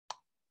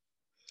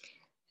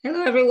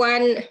Hello,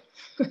 everyone.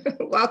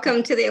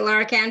 Welcome to the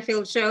Alara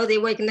Canfield Show, the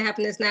Awaken to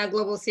Happiness Now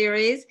Global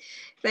Series.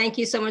 Thank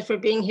you so much for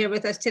being here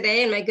with us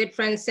today. And my good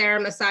friend, Sarah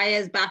Massiah,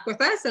 is back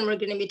with us. And we're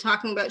going to be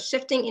talking about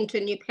shifting into a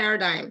new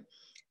paradigm,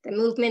 the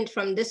movement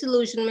from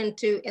disillusionment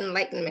to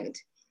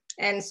enlightenment.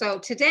 And so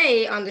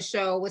today on the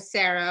show with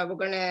Sarah, we're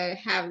going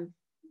to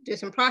do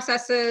some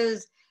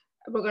processes.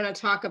 We're going to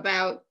talk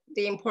about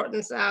the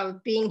importance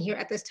of being here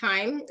at this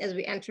time as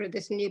we enter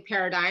this new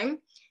paradigm.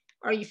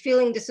 Are you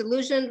feeling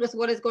disillusioned with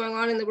what is going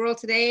on in the world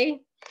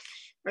today?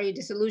 Are you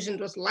disillusioned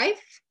with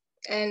life?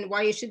 And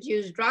why you should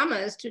use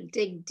dramas to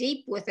dig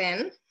deep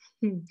within?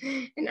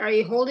 And are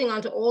you holding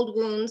on to old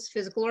wounds,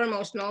 physical or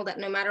emotional, that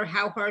no matter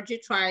how hard you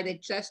try, they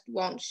just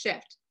won't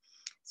shift?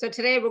 So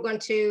today we're going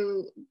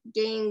to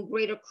gain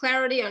greater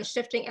clarity on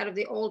shifting out of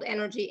the old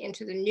energy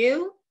into the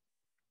new.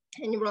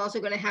 And we're also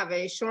going to have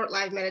a short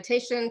live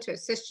meditation to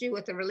assist you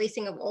with the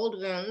releasing of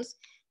old wounds,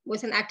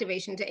 with an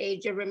activation to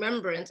aid your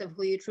remembrance of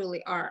who you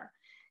truly are.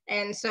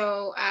 And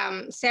so,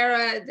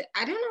 Sarah,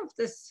 I don't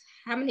know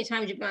how many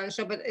times you've been on the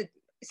show, but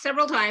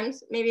several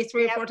times, maybe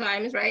three or four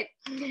times, right?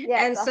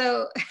 Yeah. And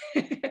so,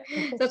 so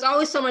it's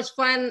always so much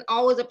fun,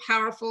 always a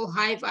powerful,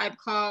 high vibe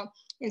call.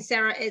 And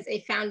Sarah is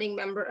a founding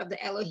member of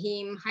the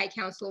Elohim High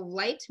Council of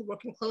Light,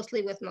 working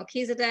closely with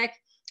Melchizedek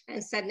and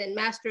Ascended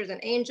Masters and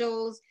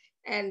Angels.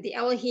 And the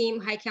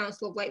Elohim High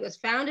Council of Light was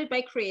founded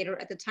by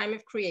Creator at the time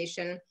of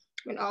creation,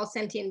 when all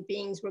sentient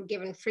beings were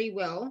given free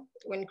will,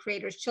 when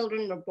Creator's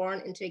children were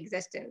born into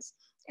existence.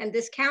 And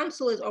this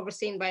council is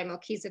overseen by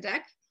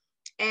Melchizedek.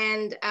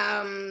 And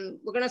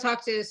we're going to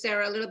talk to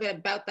Sarah a little bit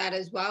about that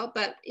as well.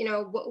 But, you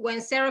know, when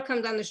Sarah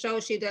comes on the show,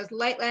 she does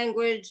light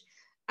language.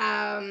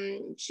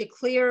 She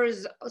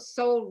clears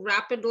so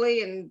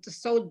rapidly and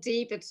so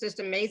deep. It's just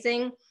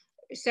amazing.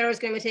 Sarah's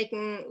going to be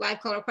taking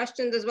live caller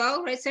questions as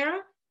well, right, Sarah?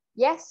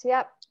 Yes,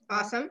 yep.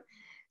 Awesome.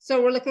 So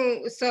we're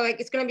looking, so like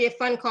it's going to be a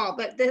fun call,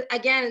 but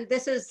again,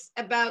 this is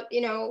about,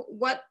 you know,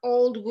 what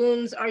old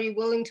wounds are you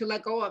willing to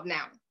let go of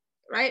now,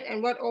 right?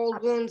 And what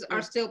old wounds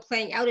are still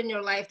playing out in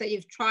your life that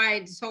you've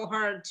tried so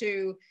hard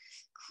to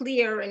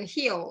clear and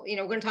heal? You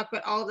know, we're going to talk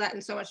about all of that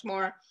and so much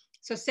more.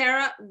 So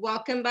Sarah,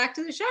 welcome back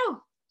to the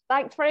show.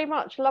 Thanks very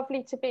much.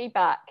 Lovely to be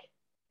back.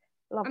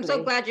 Lovely. I'm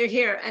so glad you're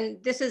here.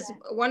 And this is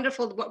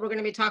wonderful what we're going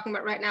to be talking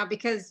about right now,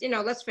 because, you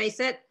know, let's face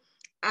it,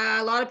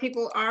 a lot of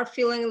people are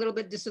feeling a little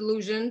bit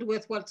disillusioned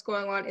with what's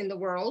going on in the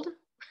world.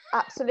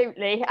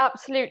 Absolutely,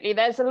 absolutely.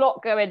 There's a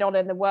lot going on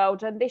in the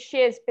world, and this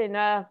year's been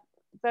a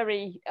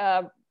very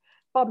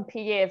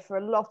bumpy year for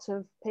a lot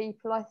of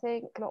people, I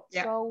think, lots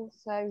of souls.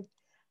 So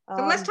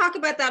let's talk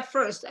about that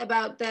first,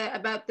 about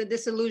the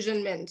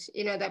disillusionment,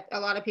 you know, that a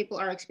lot of people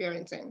are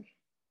experiencing.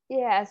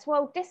 Yes,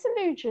 well,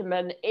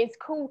 disillusionment is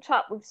caught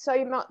up with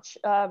so much,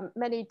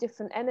 many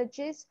different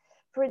energies.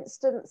 For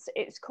instance,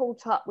 it's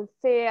caught up with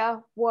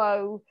fear,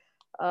 woe,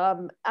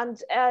 and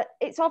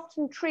it's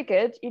often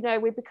triggered, you know,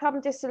 we become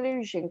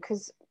disillusioned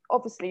because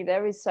obviously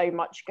there is so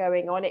much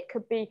going on. It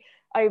could be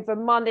over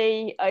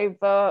money,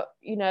 over,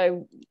 you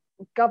know,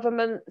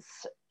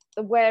 governments,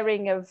 the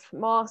wearing of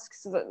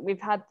masks that we've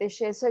had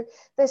this year. So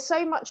there's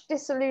so much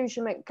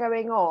disillusionment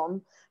going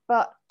on,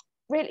 but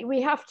really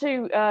we have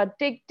to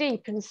dig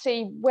deep and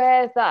see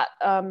where that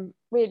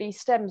really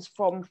stems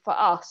from for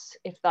us,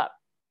 if that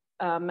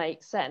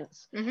makes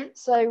sense.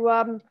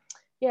 So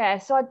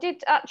so I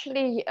did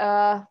actually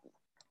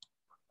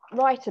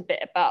write a bit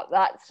about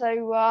that,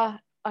 so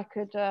I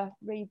could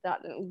read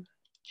that little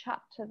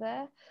chapter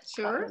there.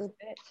 Sure. A little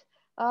bit.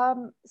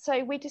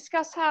 So we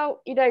discuss how,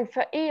 you know,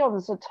 for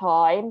eons of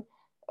time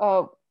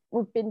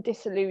we've been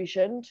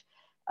disillusioned.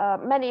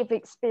 Many have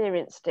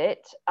experienced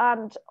it,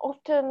 and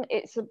often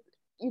it's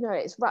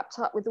it's wrapped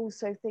up with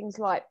also things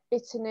like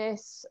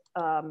bitterness,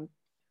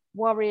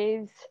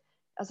 worries,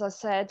 as I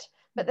said.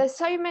 But there's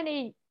so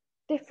many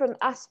different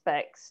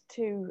aspects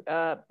to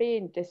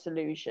being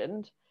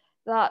disillusioned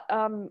that,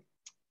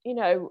 you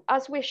know,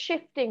 as we're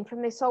shifting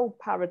from this old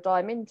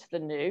paradigm into the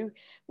new,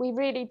 we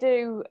really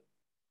do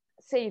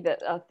see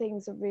that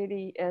things are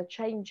really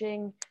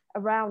changing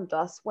around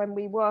us when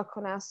we work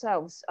on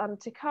ourselves. And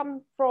to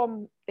come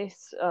from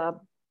this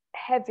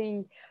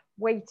heavy,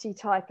 weighty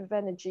type of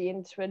energy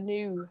into a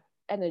new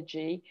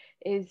energy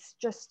is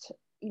just,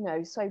 you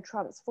know, so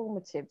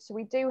transformative. So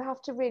we do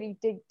have to really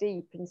dig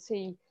deep and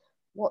see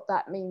what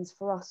that means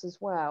for us as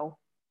well.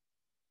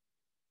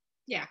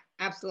 Yeah,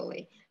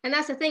 absolutely. And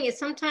that's the thing, is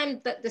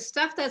sometimes the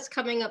stuff that's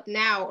coming up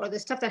now, or the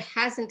stuff that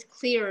hasn't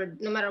cleared,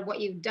 no matter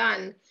what you've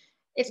done,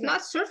 it's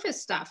not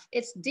surface stuff,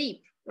 it's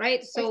deep,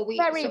 right? So it's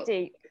very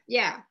deep.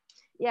 Yeah.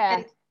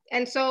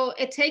 And so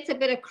it takes a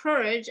bit of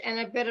courage and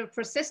a bit of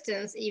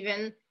persistence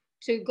even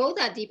to go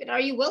that deep. And are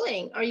you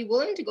willing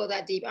to go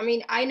that deep? I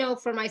mean, I know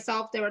for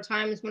myself, there were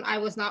times when I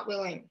was not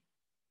willing.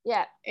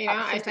 Yeah. You know,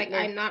 I was like,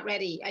 I'm not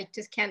ready. I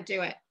just can't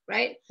do it.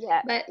 Right.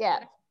 Yeah. But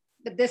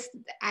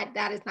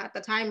that is not the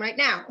time right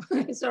now.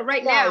 So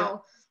right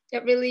now,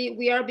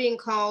 we are being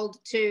called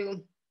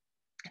to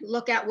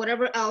look at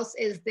whatever else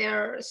is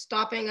there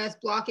stopping us,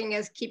 blocking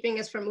us, keeping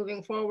us from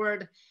moving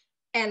forward,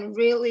 and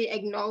really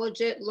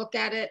acknowledge it, look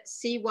at it,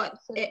 see what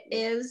Absolutely. it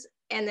is,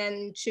 and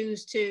then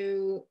choose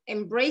to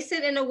embrace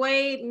it in a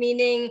way,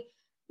 meaning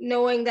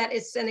knowing that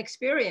it's an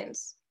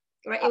experience,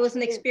 right? Absolutely. It was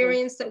an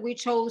experience that we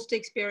chose to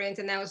experience,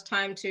 and now it's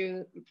time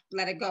to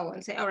let it go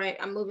and say, all right,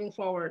 I'm moving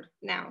forward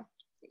now.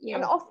 You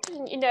And know,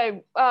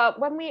 often,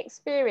 when we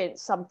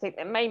experience something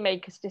that may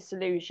make us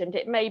disillusioned,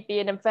 it may be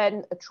an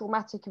event, a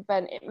traumatic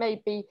event, it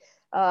may be,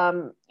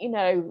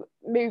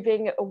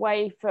 moving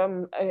away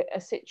from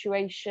a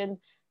situation,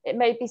 it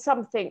may be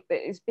something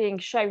that is being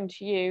shown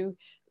to you.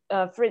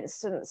 For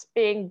instance,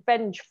 being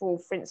vengeful,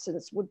 for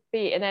instance, would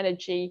be an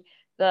energy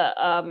that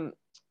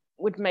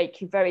would make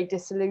you very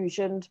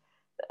disillusioned.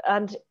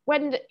 And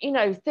when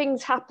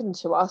things happen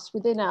to us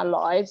within our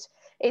lives,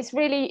 it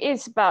really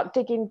is about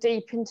digging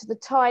deep into the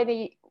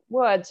tiny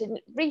words. And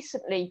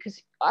recently,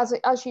 because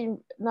as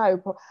you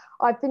know,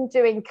 I've been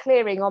doing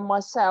clearing on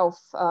myself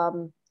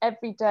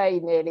every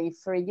day nearly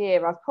for a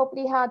year. I've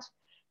probably had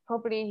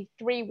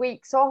 3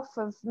 weeks off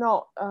of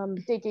not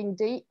digging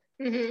deep.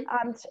 mm-hmm.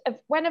 And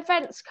when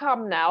events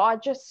come now, I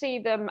just see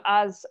them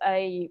as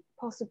a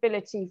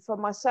possibility for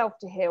myself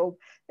to heal.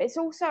 But it's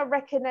also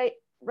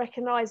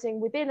recognizing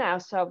within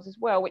ourselves as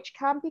well, which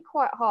can be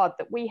quite hard,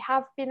 that we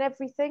have been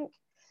everything.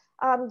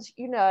 And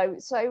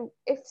so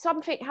if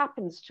something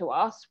happens to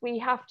us, we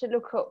have to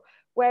look at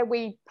where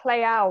we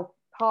play our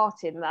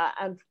part in that.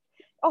 And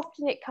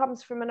often it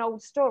comes from an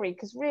old story,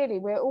 because really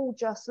we're all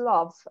just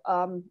love,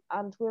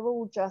 and we're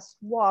all just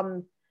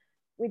one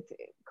with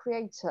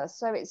creator.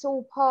 So it's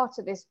all part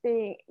of this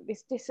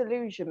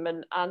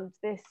disillusionment and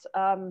this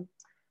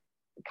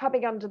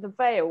coming under the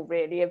veil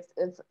really of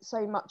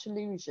so much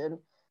illusion,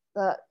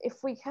 that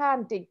if we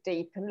can dig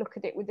deep and look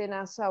at it within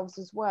ourselves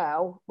as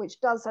well, which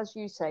does, as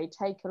you say,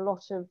 take a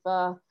lot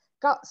of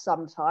guts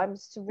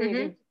sometimes to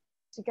really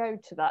to go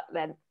to that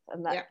length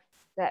and that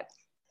depth.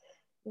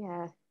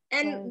 Yeah.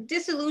 And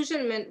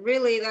disillusionment,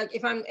 really, like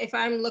if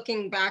I'm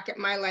looking back at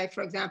my life,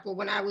 for example,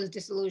 when I was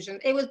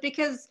disillusioned, it was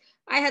because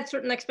I had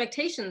certain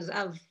expectations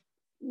of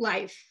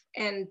life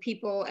and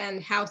people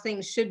and how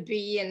things should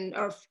be, and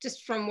or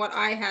just from what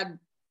I had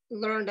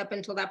learned up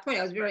until that point.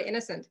 I was very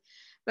innocent.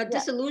 But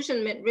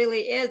disillusionment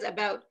really is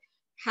about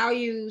how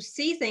you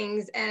see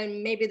things,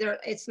 and maybe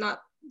it's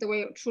not the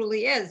way it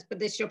truly is,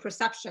 but it's your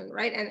perception,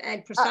 right?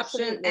 And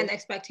perception Absolutely. and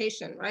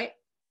expectation, right?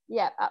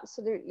 Yeah,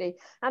 absolutely.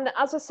 And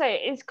as I say,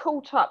 it is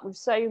caught up with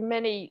so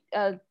many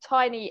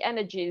tiny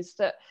energies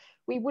that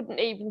we wouldn't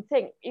even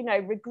think,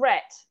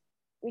 regret.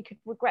 We could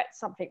regret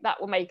something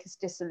that will make us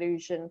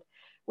disillusioned.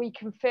 We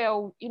can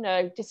feel,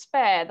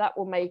 despair, that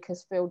will make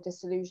us feel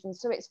disillusioned.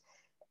 So it's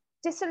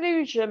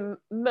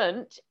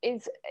disillusionment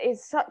is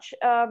such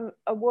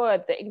a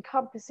word that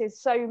encompasses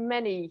so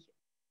many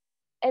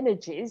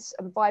energies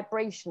and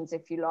vibrations,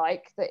 if you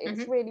like, that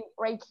it's really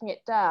breaking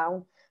it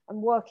down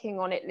and working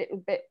on it little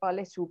bit by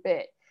little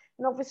bit.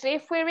 And obviously,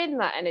 if we're in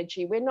that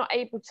energy, we're not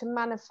able to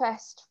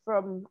manifest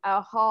from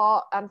our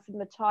heart and from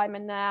the time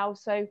and now.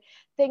 So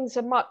things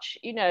are much,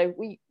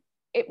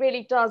 it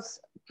really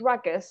does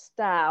drag us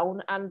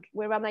down, and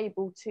we're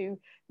unable to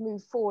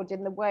move forward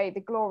in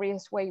the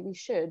glorious way we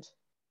should.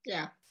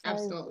 Yeah,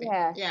 absolutely.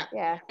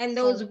 Yeah. And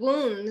those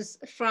wounds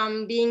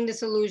from being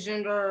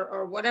disillusioned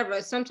or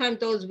whatever, sometimes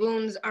those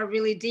wounds are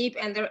really deep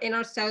and they're in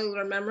our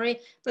cellular memory,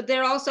 but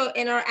they're also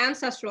in our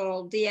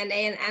ancestral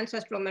DNA and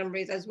ancestral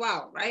memories as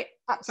well, right?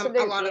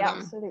 Absolutely. A lot of them,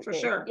 absolutely. for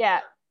sure. Yeah.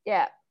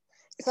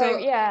 So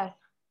yeah,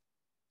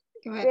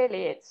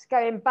 really, it's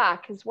going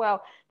back as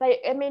well.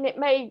 It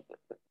may,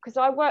 because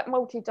I work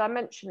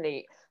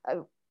multidimensionally.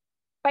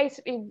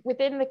 Basically,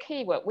 within the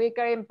keyword, we're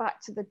going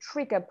back to the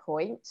trigger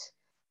point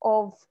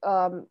of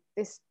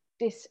this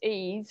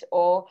dis-ease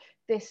or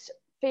this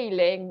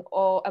feeling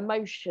or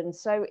emotion.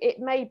 So it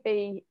may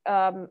be,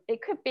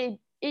 it could be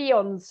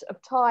eons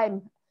of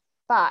time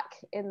back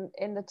in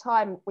the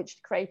time which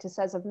the creator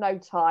says of no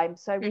time.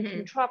 So we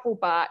can travel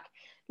back,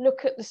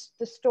 look at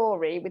the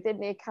story within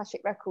the Akashic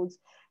records,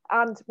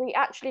 and we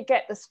actually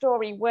get the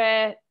story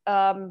where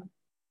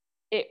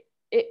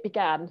it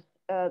began.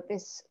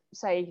 This,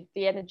 say,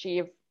 the energy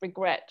of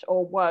regret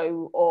or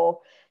woe or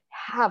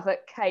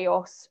havoc,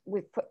 chaos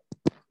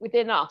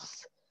within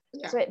us.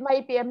 Yeah. So it may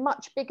be a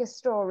much bigger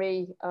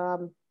story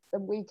than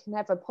we can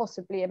ever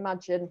possibly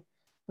imagine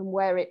from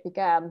where it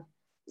began.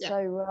 Yeah.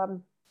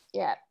 So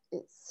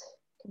it's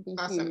can be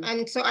awesome. Huge.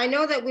 And so I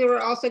know that we were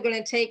also going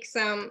to take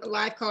some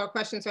live caller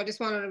questions, so I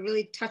just wanted to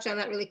really touch on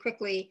that really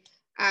quickly.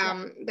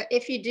 But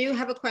if you do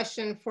have a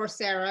question for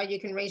Sarah, you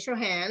can raise your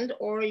hand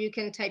or you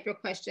can type your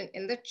question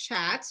in the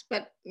chat,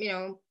 but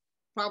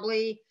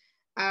probably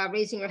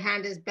raising your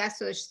hand is best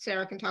so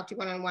Sarah can talk to you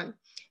one-on-one.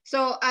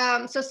 So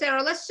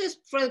Sarah, let's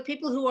just, for the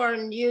people who are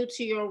new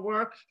to your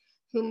work,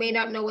 who may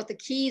not know what the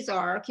keys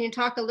are, can you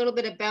talk a little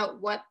bit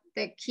about what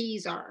the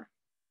keys are?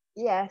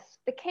 Yes,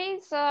 the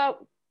keys are,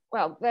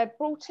 well, they're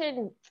brought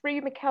in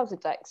through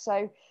Melchizedek.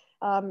 So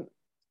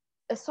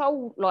a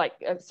soul, like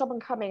someone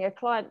coming, a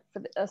client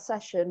for a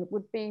session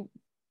would be,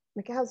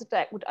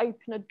 Melchizedek would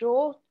open a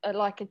door,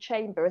 like a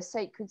chamber, a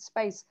sacred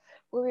space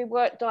where we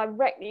work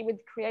directly with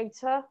the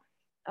creator.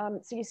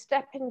 So you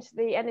step into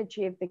the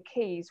energy of the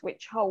keys,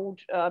 which hold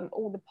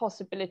all the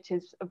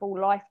possibilities of all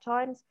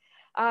lifetimes.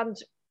 And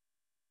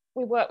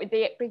we work with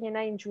the bringing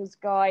angels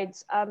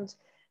guides, and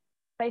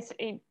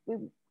basically we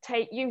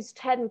use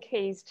 10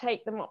 keys,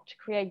 take them up to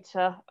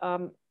creator,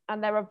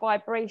 and they're a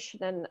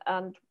vibration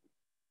and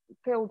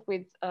filled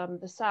with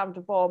the sound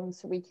of Om,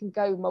 so we can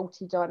go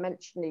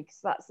multi-dimensionally, because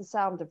that's the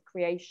sound of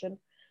creation.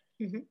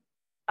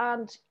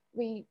 And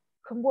we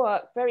can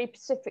work very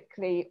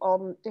specifically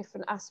on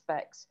different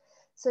aspects.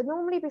 So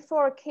normally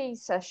before a key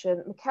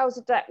session,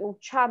 Melchizedek will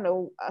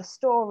channel a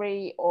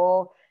story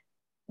or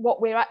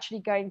what we're actually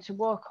going to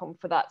work on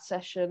for that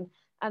session.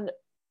 And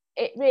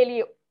it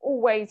really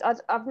always,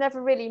 I've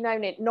never really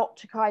known it not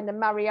to kind of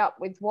marry up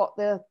with what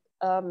the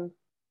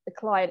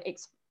client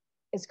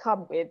has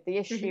come with, the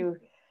issue.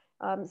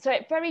 So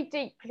it very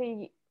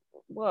deeply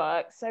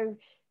works. So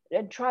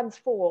and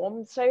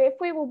transform. So if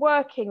we were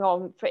working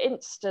on, for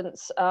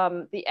instance,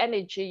 the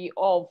energy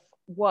of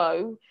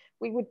woe,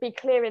 we would be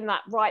clearing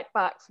that right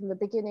back from the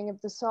beginning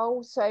of the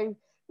soul. So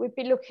we'd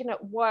be looking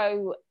at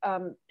woe,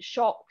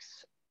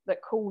 shocks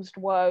that caused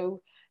woe.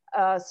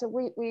 So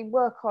we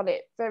work on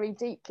it very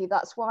deeply.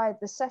 That's why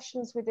the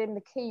sessions within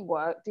the key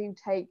work do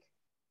take,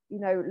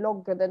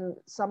 longer than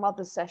some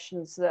other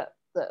sessions that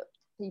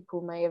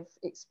people may have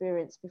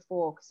experienced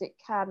before, because it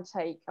can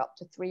take up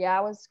to 3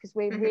 hours, because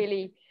we're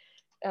really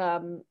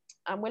and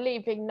we're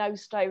leaving no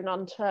stone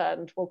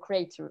unturned. Well,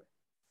 creator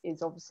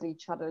is obviously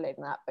channeling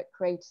that, but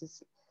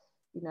creators,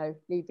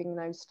 leaving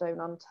no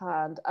stone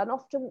unturned. And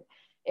often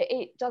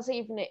it does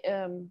even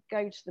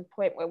go to the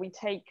point where we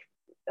take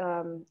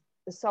the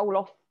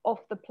soul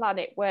off the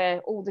planet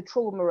where all the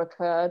trauma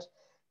occurred,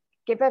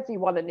 give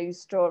everyone a new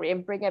story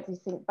and bring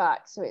everything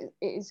back. So it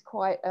is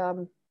quite a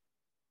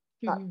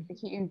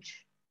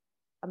huge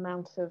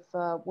amount of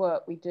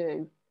work we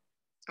do.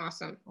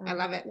 Awesome. I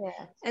love it.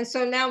 Yeah. And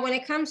so now when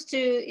it comes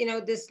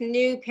to, this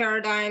new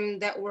paradigm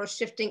that we're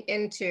shifting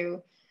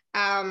into,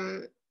 how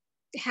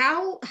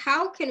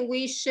can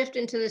we shift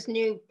into this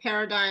new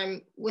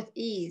paradigm with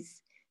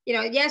ease?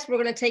 Yes,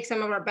 we're going to take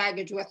some of our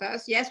baggage with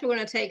us. Yes, we're going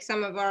to take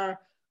some of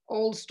our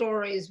old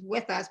stories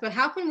with us, but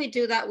how can we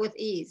do that with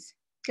ease?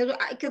 Because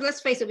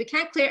let's face it, we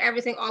can't clear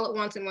everything all at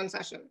once in one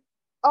session.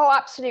 Oh,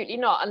 absolutely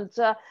not.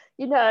 And,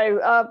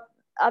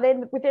 and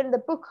then within the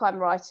book I'm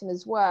writing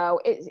as well,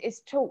 it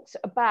talks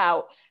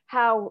about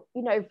how,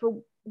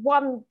 for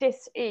one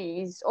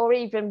dis-ease, or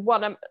even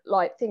one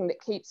thing that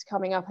keeps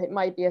coming up, it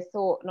may be a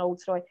thought, an old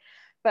story,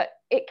 but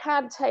it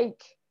can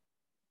take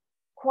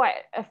quite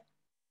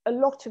a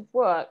lot of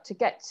work to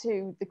get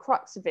to the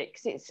crux of it,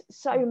 because it's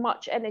so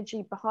much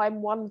energy behind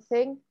one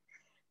thing.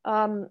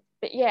 But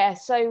yeah,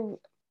 so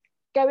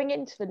going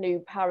into the new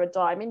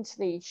paradigm, into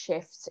these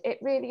shifts, it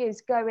really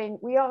is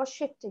we are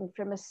shifting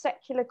from a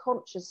secular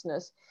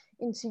consciousness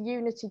into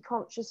unity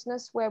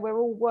consciousness, where we're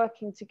all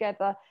working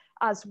together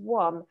as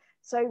one.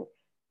 So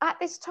at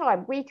this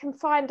time, we can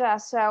find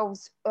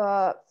ourselves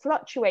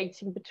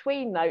fluctuating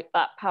between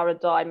that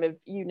paradigm of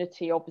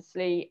unity,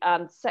 obviously,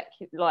 and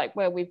secular,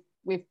 where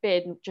we've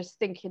been just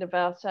thinking of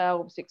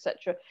ourselves,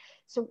 etc.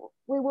 So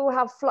we will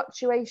have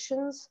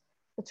fluctuations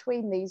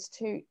between these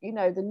two,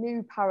 the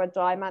new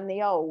paradigm and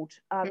the old,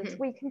 and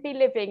we can be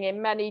living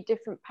in many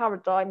different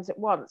paradigms at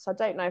once. I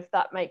don't know if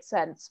that makes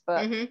sense,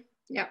 but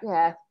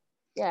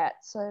yeah.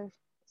 So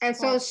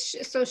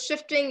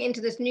shifting into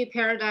this new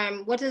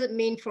paradigm, what does it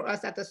mean for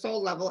us at the soul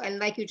level? And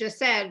like you just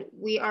said,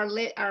 we are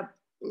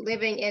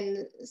living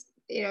in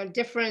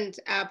different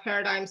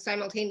paradigms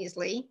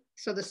simultaneously.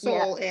 So the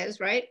soul is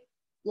right.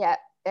 Yeah.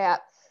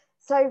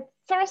 So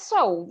for a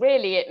soul,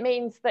 really, it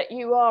means that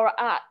you are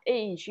at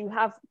ease, you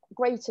have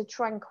greater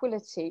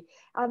tranquility,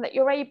 and that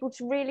you're able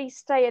to really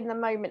stay in the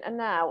moment and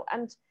now.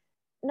 And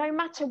no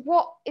matter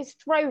what is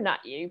thrown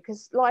at you,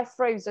 because life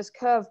throws us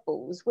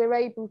curveballs, we're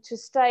able to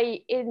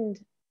stay in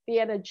the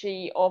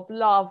energy of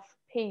love,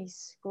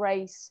 peace,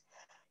 grace,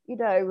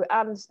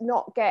 and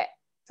not get,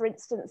 for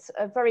instance,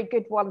 a very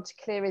good one to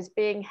clear is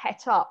being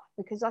het up,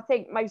 because I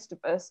think most of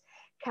us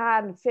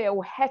can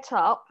feel het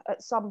up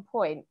at some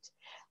point.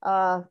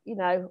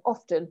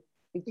 Often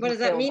we can. What does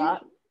that mean?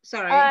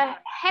 Sorry.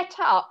 Het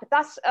up,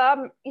 that's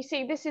you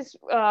see, this is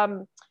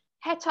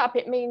het up,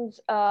 it means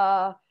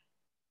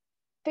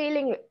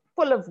feeling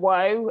full of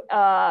woe,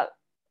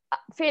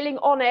 feeling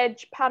on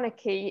edge,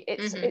 panicky.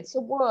 It's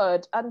a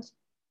word, and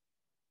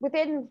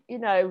within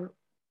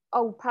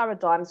old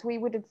paradigms we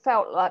would have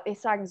felt like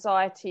this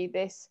anxiety,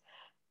 this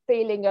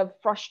feeling of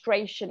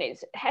frustration.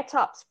 It's het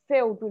up's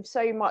filled with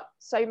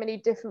so many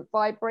different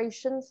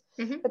vibrations,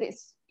 but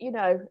it's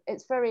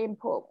it's very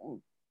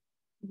important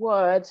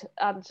word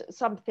and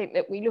something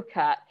that we look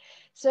at.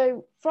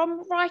 So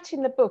from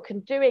writing the book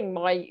and doing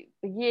the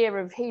year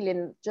of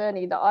healing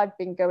journey that I've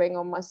been going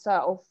on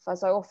myself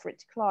as I offer it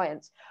to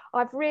clients,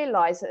 I've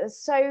realized that there's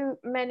so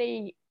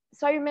many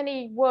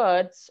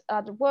words.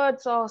 The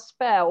words are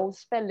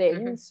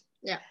spellings.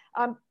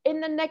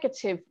 In the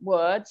negative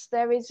words,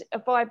 there is a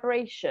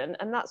vibration,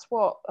 and that's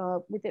what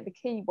within the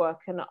key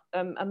work and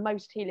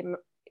most healing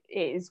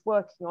is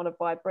working on, a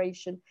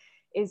vibration.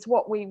 is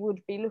what we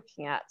would be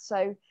looking at.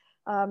 So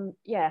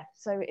yeah,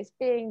 so it's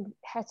being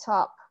het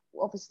up,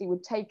 obviously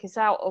would take us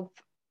out of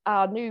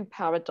our new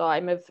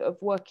paradigm of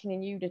working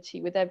in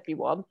unity with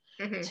everyone,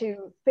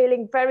 to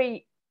feeling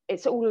very,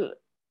 it's all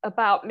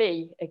about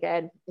me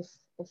again, if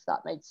that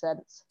makes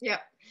sense. Yeah.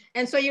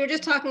 And so you were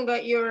just talking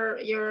about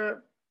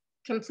your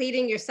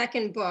completing your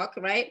second book,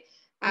 right?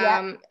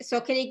 Yeah.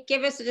 So can you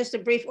give us just a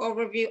brief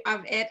overview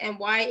of it and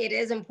why it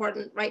is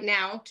important right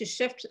now to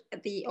shift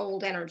the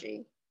old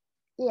energy?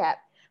 Yeah.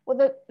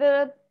 Well,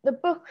 the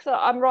book that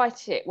I'm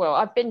writing, well,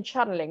 I've been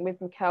channeling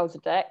with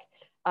Melchizedek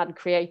and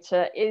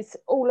Creator, is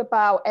all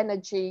about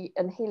energy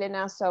and healing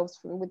ourselves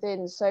from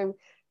within. So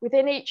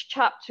within each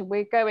chapter,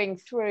 we're going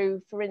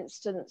through, for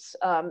instance,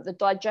 the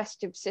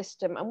digestive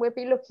system, and we'll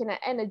be looking at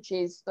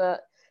energies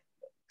that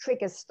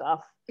trigger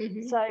stuff.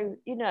 So,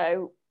 you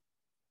know,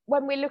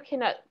 when we're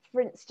looking at,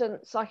 for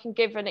instance, I can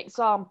give an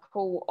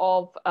example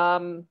of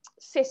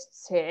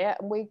cysts here,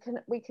 and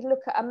we can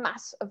look at a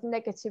mass of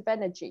negative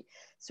energy.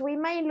 So we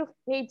may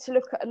need to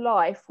look at a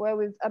life where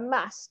we've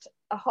amassed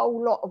a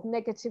whole lot of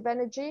negative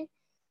energy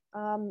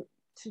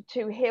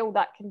to heal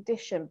that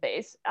condition, but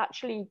it's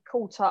actually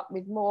caught up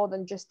with more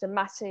than just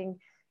amassing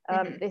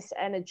this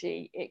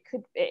energy.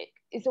 It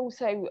is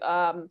also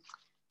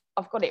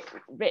I've got it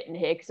written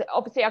here because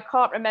obviously I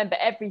can't remember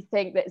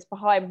everything that's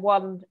behind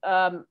one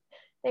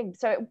thing.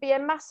 So it would be a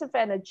massive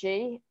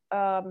energy,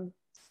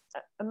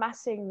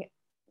 amassing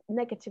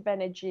negative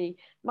energy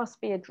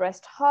must be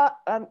addressed.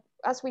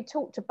 As we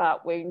talked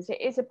about wounds, it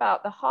is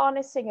about the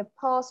harnessing of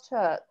past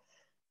hurt,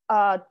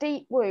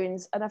 deep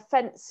wounds and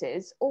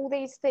offences. All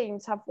these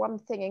themes have one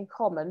thing in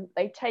common: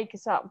 they take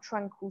us out of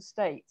tranquil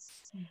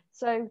states.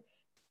 So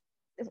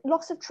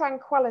loss of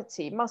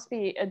tranquility must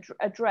be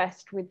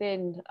addressed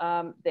within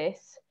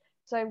this.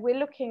 So we're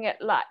looking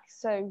at lack.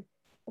 So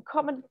the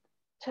common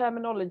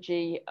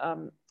terminology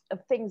of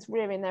things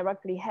rearing their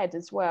ugly head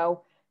as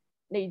well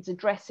needs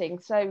addressing.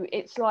 So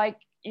it's like,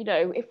 you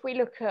know, if we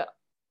look at,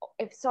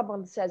 if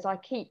someone says, I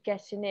keep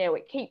getting ill,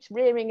 it keeps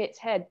rearing its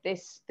head,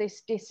 this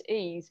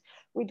dis-ease,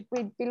 we'd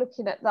be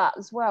looking at that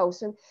as well.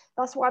 So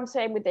that's what I'm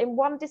saying, within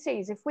one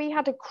disease, if we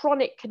had a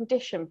chronic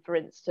condition, for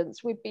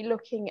instance, we'd be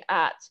looking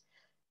at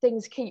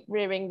things keep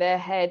rearing their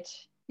head,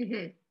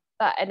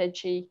 that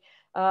energy,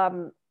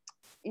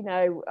 you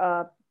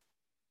know,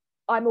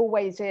 I'm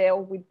always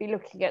ill, we'd be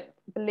looking at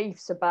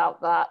beliefs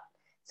about that.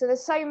 So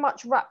there's so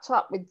much wrapped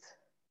up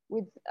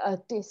with a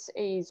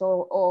dis-ease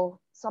or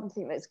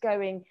something that's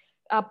going,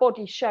 our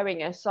body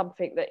showing us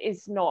something that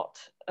is not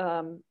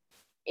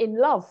in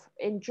love,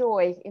 in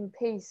joy, in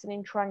peace, and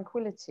in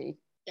tranquility.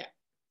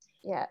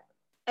 Yeah.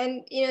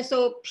 And you know,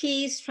 so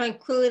peace,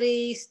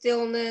 tranquility,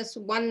 stillness,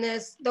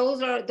 oneness,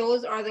 those are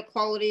the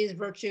qualities,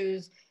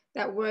 virtues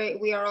that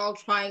we are all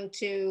trying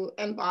to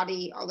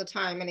embody all the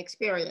time and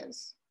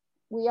experience.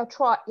 We are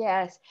trying,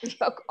 yes.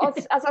 But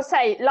as I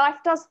say, life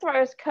does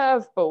throw us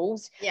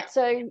curveballs. Yeah.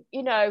 So,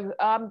 you know,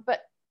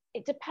 but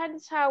it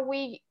depends how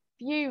we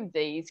view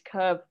these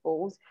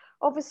curveballs.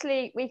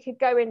 Obviously, we could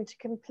go into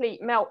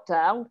complete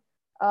meltdown,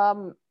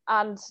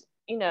 and,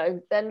 you know,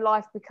 then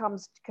life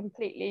becomes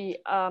completely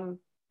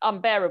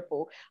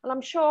unbearable. And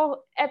I'm sure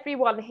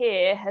everyone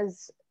here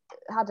has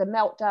had a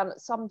meltdown at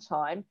some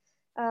time.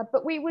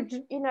 But we would,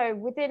 you know,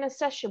 within a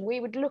session, we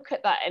would look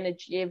at that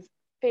energy of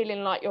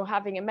feeling like you're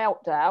having a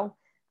meltdown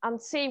and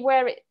see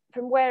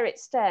from where it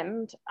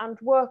stemmed and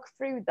work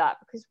through that,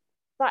 because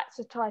that's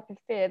a type of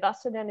fear,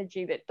 that's an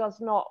energy that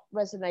does not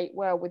resonate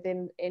well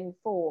within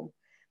form.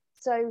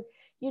 So,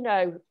 you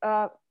know,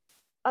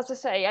 as I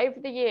say, over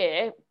the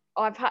year,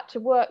 I've had to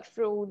work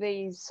through all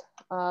these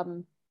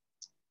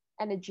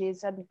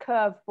energies and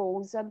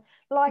curveballs, and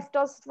life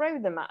does throw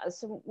them at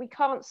us. And we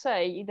can't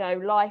say, you know,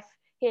 life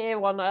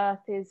here on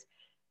earth is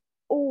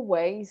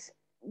always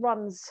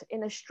runs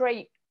in a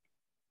straight,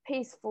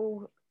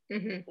 peaceful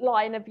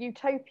line of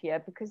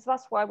utopia, because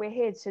that's why we're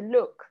here to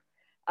look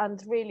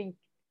and really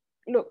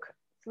look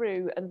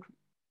through and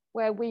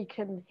where we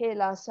can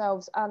heal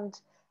ourselves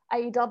and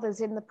aid others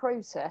in the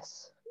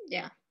process.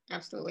 Yeah,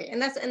 absolutely.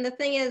 And the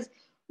thing is,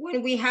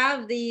 when we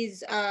have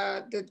these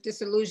the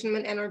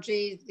disillusionment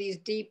energies, these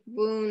deep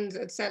wounds,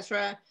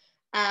 etc.,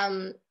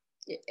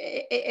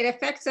 it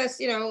affects us,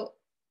 you know,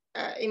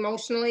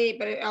 emotionally,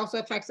 but it also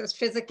affects us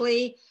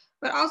physically,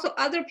 but also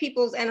other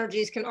people's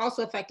energies can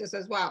also affect us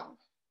as well.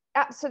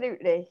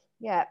 Absolutely.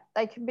 Yeah,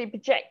 they can be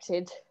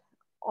projected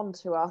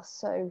onto us.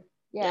 So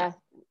yeah.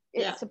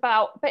 It's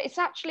about, but it's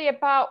actually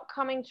about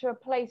coming to a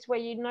place where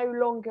you no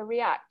longer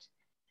react.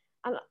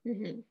 And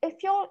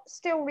if you're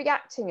still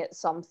reacting at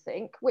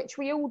something, which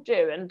we all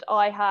do, and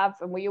I have,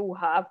 and we all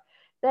have,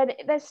 then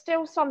there's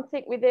still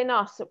something within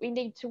us that we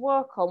need to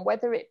work on,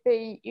 whether it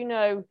be, you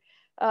know,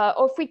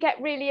 or if we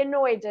get really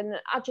annoyed and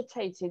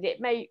agitated,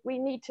 we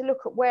need to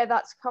look at where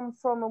that's come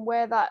from and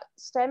where that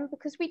stemmed,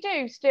 because we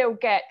do still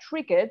get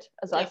triggered,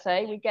 as I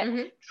say, we get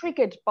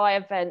triggered by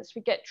events,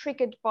 we get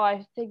triggered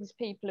by things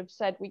people have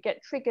said, we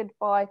get triggered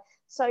by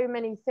so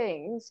many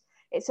things.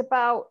 It's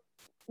about,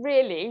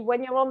 really,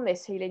 when you're on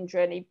this healing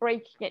journey,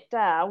 breaking it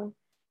down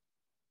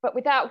but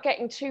without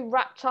getting too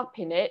wrapped up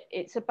in it.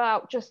 It's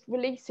about just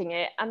releasing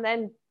it and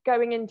then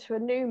going into a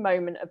new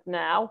moment of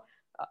now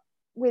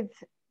with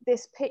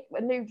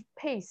a new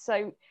piece.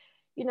 So,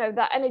 you know,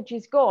 that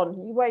energy's gone.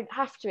 You won't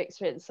have to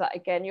experience that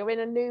again. You're in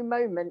a new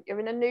moment. You're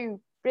in a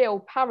new real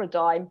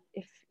paradigm,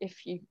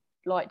 if you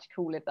like to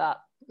call it that.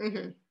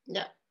 Mm-hmm.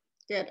 Yeah,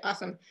 good,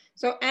 awesome.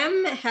 So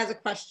M has a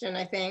question,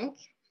 I think.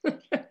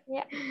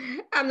 Yeah.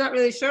 I'm not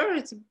really sure.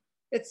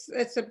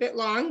 It's a bit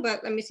long,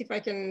 but let me see if I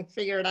can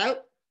figure it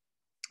out.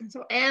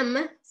 So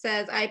M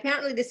says, I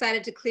apparently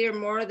decided to clear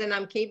more than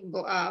I'm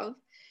capable of.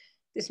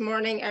 This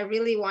morning, I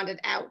really wanted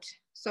out.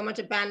 So much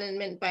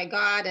abandonment by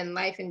God and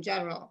life in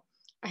general.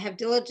 I have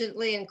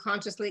diligently and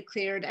consciously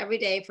cleared every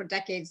day for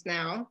decades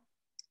now.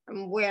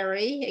 I'm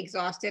weary,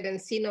 exhausted,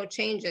 and see no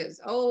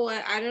changes. Oh,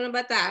 I don't know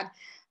about that.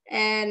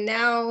 And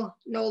now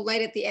no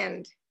light at the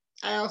end.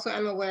 I also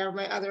am aware of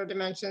my other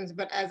dimensions,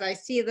 but as I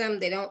see them,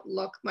 they don't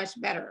look much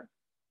better.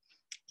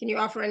 Can you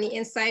offer any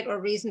insight or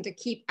reason to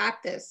keep at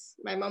this?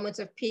 My moments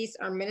of peace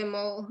are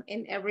minimal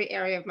in every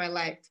area of my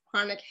life.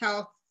 Chronic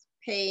health,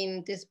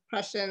 pain,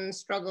 depression,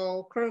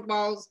 struggle,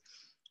 curveballs,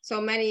 so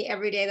many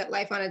every day that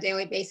life on a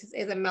daily basis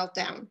is a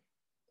meltdown.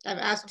 I've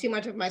asked too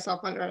much of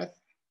myself on earth.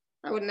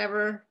 I would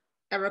never,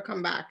 ever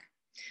come back.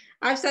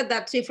 I've said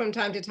that too from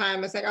time to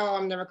time. It's like, oh,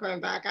 I'm never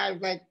coming back. I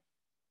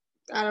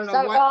don't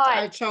know what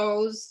I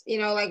chose, you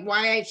know, like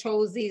why I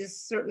chose these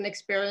certain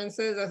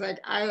experiences. I was like,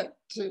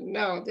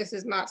 no, this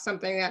is not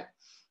something that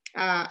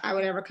I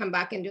would ever come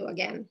back and do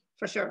again,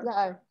 for sure.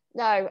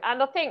 No.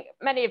 And I think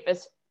many of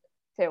us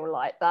feel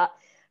like that.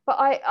 But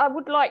I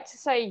would like to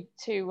say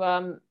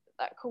to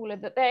that caller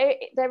that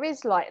there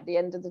is light at the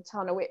end of the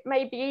tunnel. It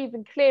may be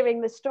even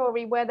clearing the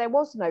story where there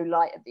was no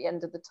light at the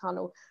end of the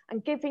tunnel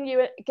and giving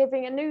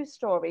a new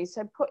story.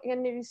 So putting a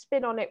new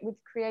spin on it with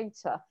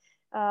Creator.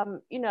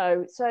 You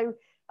know, so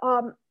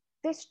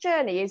this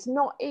journey is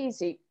not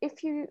easy.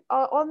 If you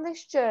are on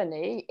this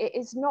journey, it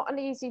is not an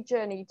easy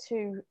journey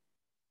to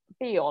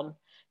be on.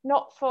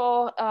 Not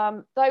for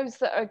those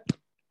that are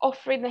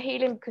offering the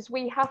healing, because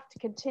we have to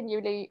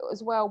continually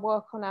as well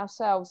work on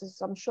ourselves, as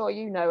I'm sure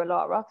you know,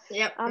 Alara.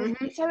 Yep.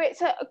 So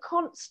it's a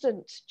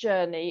constant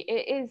journey.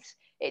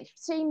 It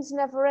seems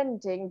never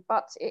ending,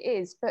 but it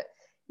is. But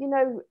you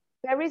know,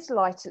 there is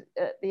light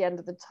at the end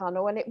of the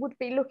tunnel, and it would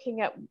be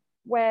looking at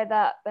where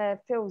there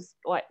feels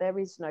like there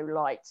is no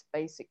light,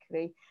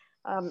 basically.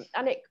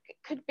 And it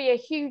could be a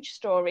huge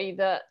story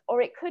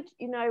or it could,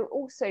 you know,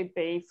 also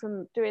be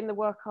from doing the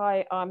work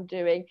I'm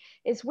doing,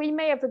 is we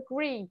may have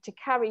agreed to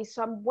carry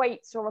some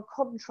weights or a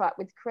contract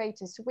with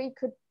Creator. So we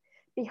could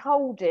be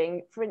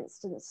holding, for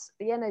instance,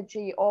 the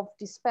energy of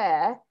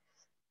despair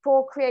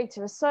for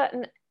Creator, a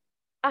certain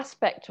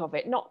aspect of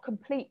it, not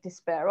complete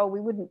despair, or we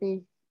wouldn't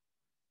be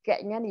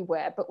getting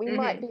anywhere, but we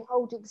might be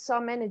holding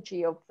some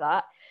energy of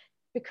that,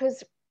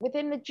 because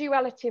within the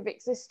duality of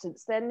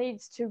existence, there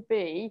needs to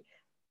be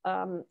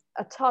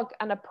a tug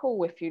and a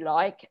pull, if you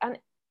like. And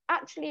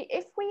actually,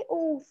 if we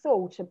all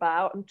thought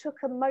about and took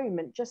a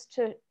moment just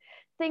to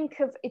think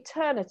of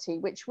eternity,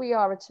 which we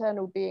are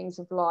eternal beings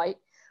of light,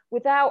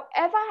 without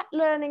ever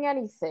learning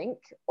anything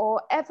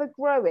or ever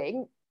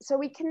growing, so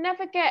we can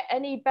never get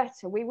any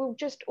better, we will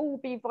just all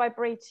be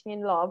vibrating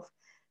in love,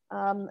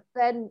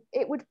 then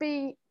it would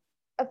be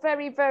a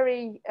very,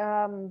 very,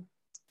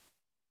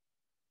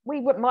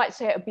 might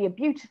say it would be a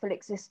beautiful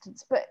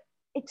existence, but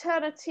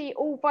eternity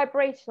all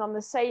vibrating on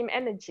the same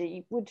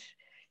energy would,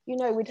 you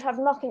know, we'd have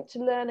nothing to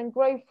learn and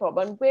grow from.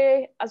 And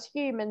we're, as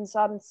humans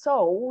and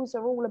souls,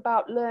 are all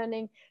about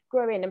learning,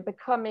 growing and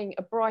becoming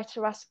a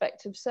brighter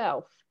aspect of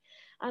self.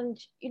 And,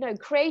 you know,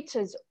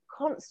 Creators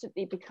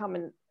constantly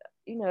becoming,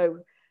 you know,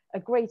 a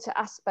greater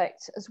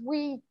aspect as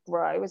we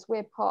grow, as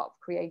we're part of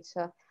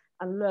Creator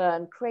and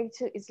learn.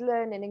 Creator is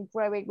learning and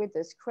growing with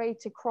us.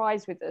 Creator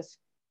cries with us.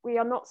 We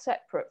are not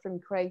separate from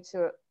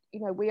Creator. You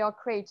know, we are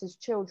Creator's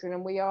children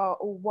and we are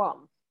all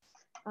one.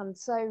 And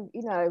so,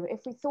 you know,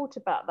 if we thought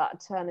about that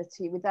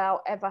eternity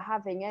without ever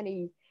having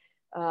any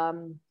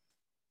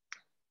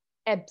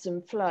ebbs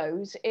and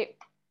flows, it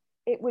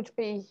would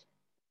be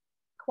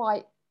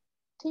quite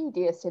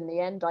tedious in the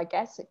end, I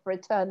guess, for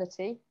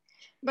eternity.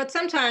 But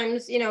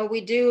sometimes, you know,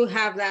 we do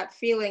have that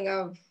feeling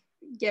of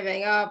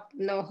giving up,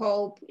 no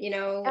hope, you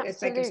know. Absolutely.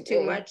 It's like it's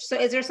too much. So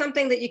is there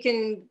something that you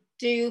can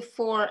do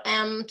for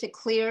M to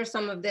clear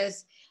some of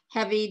this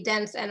heavy,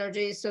 dense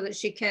energy so that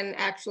she can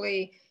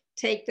actually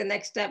take the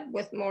next step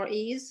with more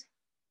ease?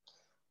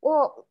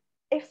 Well,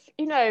 if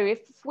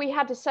we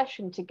had a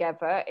session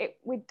together,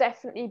 we'd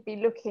definitely be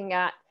looking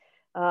at,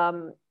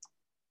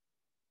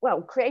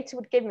 well, Creator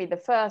would give me the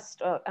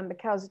first, and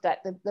because of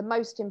that, the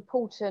most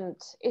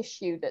important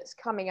issue that's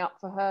coming up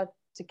for her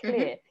to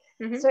clear.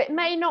 So it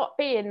may not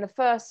be in the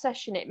first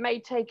session, it may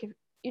take,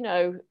 you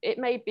know, it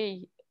may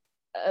be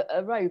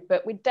a road,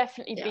 but we'd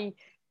definitely be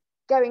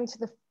going to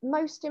the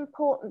most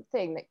important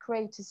thing that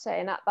Creator's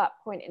saying at that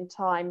point in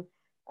time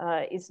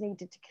is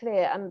needed to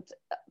clear. And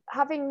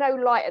having no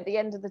light at the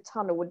end of the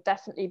tunnel would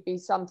definitely be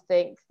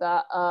something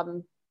that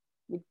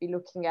we'd be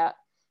looking at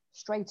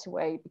straight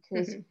away,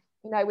 because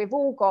you know, we've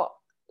all got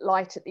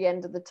light at the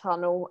end of the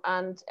tunnel,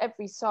 and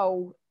every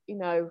soul, you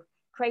know,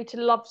 Creator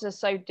loves us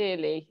so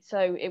dearly.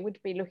 So it would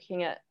be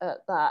looking at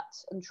that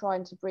and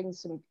trying to bring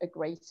a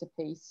greater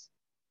peace.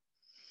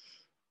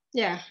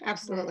 Yeah,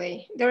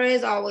 absolutely. There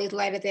is always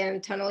light at the end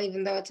of the tunnel,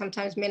 even though it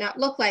sometimes may not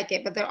look like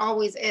it, but there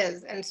always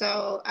is. And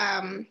so,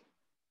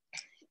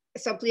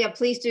 so yeah,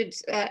 please do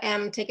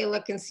take a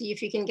look and see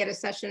if you can get a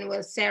session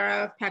with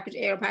Sarah, package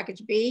A or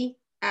package B,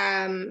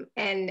 and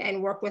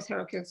work with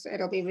her, because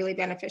it'll be really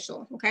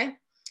beneficial. Okay.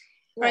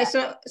 Yeah. All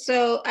right,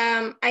 so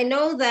I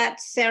know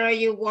that, Sarah,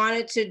 you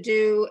wanted to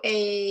do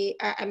a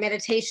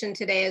meditation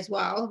today as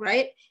well,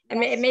 right?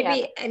 And yes,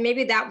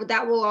 maybe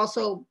that will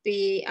also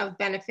be of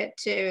benefit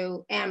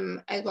to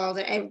as well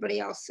as everybody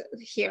else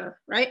here,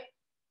 right?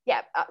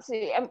 Yeah,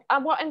 absolutely.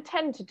 And what I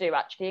intend to do,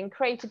 actually, and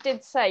Creator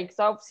did say, because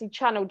I obviously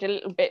channeled a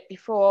little bit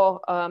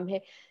before here,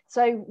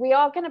 so we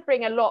are going to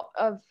bring a lot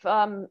of,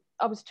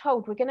 I was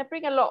told we're going to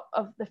bring a lot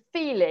of the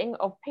feeling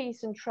of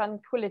peace and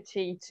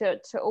tranquility to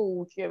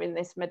all during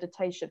this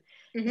meditation,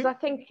 because I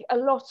think a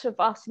lot of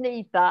us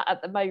need that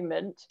at the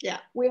moment. Yeah.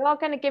 We are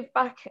going to give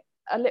back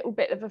a little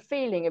bit of a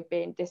feeling of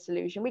being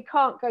disillusioned. We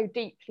can't go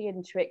deeply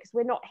into it because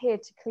we're not here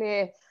to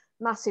clear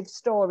massive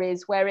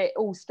stories where it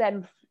all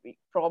stems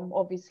from,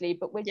 obviously,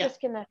 but we're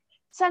just going to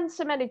send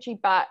some energy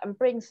back and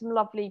bring some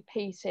lovely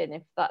peace in,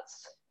 if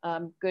that's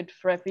good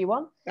for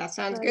everyone. That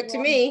sounds good to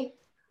me.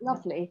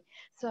 Lovely.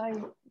 So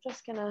I'm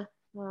just going to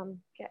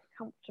get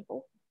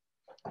comfortable.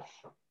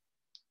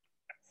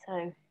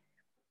 So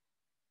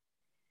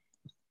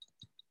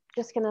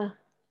just going to,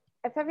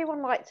 if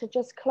everyone like to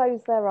just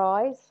close their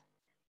eyes,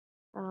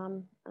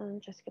 I'm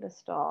just going to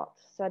start.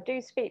 So I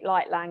do speak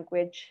light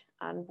language,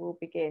 and we'll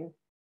begin.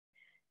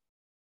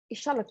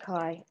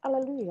 Ishalakai,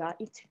 alleluia,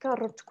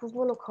 itikarot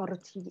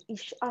kuvolokorati,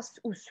 ish as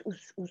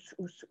us,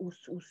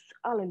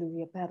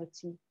 alleluia,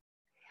 parity.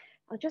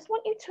 I just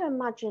want you to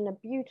imagine a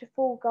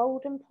beautiful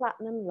golden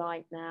platinum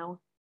light now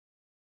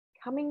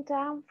coming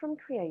down from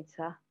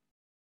Creator,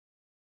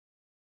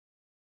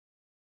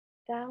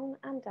 down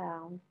and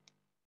down,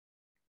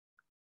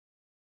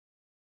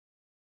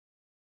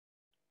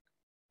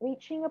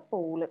 reaching a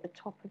ball at the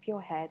top of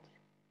your head.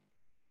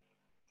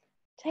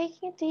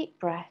 Taking a deep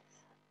breath,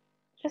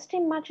 just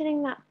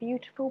imagining that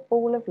beautiful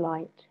ball of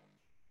light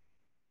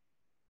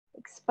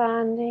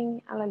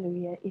expanding,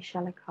 alleluia,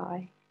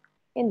 ishalakai,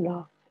 in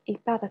love,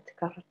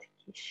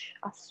 iparatkaratikish,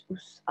 as.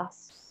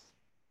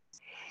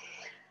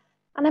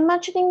 And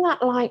imagining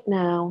that light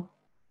now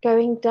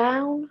going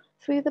down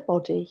through the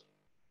body,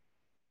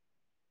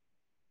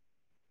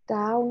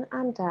 down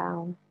and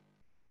down,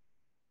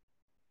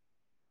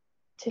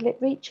 till it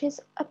reaches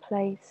a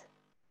place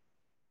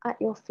at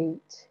your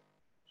feet.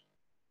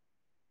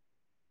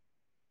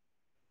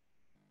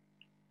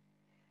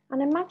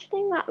 And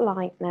imagining that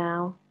light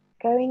now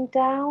going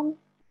down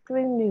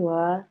through new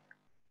earth,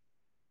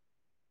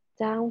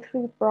 down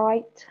through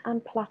bright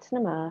and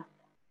platinum earth,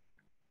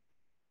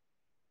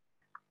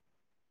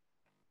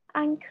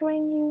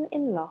 anchoring you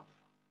in love.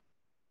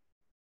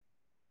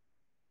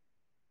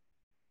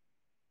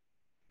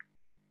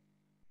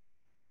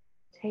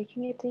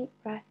 Taking a deep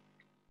breath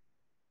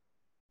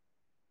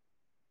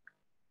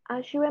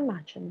as you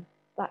imagine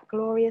that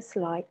glorious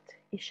light,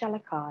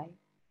 Ishalakai,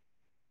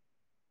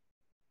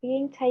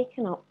 being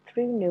taken up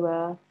through new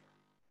earth,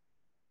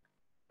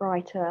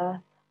 bright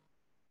earth,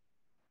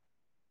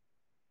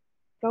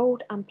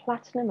 gold and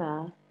platinum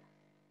earth,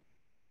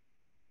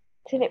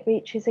 till it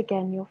reaches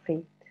again your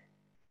feet.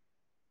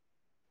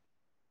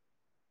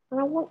 And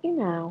I want you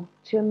now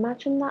to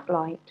imagine that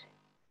light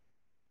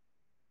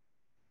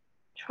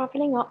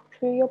travelling up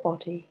through your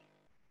body,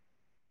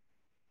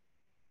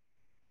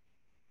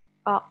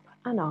 up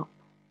and up,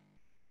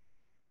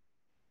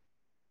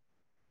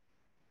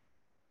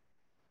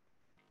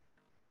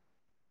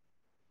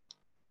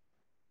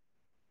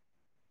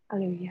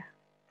 alleluia,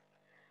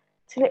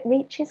 till it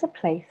reaches a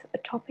place at the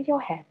top of your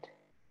head.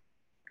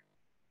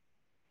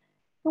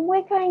 And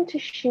we're going to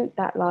shoot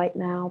that light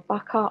now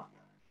back up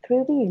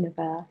through the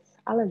universe,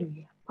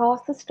 alleluia,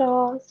 past the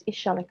stars,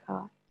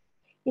 Ishalakai,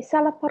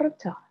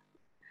 Isalaparuta,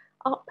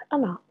 up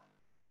and up,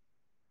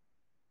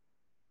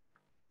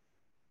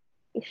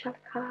 Ishalakai,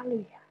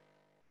 alleluia.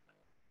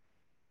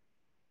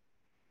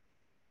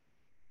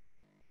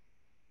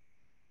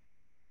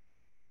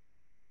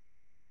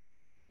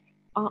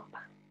 Up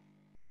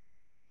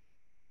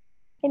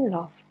in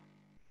love.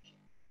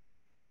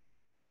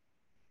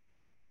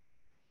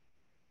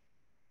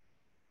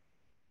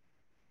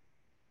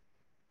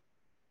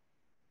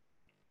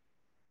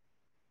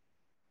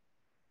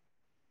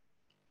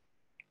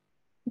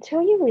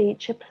 Until you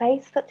reach a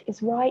place that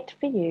is right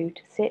for you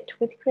to sit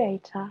with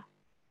Creator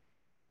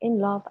in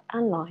love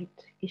and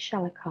light,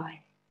 Ishalakai.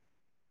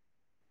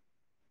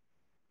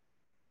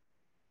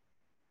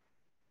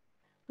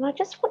 And I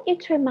just want you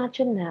to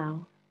imagine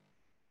now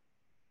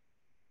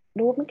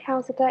Lord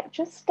Melchizedek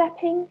just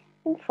stepping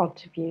in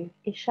front of you,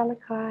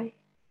 Ishalakai,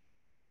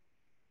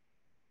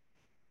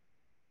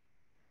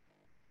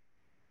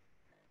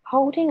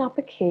 holding up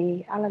a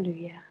key,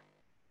 alleluia.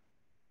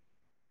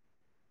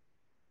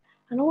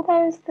 And all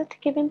those that are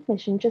giving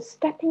permission, just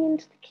stepping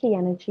into the key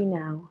energy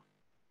now.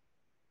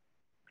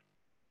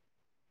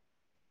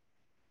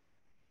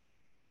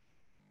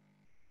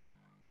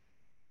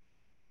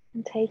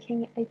 And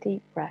taking a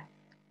deep breath.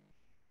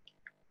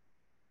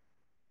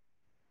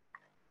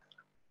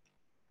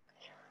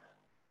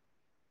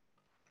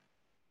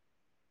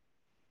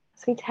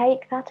 As we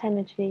take that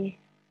energy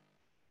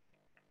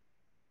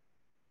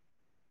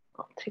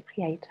up to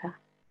Creator.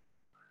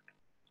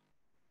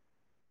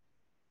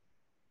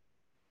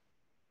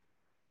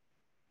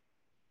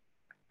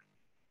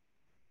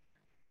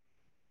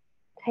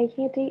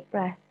 Taking a deep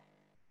breath.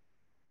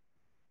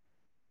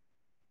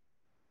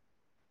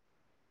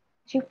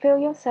 As you feel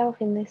yourself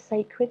in this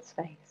sacred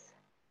space.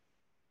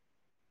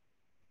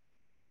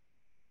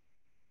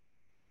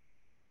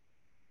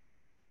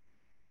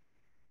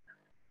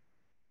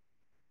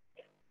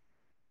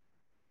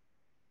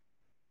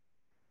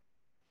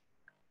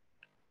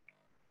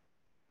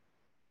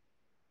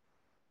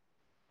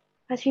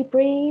 As you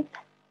breathe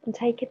and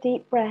take a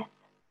deep breath,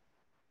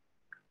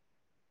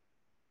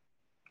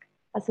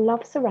 as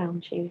love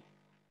surrounds you,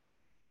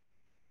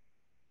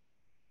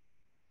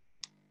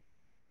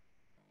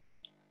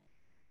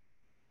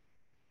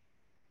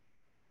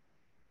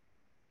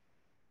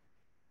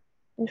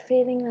 and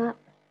feeling that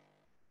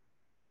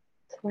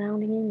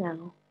surrounding you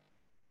now.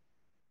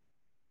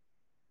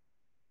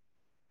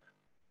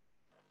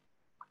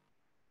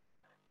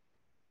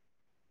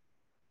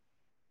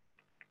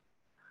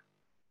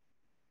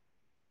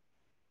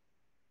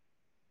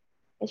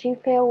 As you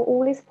feel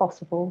all is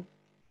possible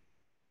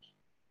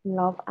in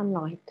love and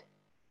light.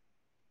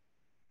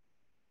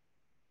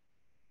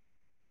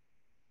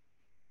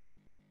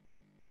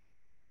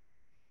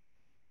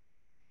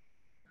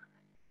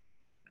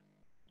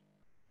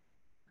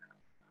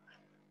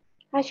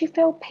 As you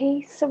feel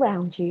peace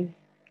surround you,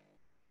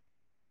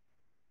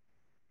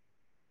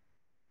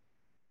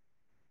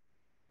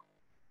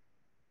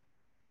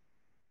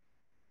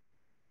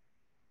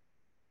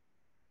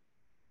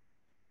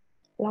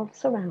 love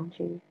surround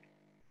you.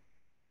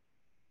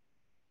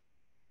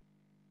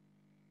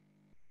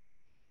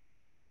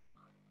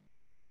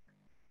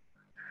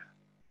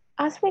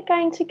 As we're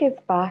going to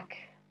give back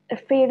a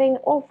feeling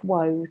of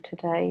woe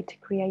today to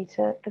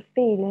Creator, the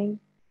feeling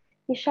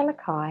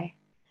Ishalakai,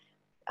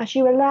 as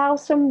you allow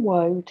some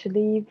woe to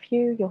leave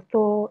you, your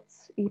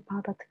thoughts,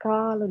 Ipadatka,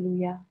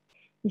 hallelujah,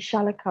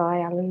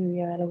 Ishalakai,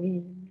 hallelujah,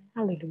 Elohim,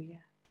 hallelujah.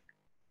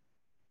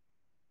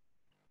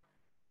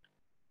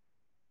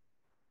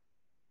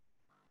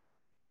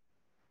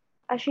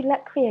 As you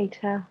let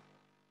Creator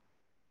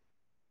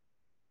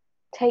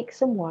take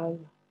some woe,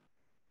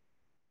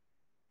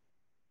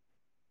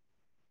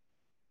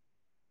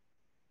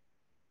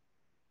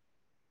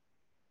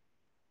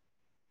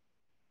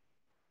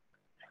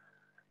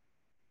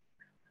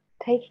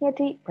 taking a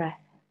deep breath,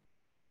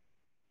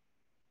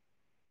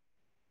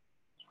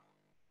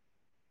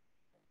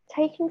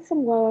 taking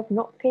some woe of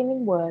not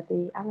feeling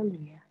worthy,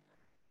 hallelujah.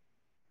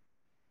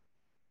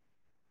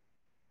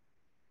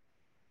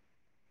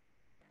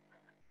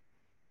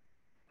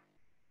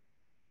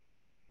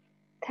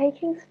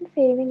 Taking some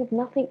feeling of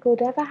nothing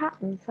good ever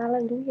happens,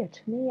 hallelujah,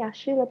 to me,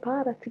 Ashila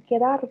Para to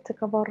get out of the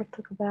Kavara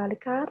to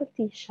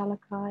Kavalikarati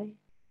Shalakai.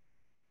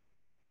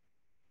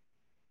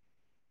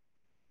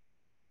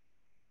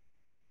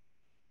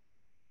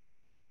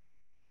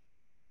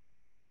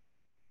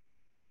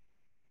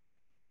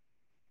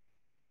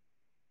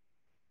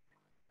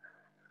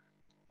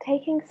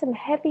 Taking some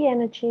heavy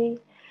energy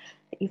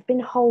that you've been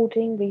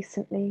holding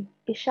recently,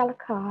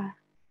 Ishalakaya.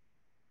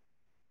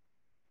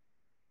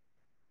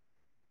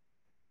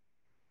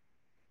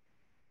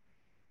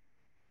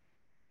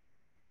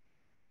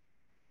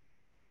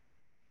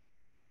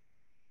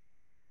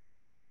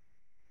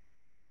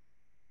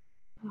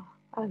 Oh,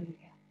 hallelujah.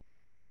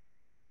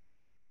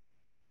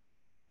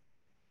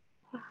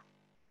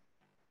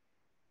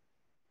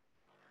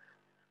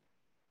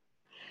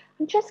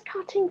 I'm just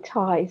cutting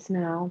ties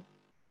now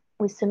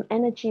with some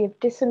energy of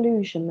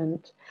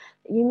disillusionment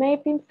that you may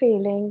have been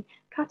feeling,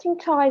 cutting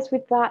ties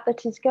with that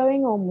is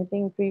going on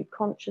within group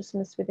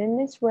consciousness within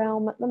this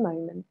realm at the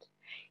moment.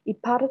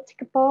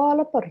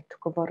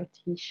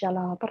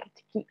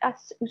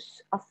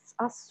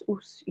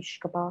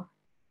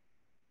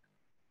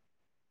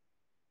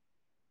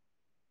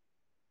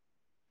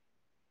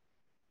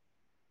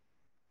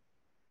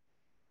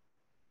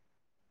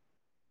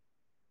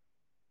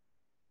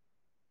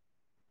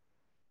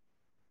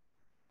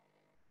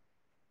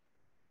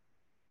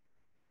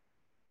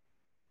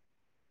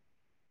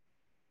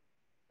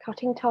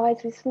 Cutting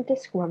ties with some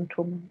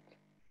disgruntlement.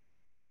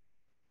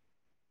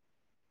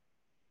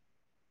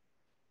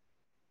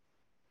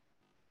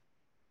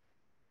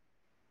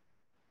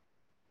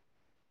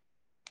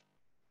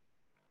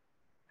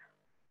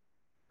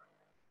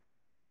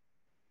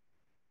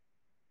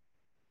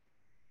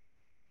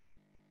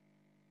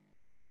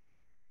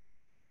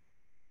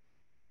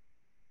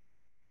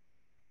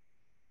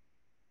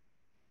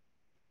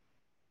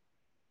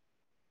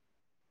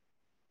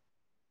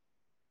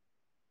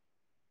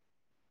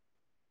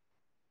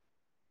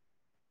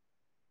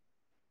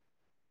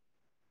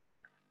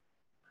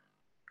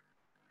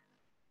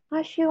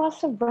 As you are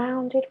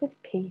surrounded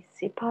with peace,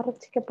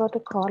 iparatika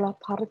bodakala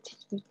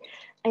paratiki,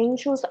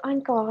 angels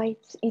and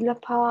guides,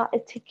 ilapa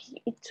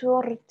etiki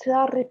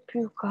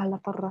iturtaripuka la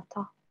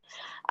parata.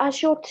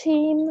 As your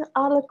team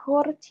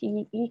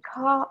alakorti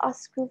ika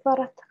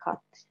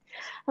askuvaratakat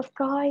of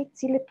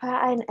guides,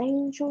 ilipa and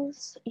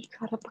angels,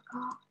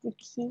 ikarapaka,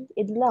 iki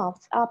in love,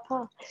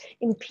 apa,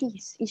 in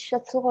peace,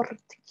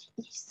 ishatortiki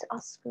is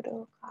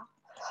askuroka,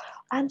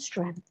 and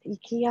strength,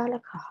 iki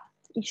alaka,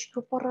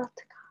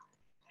 ishkuparataka.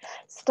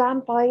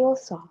 Stand by your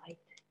side,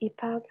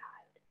 Ipag.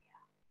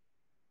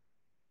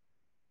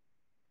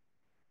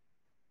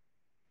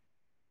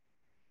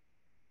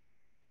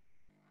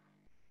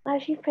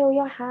 As you feel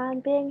your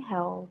hand being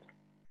held,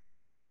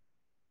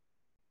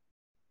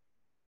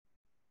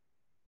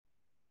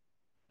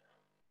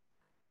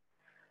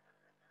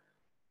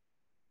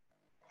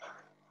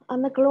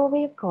 and the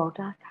glory of God,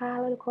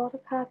 our God,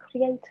 our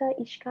Creator,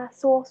 Ishka,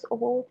 source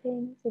of all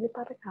things,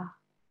 Iliparaka,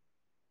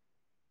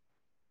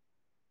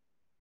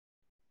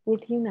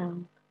 with you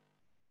now.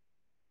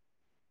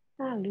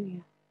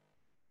 Hallelujah.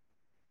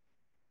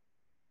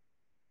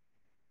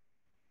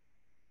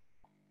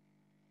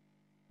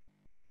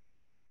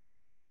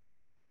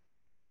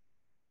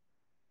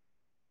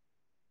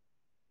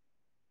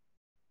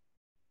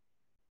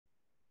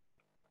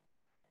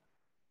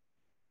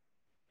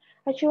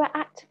 As you are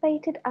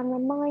activated and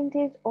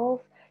reminded of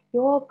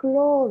your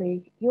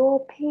glory,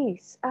 your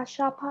peace,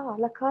 Ashapa,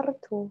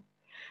 Lakarto,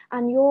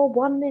 and your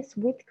oneness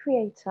with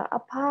Creator,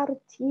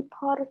 Aparti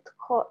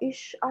Partko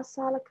Ish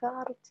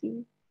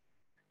Asalakarti.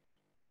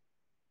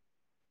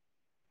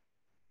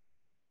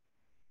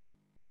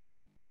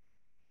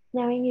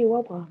 Knowing you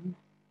are one.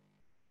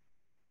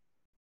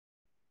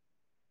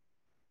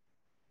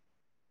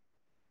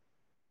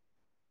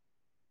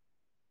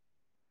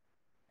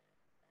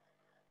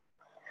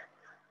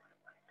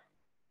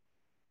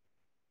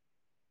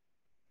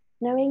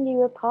 Knowing you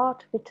are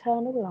part of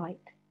eternal light.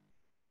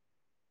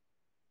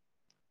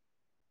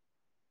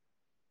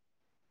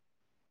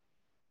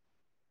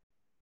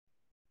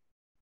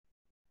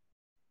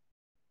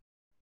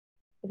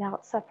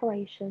 Without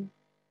separation.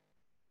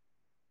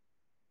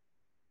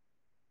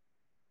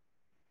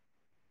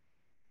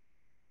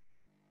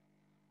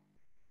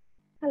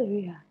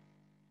 Hallelujah.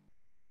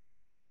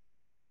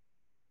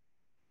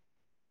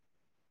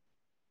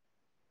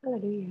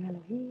 Hallelujah.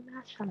 Elohim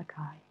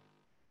Shalakai.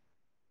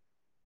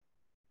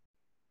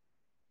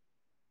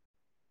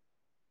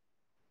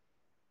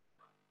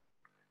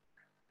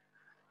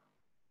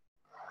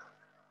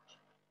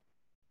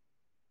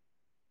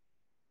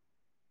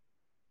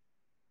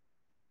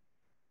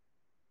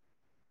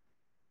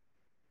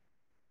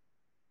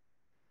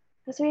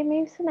 As we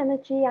remove some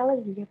energy,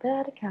 hallelujah,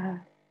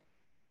 Beraka.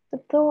 The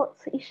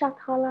thoughts, Isha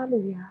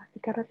Hallelujah,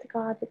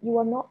 God that you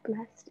are not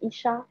blessed,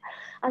 Isha,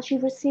 as you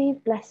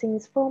receive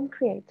blessings from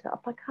Creator,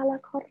 Apakala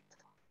Korta.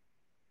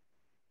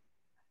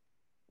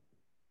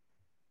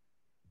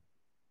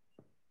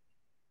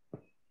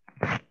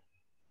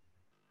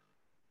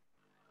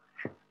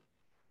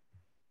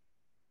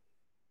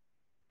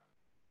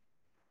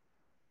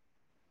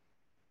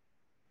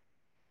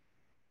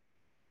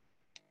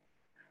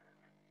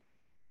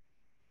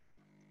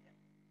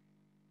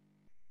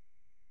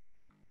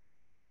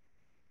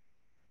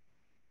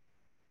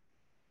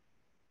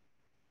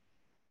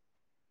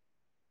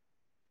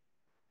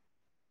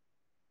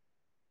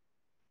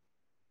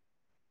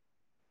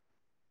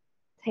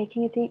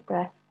 Taking a deep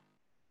breath.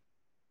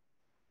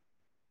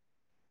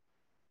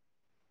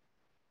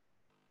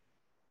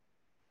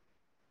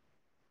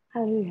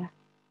 Hallelujah.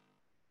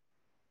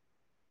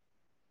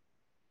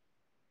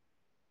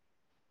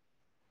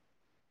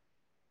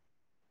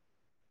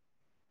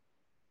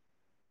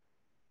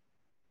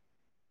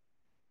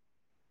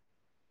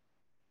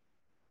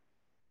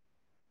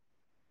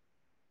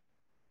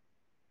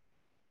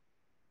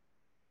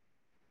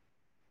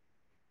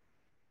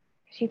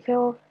 As you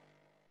feel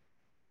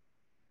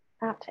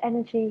that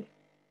energy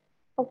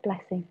of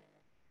blessing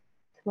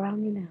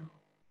surround you now.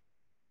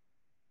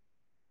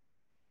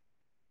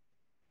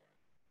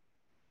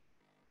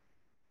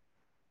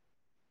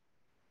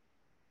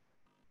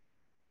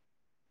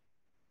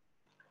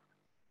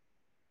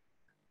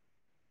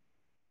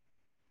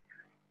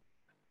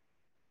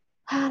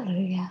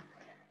 Hallelujah.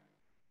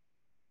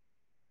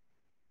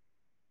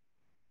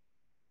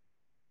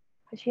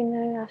 As you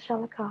know,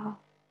 Ashalaka,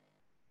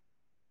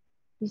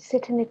 you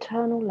sit in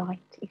eternal light.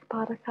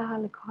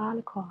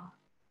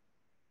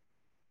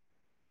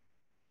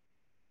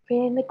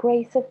 Feeling the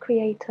grace of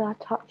Creator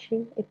touch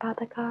you.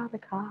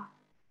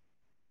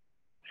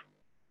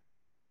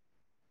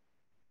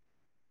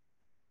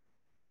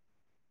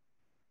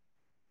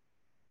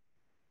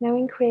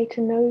 Knowing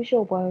Creator knows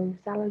your woes.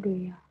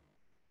 Hallelujah.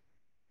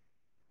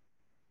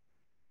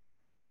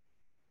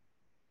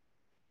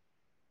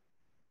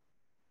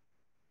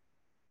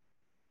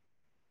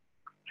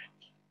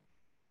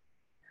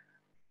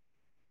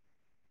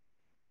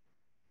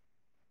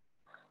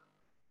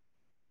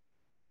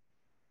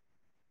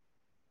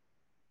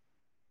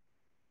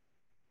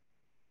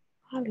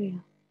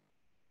 Hallelujah.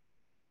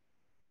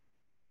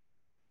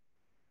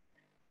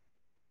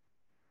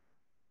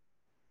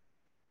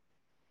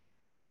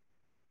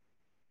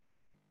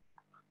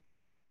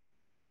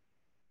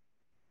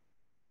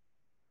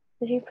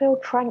 As you feel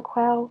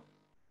tranquil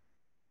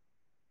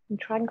and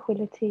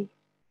tranquility,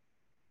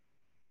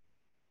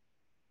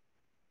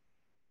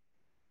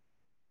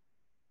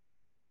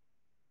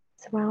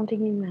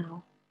 surrounding you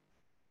now.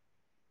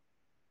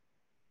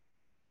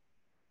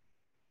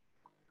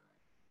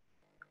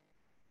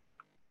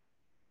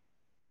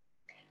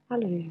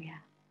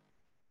 Hallelujah.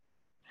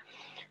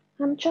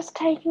 And just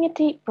taking a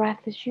deep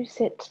breath as you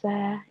sit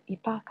there,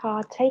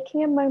 Ibaka,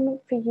 taking a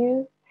moment for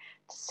you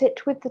to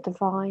sit with the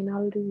divine.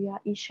 Hallelujah.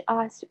 Ish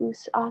as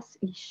us as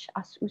ish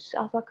as us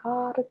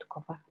avakara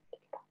tukava.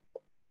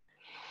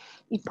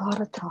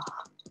 Ibarata.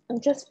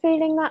 And just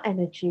feeling that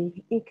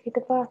energy,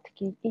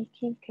 ikidavatki,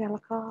 iki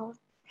kalaka,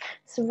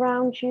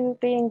 surround you,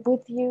 being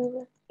with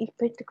you,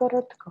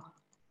 ipitikarataka,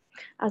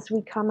 as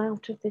we come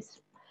out of this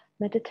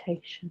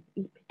meditation,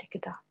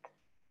 ipitikadat.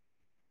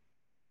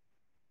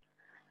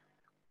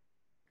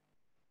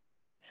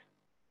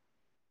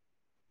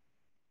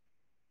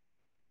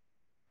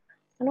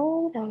 And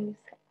all those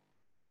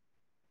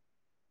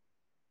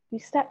who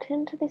stepped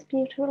into this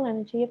beautiful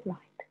energy of light,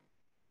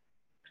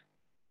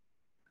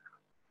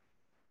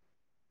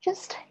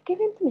 just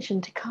giving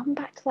permission to come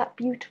back to that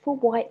beautiful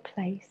white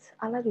place,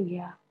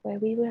 hallelujah, where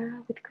we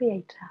were with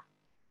Creator.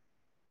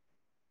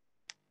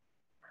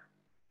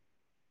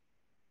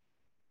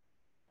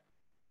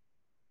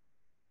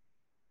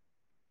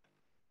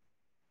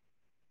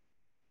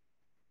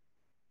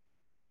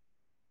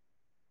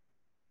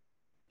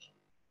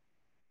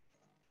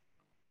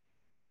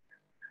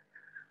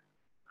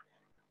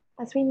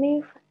 As we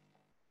move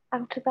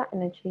out of that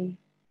energy,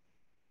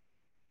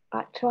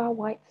 back to our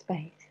white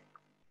space,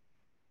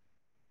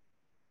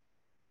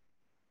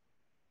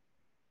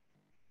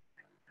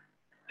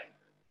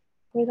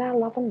 with our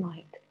love and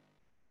light,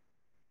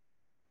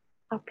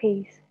 our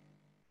peace,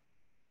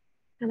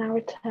 and our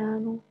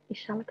eternal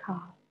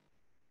Ishalakar,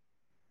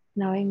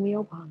 knowing we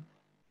are one.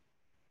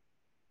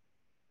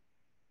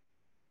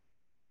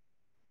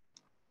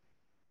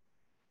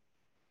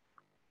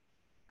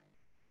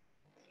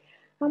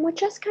 And we're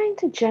just going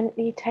to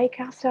gently take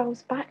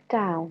ourselves back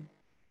down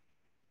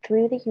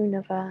through the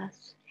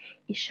universe,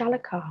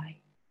 Ishalakai,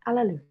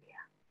 hallelujah.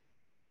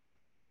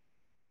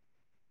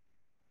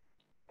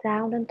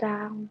 Down and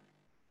down,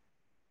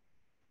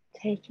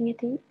 taking a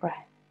deep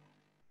breath.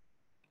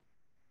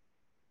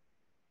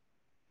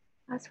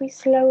 As we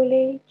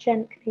slowly,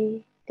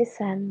 gently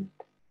descend,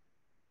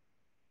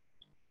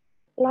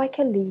 like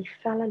a leaf,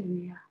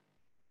 hallelujah.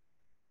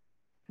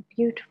 A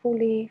beautiful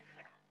leaf,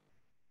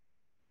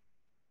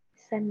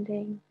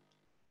 descending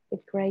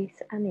with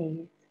grace and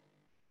ease.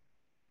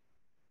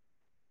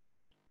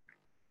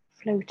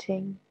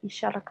 Floating,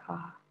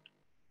 Ishalakar.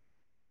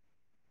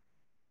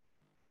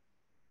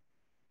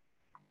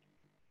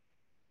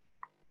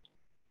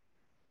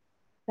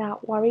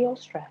 Without worry or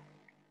stress.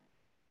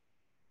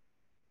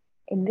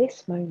 In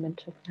this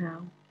moment of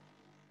now,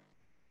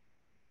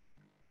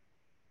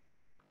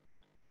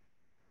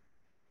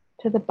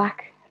 to the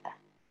back,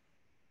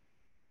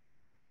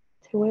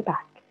 till we're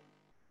back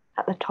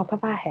at the top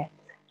of our heads.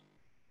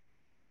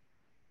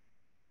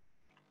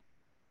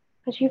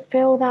 As you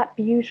feel that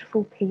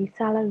beautiful peace,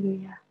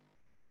 hallelujah,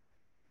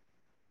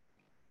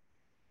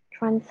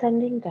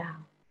 transcending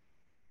down,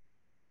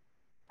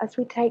 as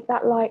we take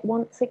that light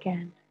once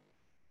again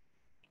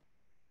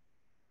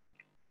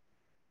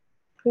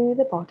through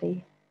the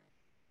body,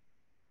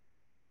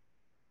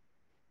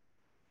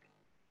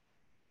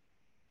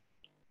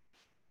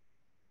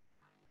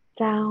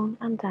 down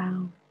and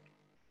down,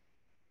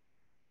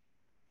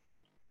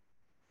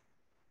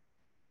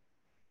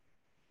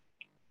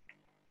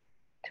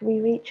 till we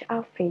reach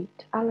our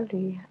feet,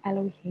 hallelujah,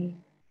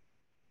 Elohim.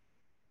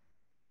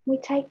 We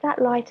take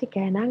that light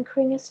again,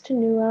 anchoring us to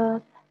new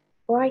earth,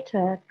 bright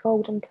earth,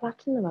 golden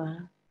platinum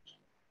earth,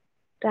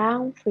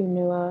 down through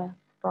new earth,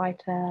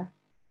 bright earth,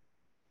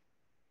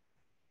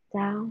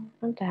 down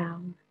and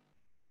down.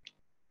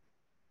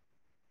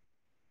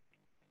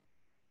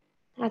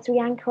 As we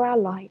anchor our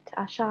light,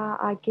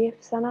 our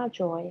gifts and our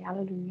joy,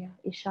 hallelujah,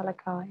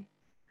 Ishalakai.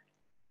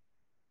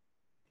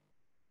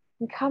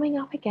 And coming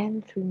up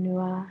again through new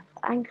earth,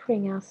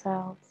 anchoring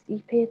ourselves,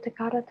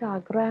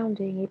 Ipitakarata,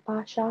 grounding,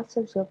 Ipasha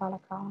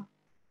Suzuvalaka.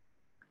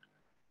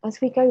 As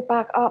we go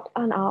back up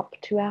and up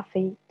to our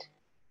feet,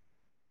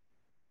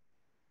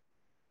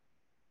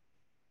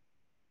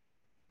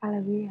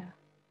 hallelujah.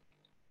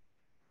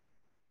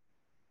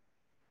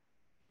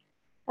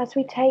 As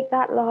we take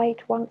that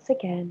light once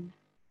again,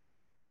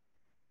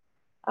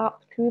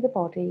 up through the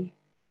body,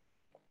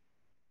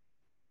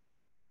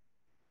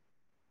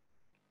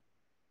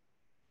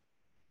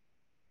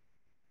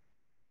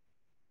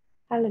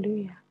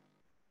 hallelujah.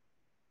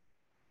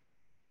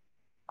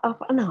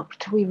 Up and up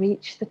till we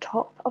reach the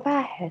top of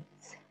our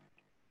heads.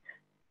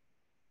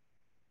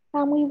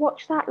 And we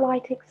watch that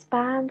light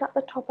expand at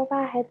the top of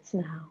our heads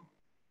now.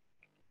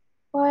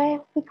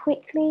 Where we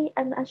quickly,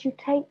 and as you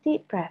take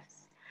deep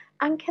breaths,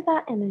 anchor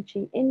that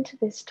energy into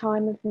this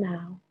time of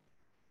now.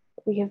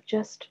 We have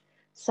just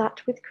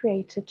sat with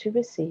Creator to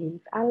receive.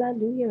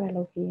 Alleluia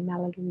Elohim,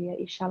 Alleluia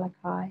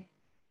Ishalakai.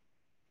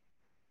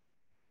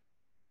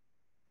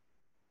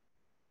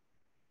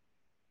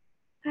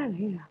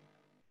 Yeah.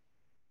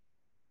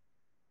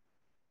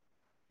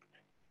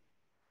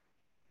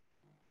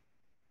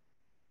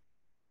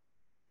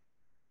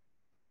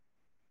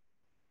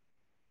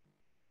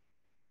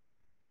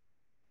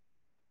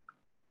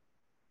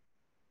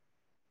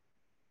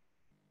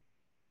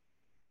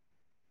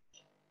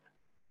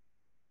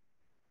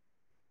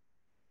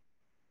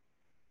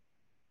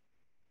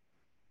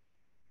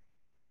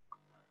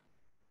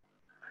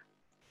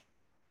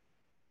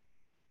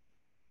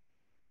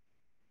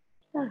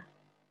 Ah.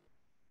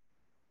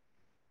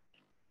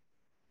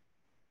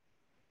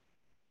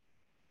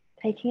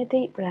 Taking a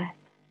deep breath.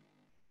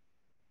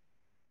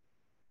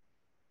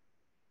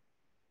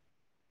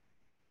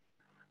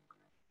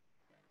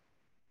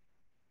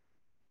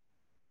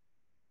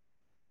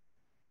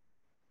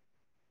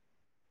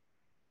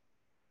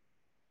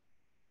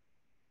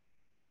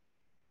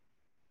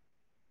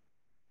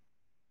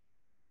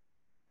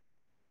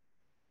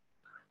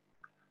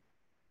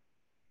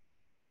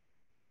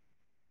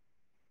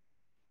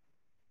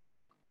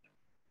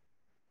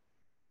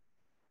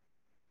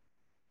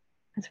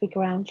 As we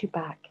ground you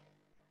back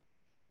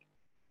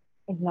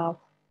in love,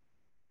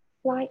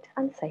 light,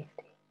 and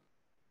safety.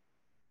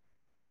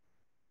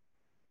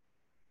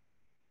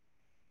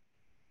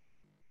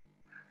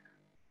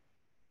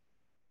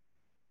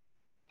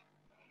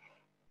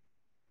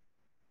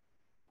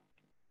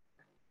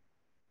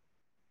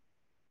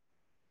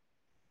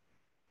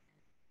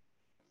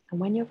 And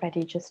when you're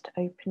ready, just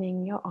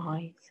opening your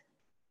eyes.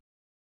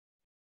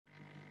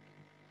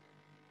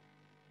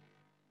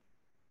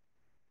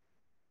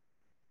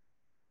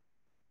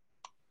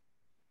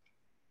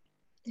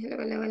 Hello,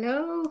 hello,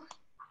 hello.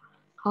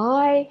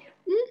 Hi.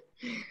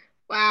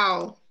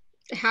 Wow.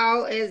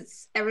 How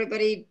is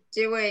everybody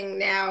doing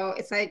now?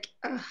 It's like,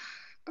 oh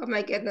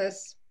my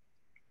goodness.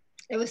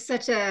 It was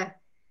such a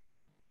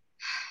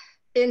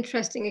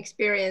interesting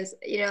experience.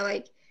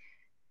 Like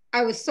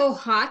I was so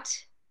hot,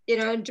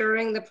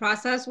 during the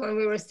process when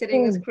we were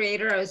sitting as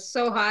creator, I was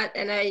so hot,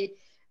 and I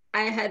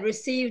had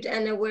received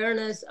an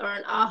awareness or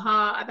an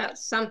aha about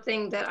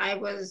something that I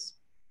was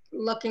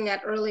looking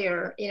at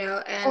earlier,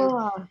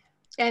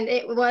 and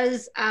it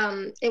was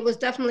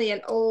definitely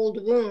an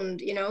old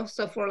wound,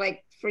 so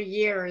for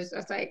years I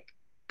was like,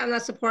 I'm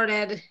not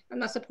supported.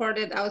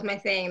 That was my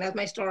thing. That was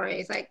my story.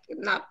 It's like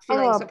not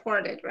feeling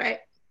supported, right?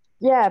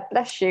 Yeah,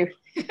 bless you.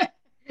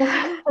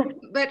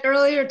 But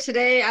earlier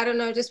today, I don't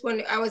know, just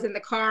when I was in the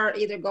car,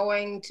 either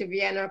going to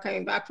Vienna or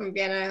coming back from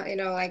Vienna,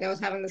 like I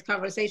was having this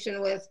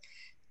conversation with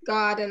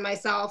God and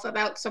myself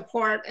about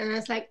support. And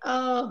it's like,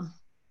 oh,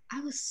 I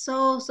was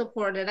so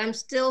supported. I'm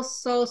still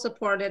so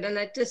supported. And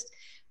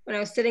when I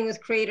was sitting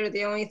with Creator,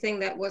 the only thing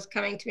that was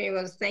coming to me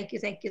was thank you,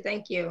 thank you,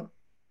 thank you.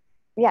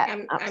 Yeah,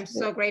 I'm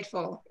so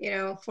grateful,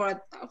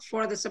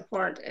 for the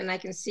support, and I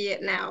can see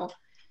it now.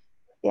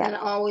 Yeah. And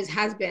it always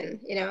has been,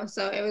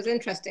 so it was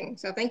interesting.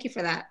 So thank you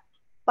for that.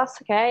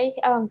 That's okay.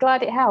 I'm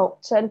glad it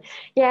helped. And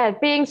yeah,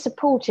 being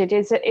supported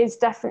is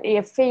definitely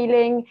a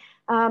feeling.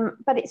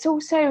 But it's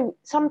also,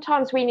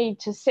 sometimes we need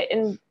to sit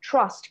and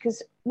trust,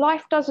 because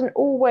life doesn't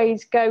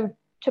always go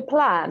to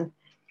plan.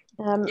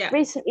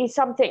 Recently,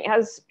 something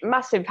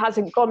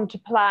hasn't gone to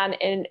plan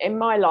in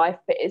my life,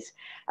 but it's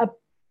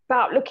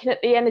about looking at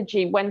the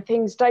energy when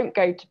things don't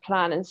go to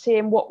plan and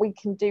seeing what we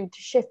can do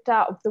to shift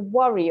out of the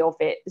worry of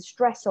it, the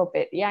stress of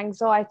it, the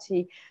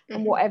anxiety,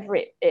 and whatever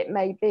it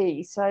may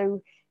be.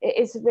 So it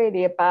is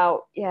really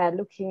about,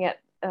 looking at,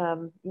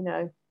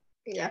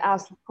 our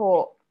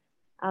support,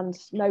 and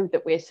know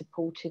that we're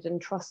supported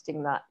and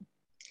trusting that.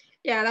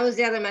 Yeah, that was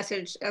the other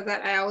message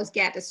that I always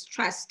get is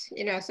trust,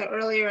 so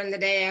earlier in the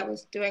day I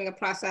was doing a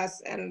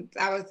process, and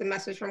that was the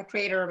message from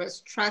Creator,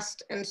 was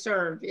trust and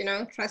serve,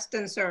 trust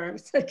and serve.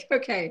 It's like,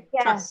 okay,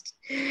 trust.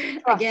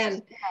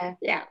 Again.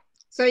 Yeah.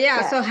 So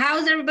so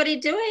how's everybody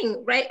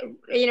doing?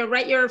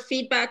 Write your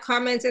feedback,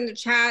 comments in the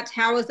chat.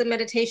 How was the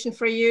meditation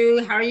for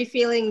you? How are you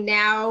feeling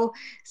now?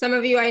 Some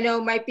of you I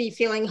know might be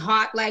feeling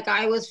hot, like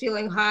I was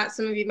feeling hot.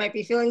 Some of you might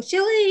be feeling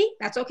chilly.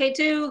 That's okay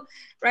too,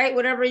 right?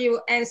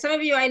 And some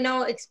of you I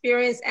know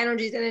experience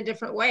energies in a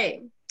different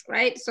way,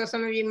 right? So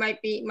some of you might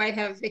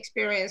have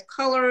experienced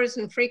colors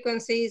and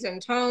frequencies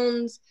and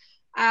tones.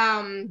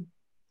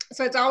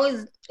 So it's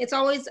always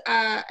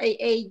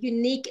a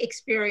unique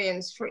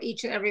experience for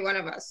each and every one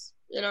of us,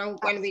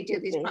 when we do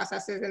these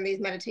processes and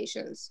these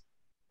meditations.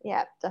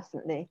 Yeah,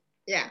 definitely.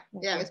 Yeah,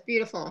 it's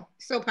beautiful.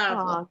 So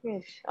powerful. Oh,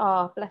 good.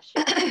 Oh, bless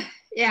you.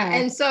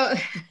 And so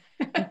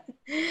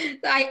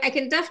I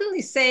can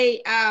definitely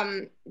say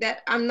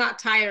that I'm not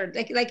tired.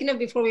 Like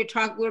before we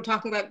were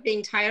talking about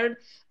being tired,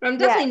 but I'm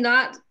definitely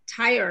not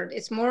tired.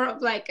 It's more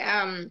of like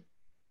that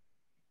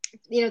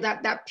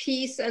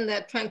peace and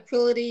that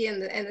tranquility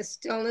and the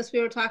stillness we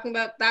were talking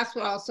about. That's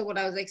what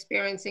I was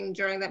experiencing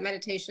during that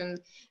meditation.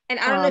 And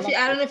I don't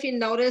know if you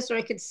noticed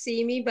or could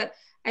see me, but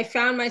I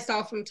found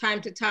myself from time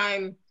to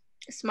time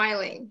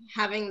smiling,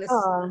 having this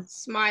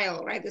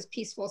smile, right? This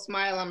peaceful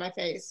smile on my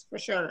face, for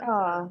sure.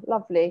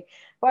 Lovely.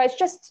 Well, it's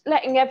just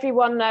letting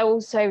everyone know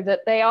also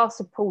that they are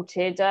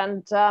supported,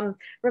 and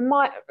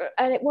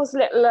and it was a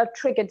little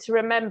trigger to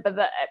remember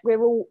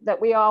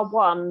that we are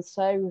one.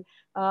 So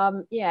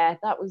yeah,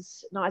 that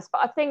was nice.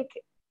 But I think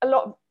a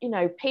lot of, you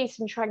know, peace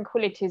and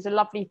tranquility is a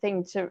lovely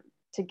thing to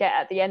get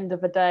at the end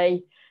of a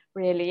day,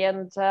 really.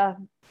 And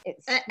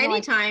it's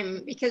anytime,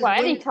 nice. Because well,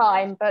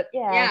 anytime, but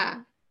yeah,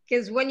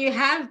 because when you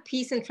have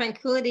peace and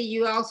tranquility,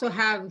 you also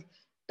have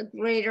a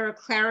greater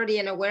clarity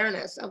and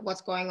awareness of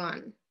what's going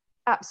on.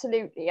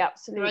 Absolutely.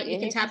 Right, you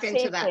can tap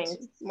into that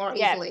more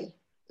easily.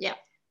 Yeah,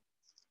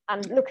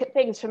 and look at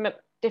things from a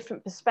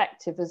different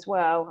perspective as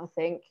well, I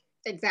think.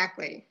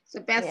 Exactly. So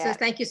Beth says,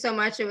 thank you so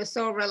much. It was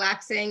so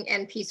relaxing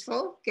and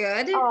peaceful.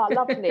 Good.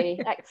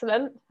 Lovely.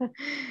 Excellent.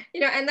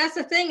 You know, and that's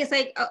the thing. It's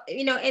like,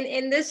 you know,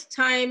 in this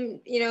time,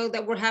 you know,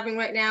 that we're having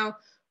right now,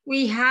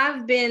 we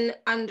have been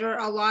under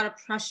a lot of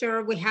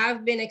pressure. We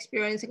have been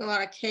experiencing a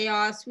lot of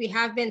chaos. We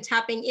have been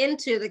tapping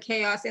into the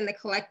chaos in the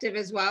collective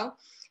as well.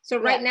 So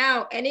right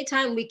now,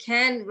 anytime we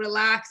can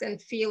relax and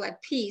feel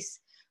at peace,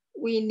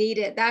 we need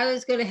it. That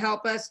is going to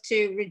help us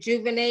to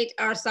rejuvenate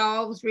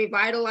ourselves,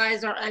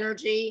 revitalize our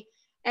energy,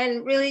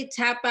 and really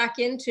tap back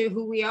into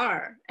who we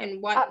are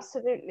and what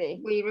absolutely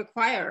we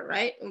require,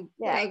 right?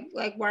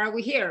 Like why are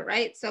we here,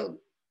 right? So,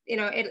 you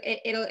know,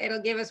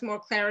 it'll give us more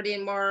clarity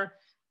and more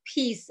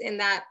peace in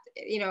that,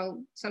 you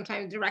know,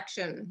 sometimes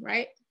direction,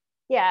 right?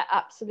 Yeah,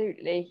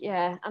 absolutely.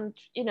 Yeah. And,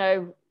 you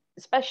know,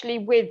 especially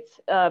with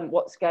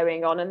what's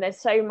going on, and there's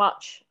so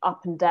much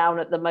up and down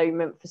at the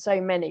moment for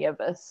so many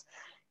of us,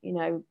 you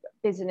know,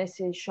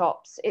 businesses,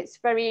 shops, it's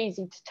very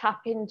easy to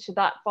tap into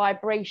that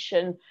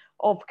vibration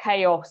of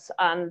chaos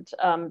and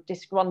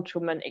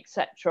disgruntlement,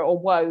 etc., or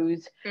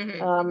woes,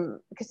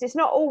 because it's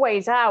not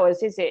always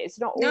ours, is it? It's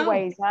not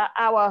always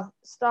our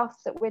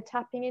stuff that we're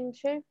tapping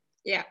into.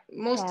 Yeah,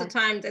 most of the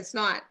time it's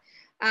not.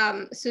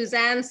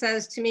 Suzanne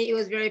says to me, it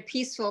was very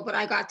peaceful, but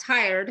I got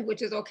tired,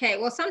 which is okay.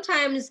 Well,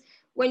 sometimes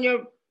when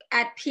you're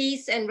at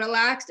peace and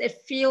relaxed,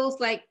 it feels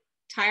like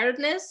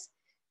tiredness,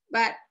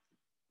 but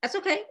that's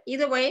okay.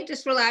 Either way,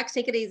 just relax,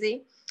 take it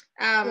easy.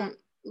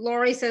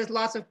 Lori says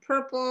lots of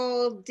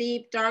purple,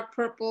 deep, dark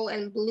purple,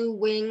 and blue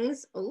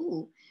wings.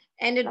 Ooh,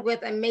 ended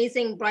with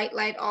amazing bright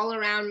light all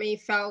around me,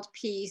 felt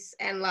peace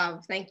and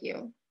love. Thank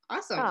you.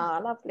 Awesome.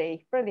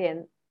 Lovely.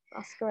 Brilliant.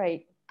 That's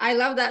great. I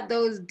love that,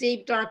 those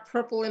deep, dark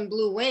purple and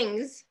blue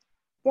wings.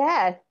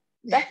 Yeah,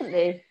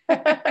 definitely.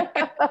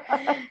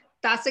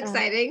 That's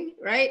exciting,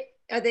 right?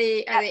 Are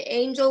they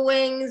angel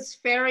wings,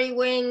 fairy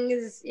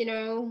wings, you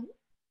know?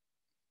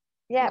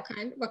 Yeah.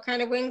 What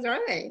kind of wings are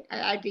they?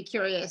 I'd be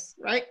curious,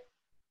 right?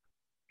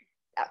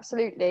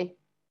 Absolutely.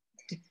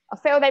 I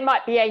feel they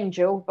might be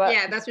angel, but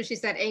yeah, that's what she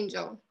said,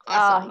 angel.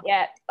 Awesome.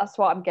 Yeah, that's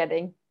what I'm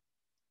getting.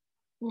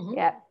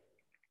 Yeah.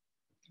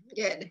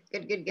 Good.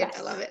 Yes,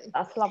 I love it.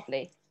 That's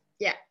lovely.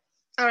 Yeah.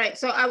 All right.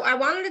 So I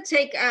wanted to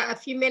take a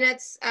few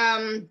minutes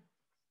to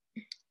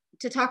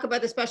talk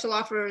about the special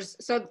offers.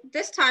 So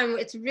this time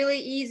it's really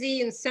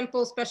easy and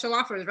simple special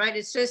offers, right?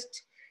 It's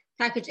just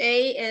package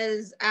A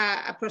is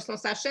a personal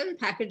session.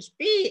 Package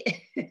B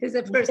is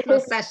a personal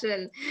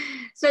session.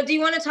 So do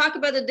you want to talk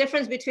about the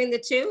difference between the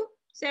two,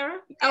 Sarah?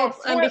 Yes,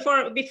 and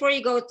before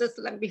you go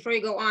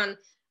on,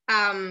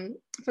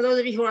 for those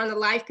of you who are on the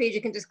live page,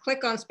 you can just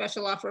click on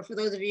special offer. For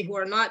those of you who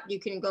are not, you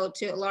can go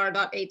to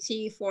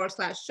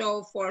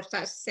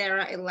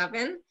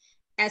alara.at/show/Sarah11,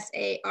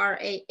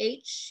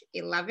 SARAH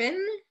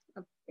 11.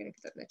 I'm going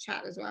to put that in the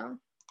chat as well.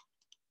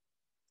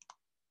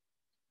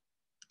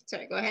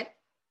 Sorry, go ahead.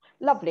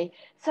 Lovely.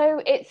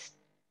 So it's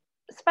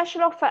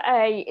special offer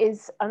A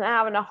is an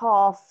hour and a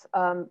half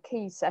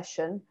key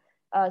session.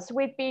 So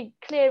we'd be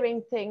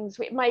clearing things.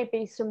 It may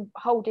be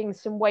holding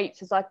some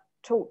weights, as I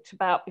talked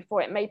about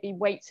before. It may be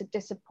weights of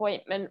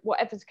disappointment,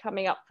 whatever's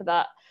coming up for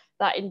that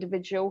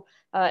individual.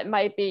 It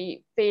may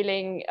be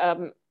feeling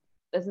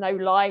there's no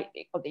light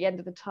at the end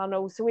of the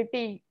tunnel. So we'd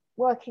be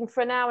working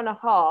for an hour and a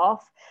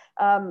half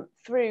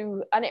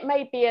through, and it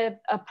may be a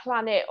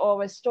planet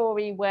or a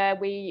story where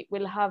we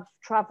will have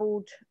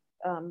traveled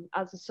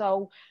as a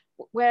soul,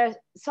 where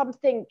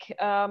something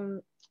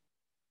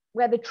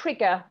where the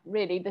trigger,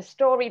 really the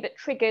story that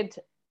triggered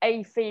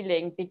a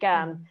feeling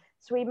began.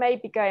 So we may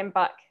be going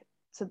back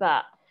to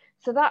that.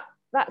 So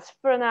that's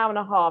for an hour and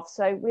a half.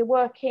 So we're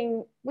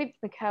working with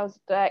Mikhail's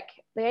deck,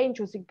 the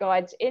angels and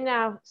guides in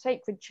our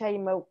sacred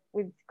chamber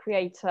with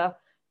Creator,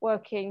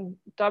 working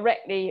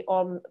directly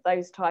on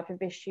those type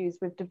of issues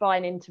with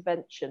divine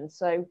intervention.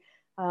 So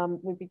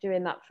we'll be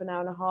doing that for an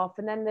hour and a half.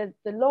 And then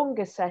the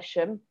longer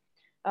session,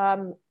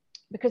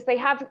 because they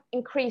have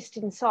increased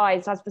in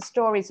size as the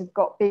stories have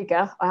got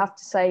bigger, I have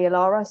to say,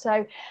 Alara.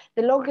 So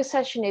the longer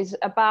session is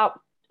about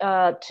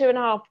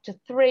 2.5 to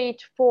 3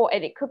 to 4,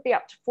 and it could be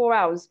up to 4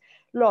 hours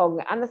long.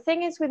 And the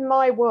thing is, with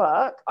my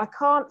work, I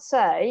can't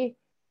say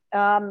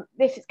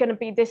this is going to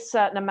be this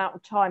certain amount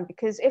of time,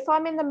 because if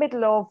I'm in the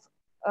middle of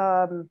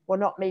well,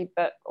 not me,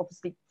 but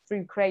obviously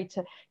through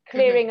Creator,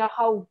 clearing a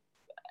whole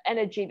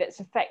energy that's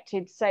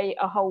affected, say,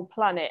 a whole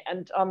planet,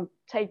 and I'm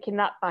taking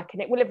that back,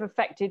 and it will have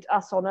affected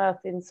us on Earth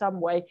in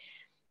some way.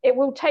 It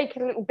will take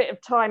a little bit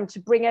of time to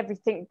bring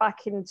everything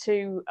back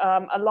into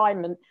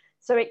alignment.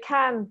 So it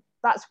can,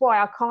 that's why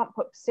I can't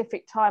put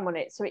specific time on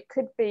it. So it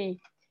could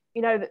be,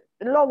 you know,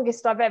 the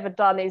longest I've ever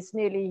done is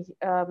nearly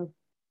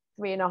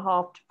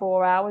 3.5 to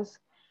 4 hours.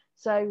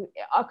 So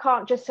I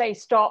can't just say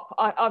stop.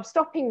 I'm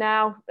stopping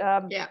now.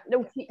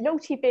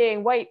 Naughty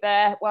being, wait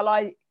there while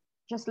I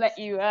just let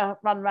you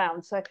run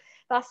round. So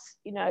that's,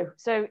 you know,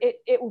 so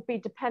it will be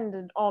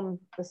dependent on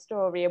the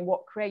story and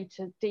what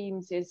creator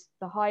deems is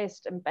the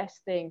highest and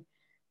best thing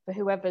for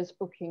whoever's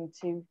booking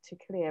to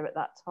clear at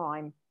that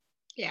time.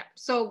 Yeah.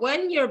 So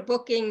when you're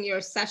booking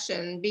your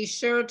session, be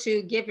sure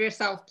to give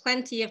yourself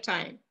plenty of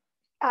time.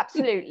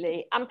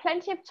 Absolutely. And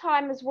plenty of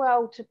time as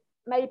well to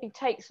maybe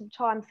take some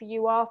time for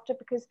you after,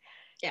 because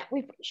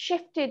we've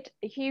shifted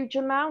a huge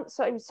amount.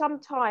 So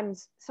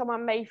sometimes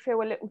someone may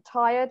feel a little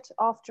tired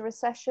after a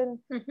session.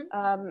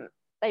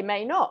 They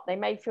may not. They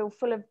may feel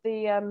full of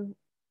the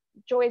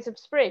joys of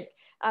spring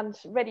and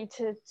ready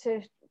to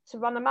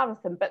run a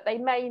marathon, but they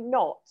may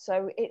not.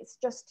 So it's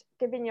just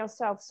giving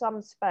yourself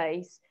some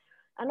space.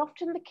 And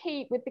often the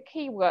key with the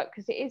key work,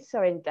 because it is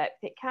so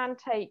in-depth, it can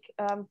take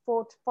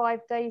 4 to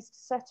 5 days to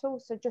settle.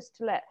 So just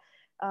to let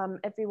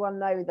everyone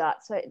know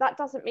that. So that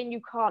doesn't mean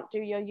you can't do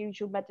your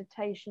usual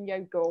meditation,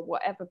 yoga, or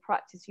whatever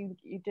practice you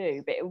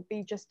do, but it would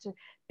be just to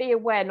be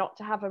aware not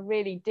to have a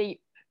really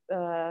deep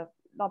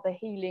another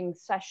healing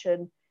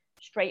session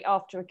straight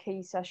after a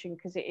key session,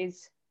 because it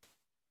is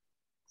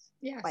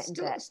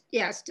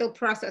still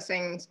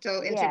processing,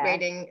 still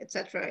integrating,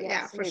 etc.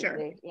 Yeah, for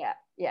sure.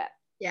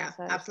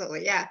 So,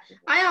 absolutely. Yeah,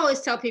 I always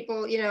tell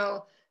people, you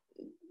know,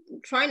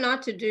 try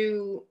not to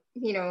do,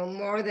 you know,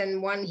 more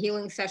than one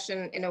healing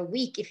session in a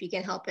week if you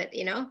can help it,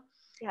 you know.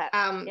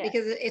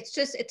 Because it's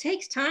just, it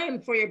takes time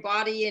for your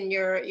body and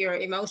your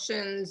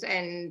emotions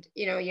and,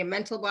 you know, your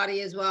mental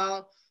body as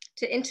well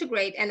to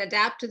integrate and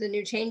adapt to the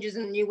new changes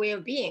and the new way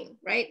of being,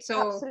 right?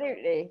 So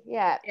absolutely.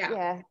 Yeah.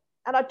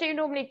 And I do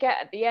normally get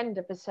at the end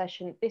of a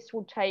session, this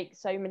will take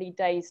so many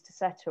days to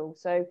settle.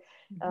 So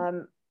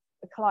the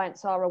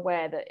clients are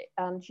aware that,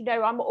 and you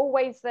know, I'm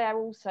always there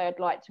also, I'd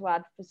like to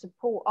add, for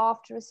support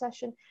after a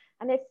session.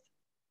 And if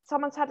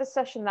someone's had a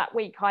session that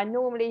week, I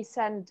normally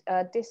send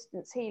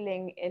distance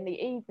healing in the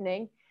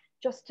evening,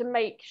 just to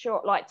make sure,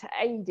 like, to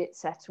aid it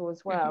settle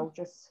as well,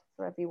 just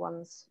for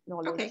everyone's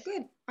knowledge. Okay,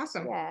 good.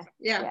 Awesome.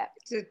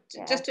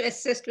 Just to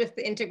assist with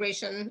the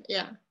integration.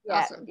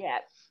 Awesome.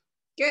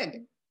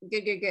 Good.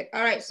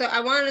 All right, so I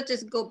want to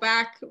just go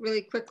back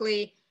really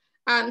quickly.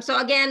 So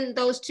again,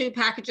 those two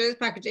packages,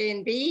 package A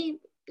and B,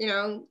 you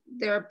know,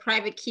 they're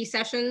private key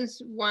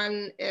sessions.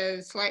 One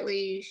is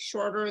slightly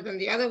shorter than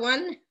the other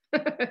one.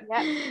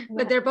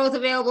 But they're both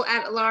available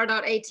at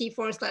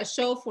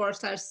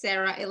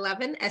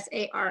alara.at/show/Sarah11,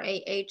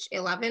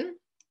 SARAH11.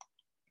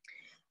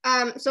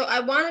 So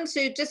I wanted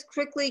to just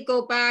quickly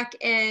go back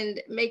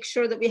and make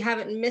sure that we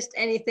haven't missed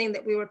anything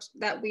that we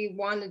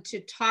wanted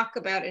to talk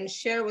about and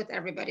share with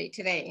everybody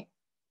today.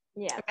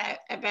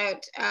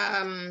 About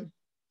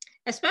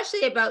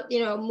especially about, you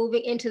know,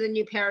 moving into the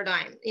new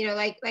paradigm. You know,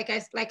 like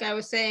I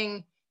was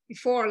saying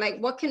before, like,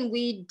 what can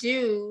we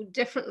do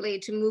differently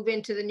to move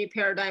into the new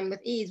paradigm with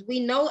ease?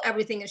 We know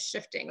everything is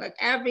shifting, like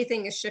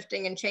everything is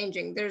shifting and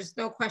changing. There's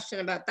no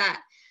question about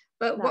that.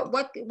 But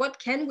what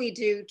can we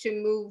do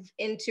to move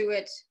into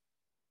it,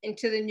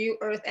 into the new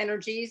earth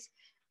energies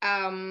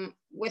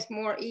with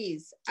more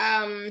ease?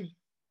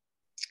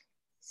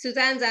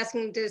 Suzanne's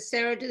asking, does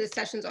Sarah do the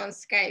sessions on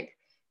Skype?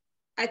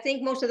 I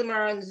think most of them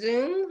are on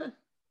Zoom.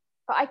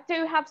 But I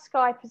do have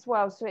Skype as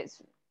well. So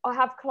I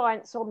have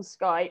clients on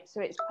Skype.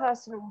 So it's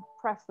personal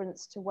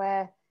preference to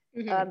where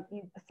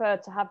you prefer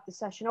to have the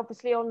session.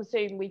 Obviously on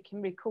Zoom, we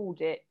can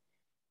record it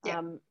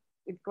with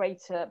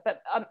greater,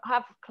 but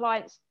have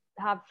clients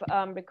have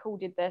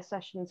recorded their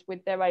sessions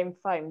with their own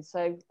phone,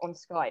 so on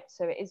Skype,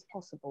 so it is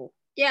possible.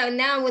 Yeah,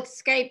 now with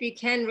Skype you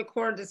can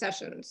record the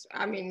sessions.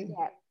 I mean,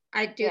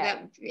 I do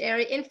that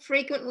very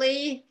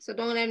infrequently, so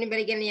don't let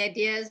anybody get any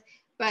ideas,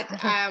 but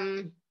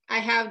I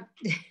have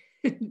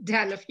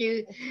done a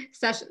few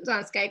sessions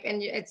on Skype,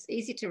 and it's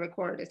easy to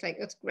record. It's like,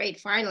 it's great,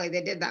 finally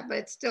they did that, but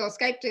it's still,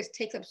 Skype just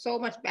takes up so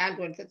much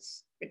bandwidth,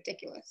 it's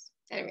ridiculous.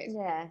 Anyways,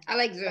 I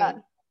like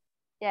Zoom.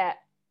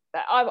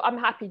 But I'm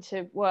happy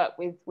to work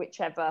with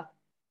whichever.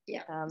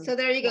 So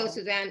there you go,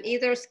 Suzanne,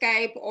 either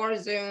Skype or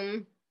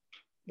Zoom.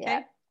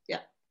 Okay.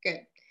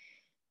 Good.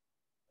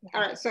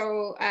 All right,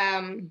 so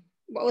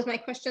what was my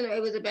question?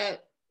 It was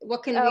about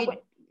what can we do?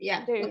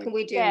 What can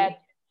we do?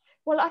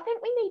 Well, I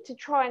think we need to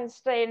try and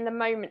stay in the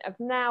moment of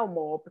now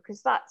more,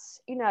 because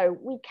that's, you know,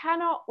 we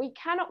cannot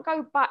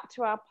go back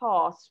to our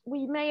past.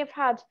 We may have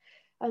had,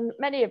 and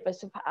many of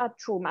us have had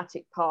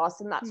traumatic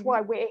past, and that's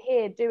why we're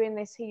here doing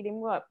this healing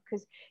work,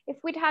 because if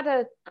we'd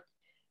had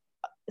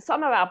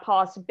some of our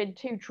pasts have been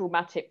too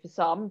traumatic for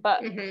some,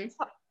 but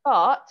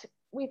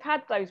we've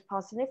had those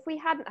pasts, and if we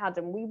hadn't had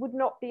them, we would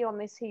not be on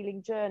this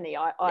healing journey.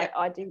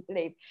 I do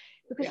believe,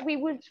 because we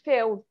would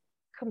feel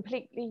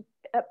completely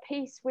at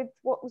peace with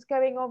what was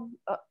going on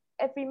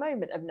every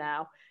moment of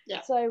now.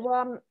 Yeah.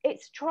 So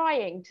it's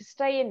trying to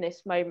stay in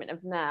this moment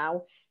of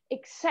now,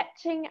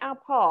 accepting our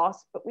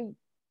past, but we,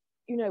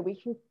 you know,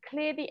 we can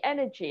clear the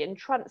energy and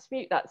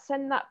transmute that,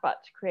 send that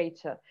back to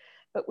creator,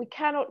 but we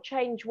cannot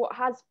change what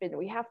has been.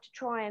 We have to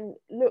try and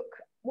look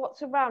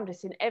what's around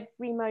us in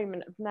every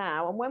moment of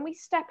now. And when we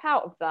step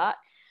out of that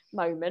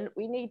moment,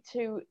 we need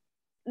to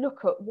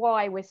look at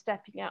why we're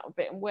stepping out of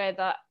it and where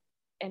that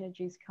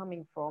energy is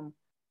coming from,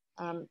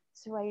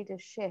 to aid a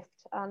shift.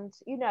 And,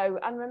 you know,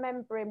 and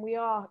remembering we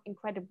are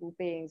incredible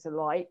beings of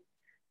light.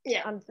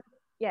 Yeah. And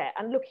yeah,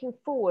 and looking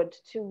forward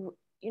to,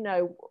 you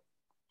know,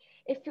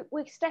 if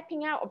we're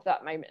stepping out of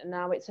that moment and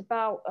now, it's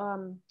about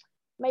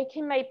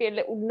making maybe a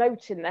little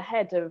note in the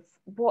head of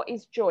what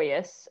is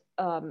joyous.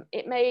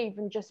 It may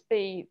even just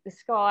be the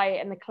sky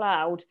and the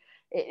cloud.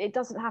 It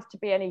doesn't have to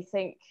be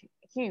anything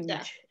huge.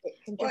 Yeah. It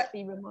can just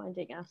be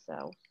reminding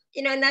ourselves.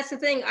 You know, and that's the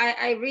thing.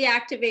 I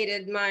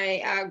reactivated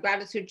my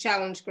gratitude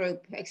challenge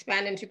group,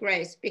 Expand into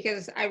Grace,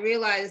 because I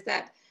realized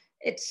that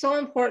it's so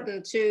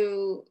important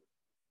to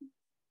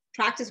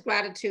practice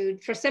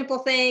gratitude for simple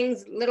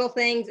things, little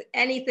things,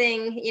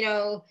 anything, you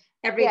know,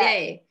 every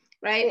day,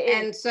 right?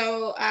 And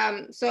so,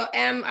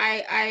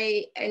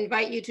 I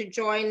invite you to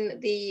join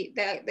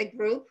the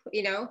group,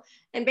 you know,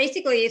 and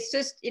basically it's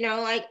just, you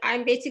know, like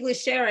I'm basically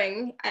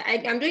sharing.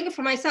 I'm doing it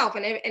for myself,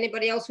 and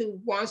anybody else who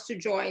wants to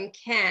join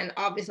can,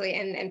 obviously,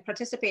 and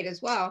participate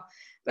as well.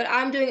 But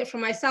I'm doing it for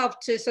myself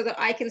so that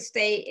I can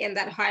stay in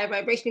that higher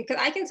vibration,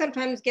 because I can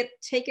sometimes get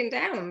taken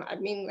down. I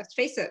mean, let's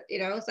face it, you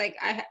know, it's like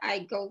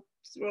I go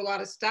through a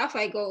lot of stuff.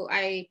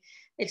 I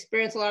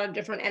experience a lot of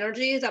different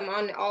energies. I'm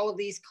on all of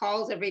these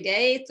calls every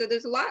day. So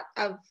there's a lot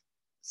of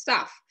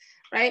stuff,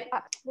 right?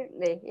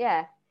 Absolutely,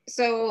 yeah.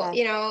 So,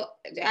 you know,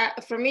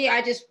 for me,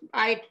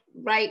 I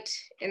write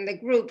in the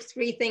group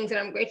 3 things that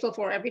I'm grateful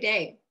for every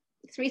day.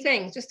 3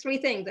 things, just 3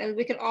 things. And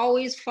we can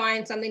always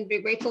find something to be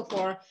grateful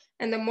for.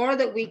 And the more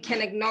that we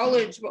can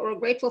acknowledge what we're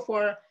grateful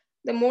for,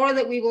 the more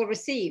that we will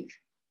receive.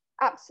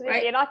 Absolutely.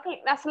 Right? And I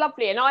think that's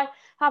lovely. And I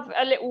have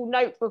a little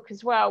notebook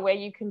as well where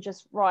you can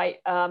just write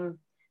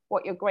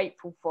what you're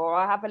grateful for.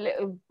 I have a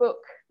little book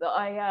that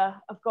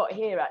I've got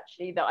here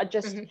actually that I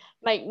just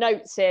make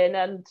notes in,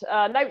 and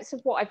notes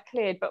of what I've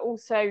cleared, but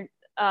also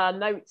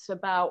notes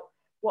about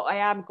what I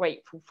am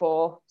grateful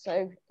for.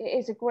 So it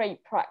is a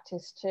great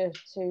practice to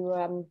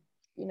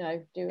you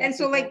know, do. And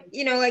so, like,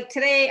 you know, like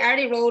today I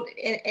already wrote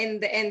in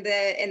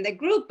the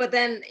group, but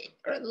then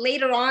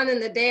later on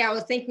in the day I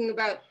was thinking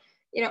about,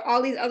 you know,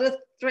 all these other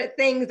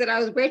things that I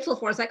was grateful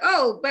for. It's like,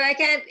 oh, but I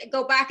can't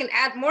go back and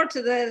add more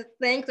to the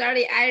things. I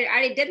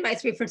already did my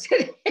 3 for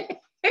today.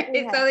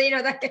 So, you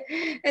know, that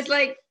it's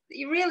like,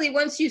 you really,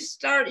 once you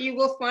start, you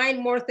will find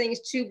more things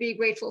to be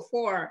grateful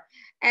for.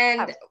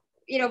 And,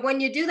 you know,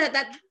 when you do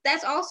that,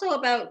 that's also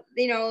about,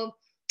 you know,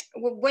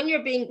 when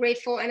you're being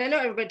grateful, and I know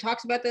everybody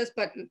talks about this,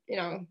 but, you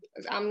know,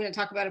 I'm going to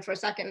talk about it for a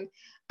second.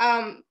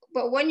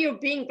 But when you're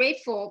being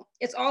grateful,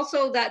 it's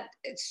also that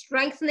it's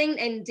strengthening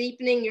and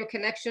deepening your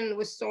connection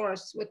with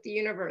source, with the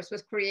universe,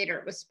 with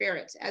creator, with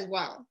spirit as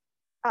well.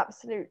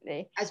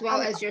 Absolutely. As well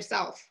as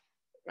yourself,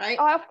 right?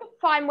 I often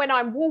find when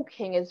I'm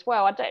walking as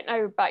well, I don't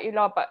know about you,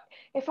 Laura, but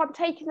if I'm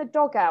taking the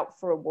dog out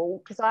for a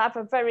walk, because I have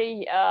a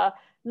very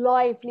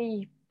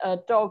lively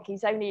dog,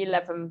 he's only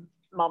 11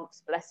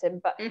 months, bless him,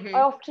 but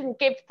I often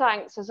give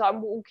thanks as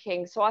I'm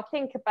walking. So I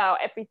think about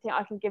everything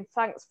I can give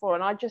thanks for,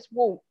 and I just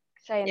walk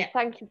saying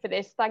thank you for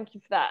this, thank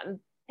you for that. And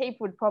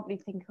people would probably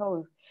think,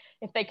 oh,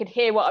 if they could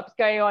hear what was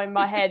going on in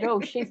my head,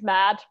 oh, she's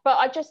mad. But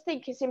I just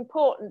think it's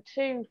important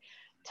to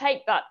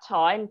take that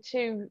time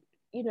to,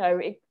 you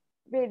know,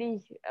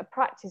 really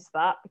practice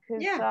that,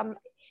 because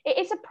it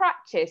is a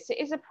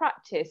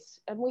practice,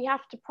 and we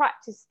have to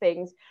practice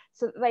things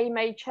so that they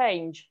may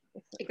change.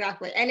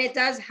 Exactly. And it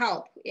does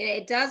help.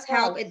 It does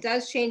help. It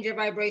does change your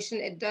vibration.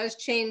 It does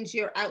change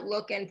your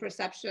outlook and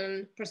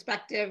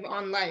perspective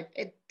on life.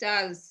 It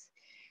does.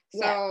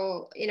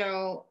 So, you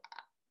know,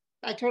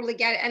 I totally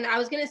get it. And I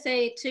was going to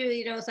say too,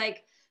 you know, it's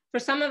like, for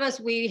some of us,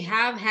 we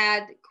have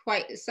had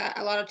quite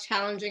a lot of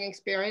challenging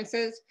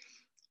experiences.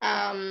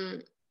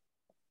 And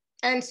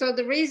so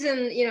the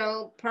reason, you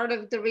know, part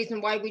of the reason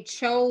why we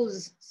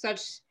chose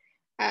such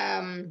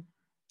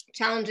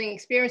challenging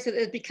experiences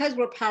is because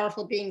we're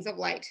powerful beings of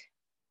light.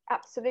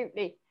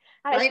 Absolutely.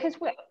 And it's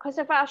because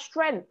of our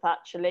strength,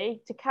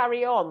 actually, to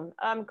carry on.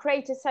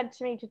 Creator said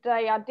to me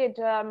today,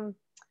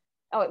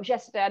 it was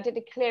yesterday, I did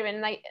a clearing,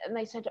 and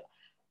they said,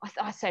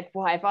 I said,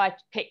 why have I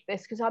picked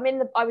this? Because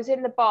I was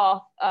in the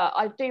bath.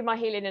 I do my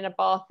healing in a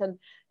bath, and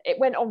it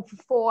went on for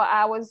 4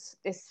 hours,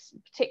 this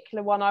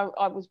particular one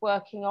I was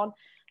working on.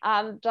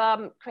 And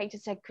Creator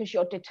said, because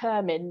you're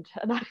determined.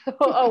 And I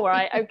thought, all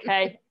right,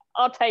 okay,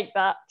 I'll take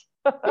that.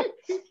 But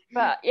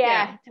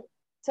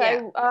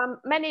so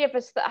many of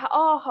us that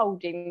are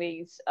holding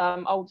these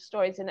old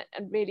stories and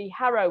really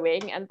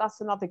harrowing, and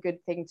that's another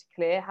good thing to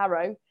clear,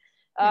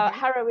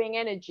 harrowing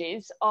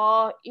energies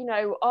are, you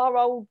know,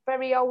 our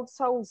very old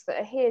souls that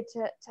are here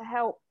to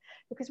help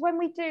because when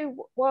we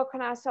do work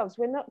on ourselves,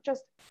 we're not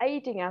just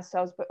aiding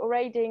ourselves, but we're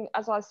aiding,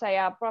 as I say,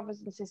 our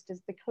brothers and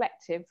sisters, the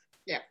collective.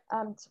 Yeah.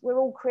 And we're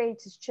all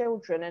creators'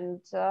 children, and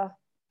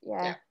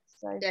yeah.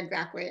 So yeah,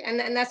 exactly.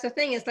 And that's the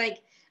thing, is like,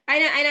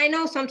 I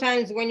know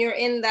sometimes when you're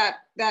in that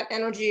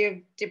energy of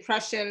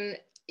depression,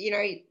 you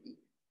know,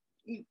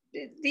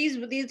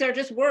 these are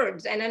just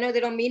words, and I know they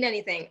don't mean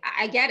anything.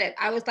 I get it.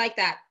 I was like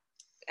that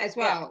as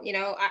well. You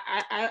know,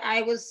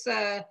 I was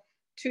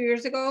 2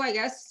 years ago, I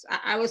guess,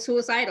 I was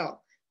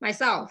suicidal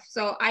myself.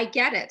 So I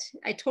get it.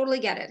 I totally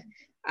get it.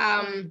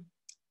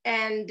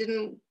 And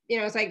didn't, you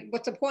know, it's like,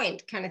 what's the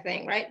point kind of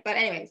thing, right? But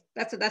anyways,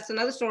 that's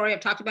another story.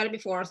 I've talked about it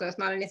before, so it's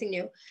not anything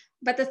new.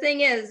 But the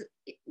thing is,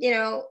 you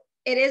know,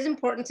 it is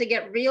important to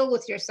get real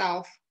with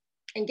yourself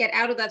and get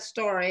out of that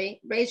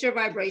story, raise your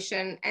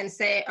vibration and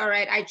say, all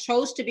right, I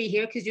chose to be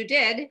here, because you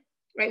did,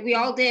 right? We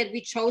all did.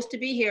 We chose to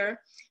be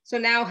here. So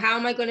now how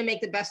am I going to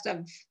make the best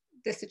of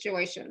this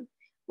situation?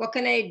 What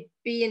can I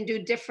be and do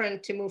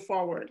different to move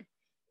forward?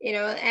 You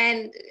know,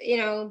 and, you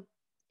know,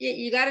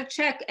 you got to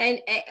check.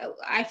 And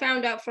I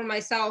found out for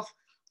myself,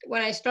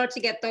 when I start to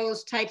get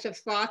those types of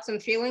thoughts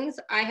and feelings,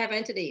 I have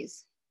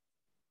entities.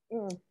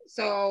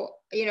 So,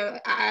 you know,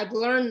 I've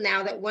learned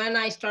now that when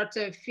I start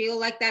to feel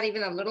like that,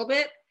 even a little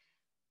bit,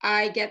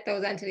 I get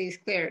those entities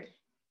cleared.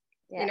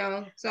 You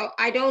know, so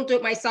I don't do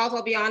it myself.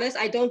 I'll be honest.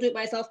 I don't do it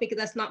myself because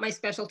that's not my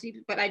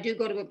specialty, but I do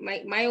go to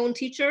my own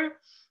teacher.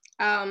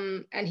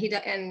 And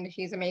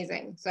he's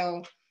amazing.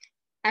 So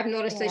I've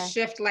noticed a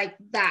shift like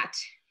that.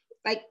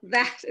 Like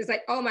that is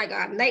like, oh my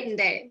God, night and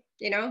day,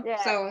 you know?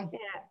 So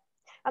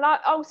and I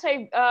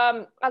also,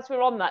 as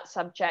we're on that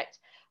subject,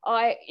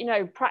 you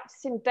know,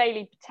 practicing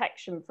daily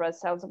protection for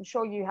ourselves. I'm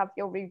sure you have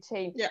your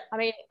routine. I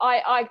mean,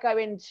 I go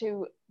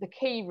into the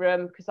key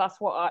room because that's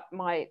what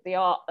the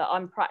art that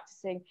I'm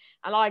practicing,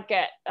 and I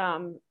get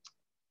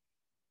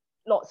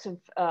lots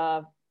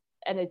of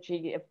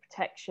energy of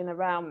protection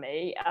around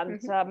me. And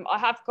I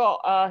have got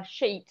a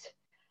sheet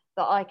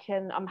that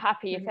I'm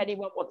happy if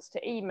anyone wants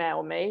to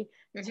email me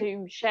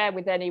to share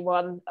with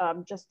anyone,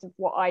 just of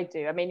what I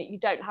do. I mean, you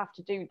don't have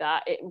to do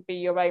that. It will be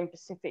your own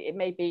specific, it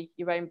may be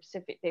your own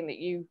specific thing that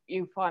you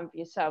find for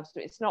yourself. So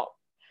it's not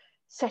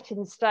set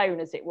in stone,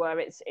 as it were.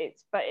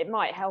 But it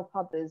might help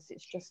others.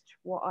 It's just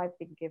what I've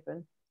been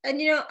given. And,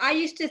 you know, I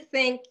used to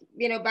think,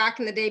 you know, back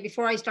in the day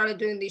before I started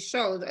doing these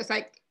shows, it's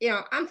like, you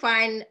know, I'm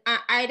fine.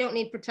 I don't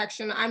need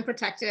protection. I'm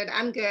protected.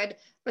 I'm good.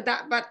 But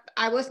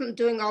I wasn't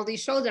doing all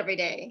these shows every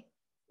day.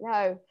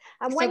 No.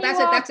 And when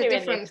that's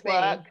doing this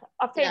work,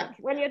 I think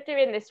when you're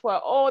doing this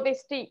work, or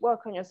this deep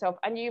work on yourself,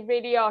 and you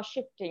really are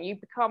shifting, you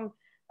become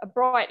a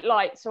bright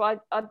light. So I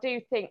do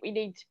think we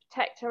need to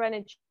protect our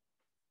energy,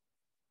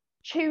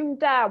 tune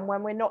down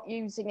when we're not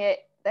using it.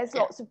 There's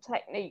lots of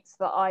techniques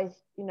that I,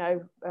 you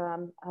know,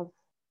 have.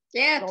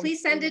 Yeah,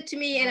 please send it to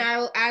me and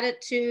I'll add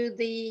it to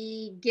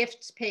the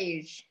gifts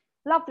page.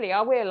 Lovely, I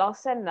will. I'll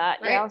send that.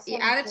 Right? Yeah, you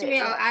add it to me.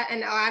 I'll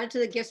add it to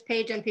the gifts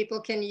page, and people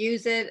can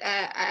use it,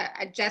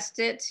 adjust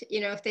it,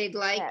 you know, if they'd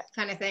like,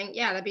 kind of thing.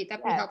 Yeah, that'd be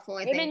helpful.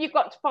 I think. Mean, you've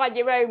got to find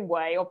your own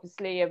way,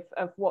 obviously, of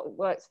what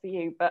works for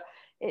you. But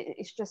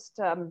it's just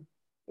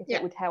if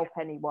it would help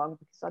anyone,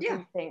 because I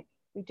do think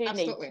we do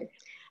need to.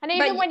 And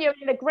even when you're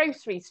in a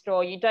grocery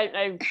store, you don't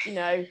know, you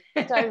know.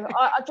 So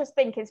I just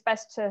think it's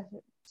best to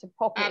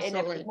pop it in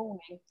every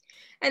morning.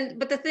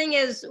 But the thing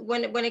is,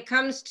 when it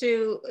comes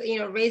to, you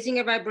know, raising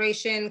your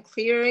vibration,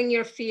 clearing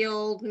your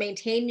field,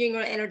 maintaining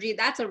your energy,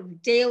 that's a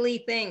daily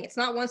thing. It's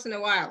not once in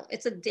a while.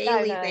 It's a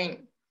daily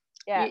thing.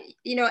 Yeah.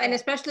 You know, and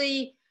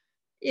especially,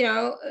 you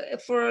know,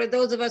 for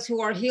those of us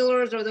who are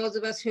healers, or those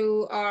of us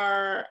who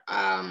are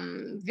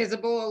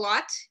visible a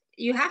lot,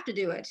 you have to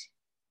do it.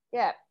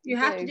 Yeah. You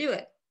have to do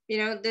it. You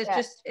know, there's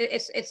just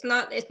it's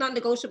not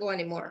negotiable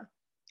anymore.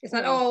 It's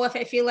not, oh, if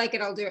I feel like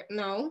it, I'll do it.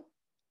 No.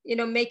 You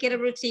know, make it a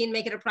routine,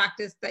 make it a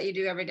practice that you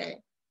do every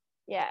day.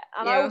 Yeah,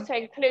 and I also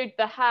include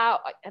the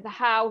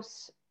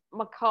house,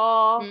 my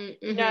car,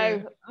 you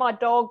know, my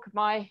dog,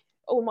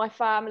 all my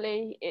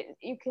family.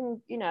 You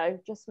can, you know,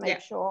 just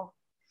make sure.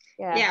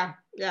 Yeah,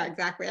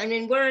 exactly. I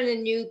mean, we're in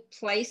a new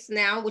place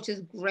now, which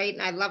is great,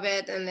 and I love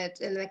it. And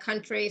it's in the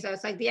country, so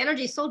it's like the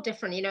energy is so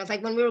different. You know, it's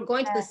like when we were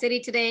going to the city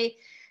today,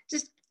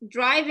 just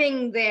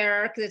driving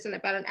there, because it's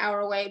about an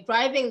hour away,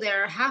 driving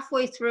there,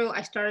 halfway through,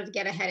 I started to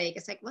get a headache.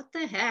 It's like, what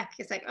the heck?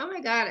 It's like, oh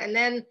my God. And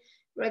then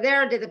we're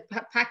there, did the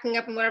packing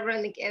up and whatever,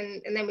 and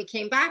then we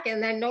came back,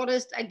 and then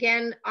noticed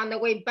again on the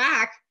way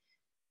back,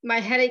 my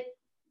headache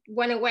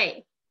went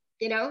away,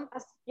 you know?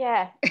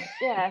 So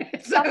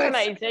that's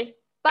amazing.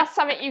 That's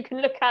something you can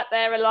look at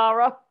there,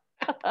 Alara.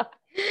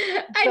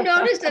 I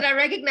noticed it. I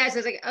recognized it. I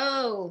was like,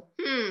 oh,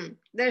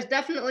 there's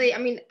definitely, I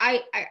mean,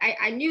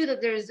 I knew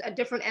that there's a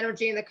different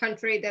energy in the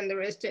country than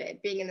there is to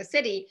being in the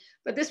city,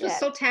 but this was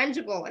so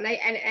tangible. And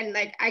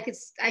I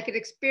could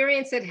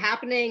experience it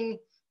happening,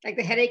 like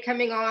the headache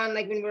coming on,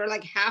 like when we were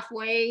like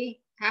halfway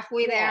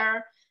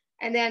there.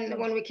 And then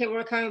when we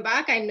were coming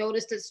back, I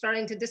noticed it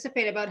starting to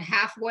dissipate about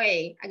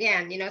halfway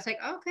again. You know, it's like,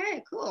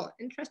 okay, cool.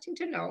 Interesting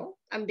to know.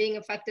 I'm being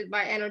affected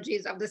by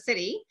energies of the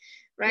city,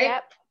 right?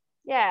 Yep.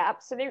 Yeah,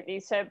 absolutely.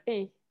 So it'd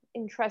be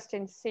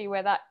interesting to see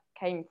where that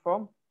came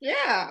from.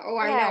 Yeah. Oh,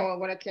 I Yeah, know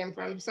what it came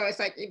from. So it's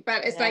like,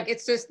 but it's yeah. like,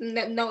 it's just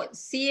no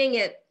seeing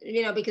it,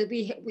 because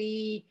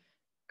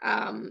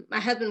my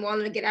husband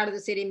wanted to get out of the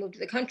city, move to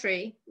the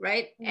country,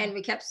 right? Mm. And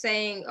we kept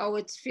saying, oh,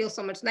 it feels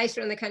so much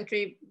nicer in the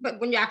country. But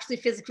when you actually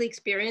physically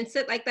experience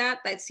it like that,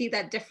 see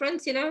that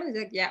difference, it's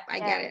like, yeah, I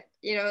get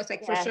Yeah, it. It's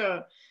like for yeah.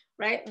 sure,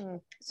 right? Mm.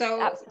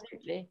 So,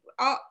 Absolutely.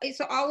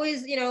 so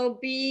always,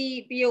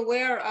 be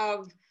aware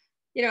of,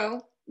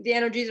 the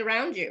energies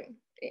around you,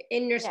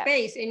 in your Yeah.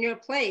 space, in your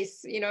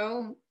place,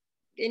 in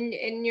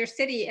your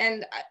city,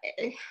 and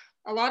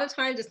a lot of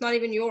times it's not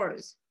even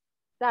yours.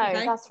 No,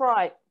 Okay. that's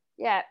right.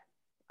 Yeah,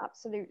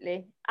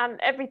 absolutely. And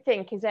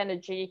everything is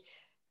energy,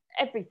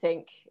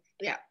 everything.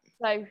 Yeah.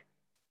 So,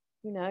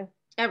 you know,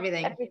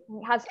 Everything.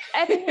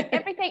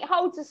 everything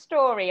holds a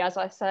story, as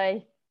I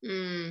say.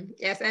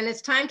 Yes, and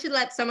it's time to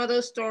let some of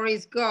those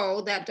stories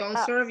go that don't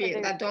serve you,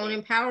 that don't Absolutely.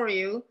 empower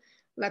you.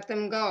 Let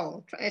them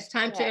go. It's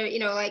time Yeah,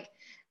 to,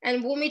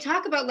 and when we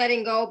talk about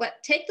letting go,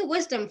 but take the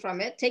wisdom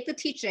from it, take the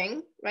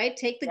teaching, right?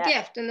 Take the yeah,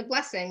 gift and the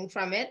blessing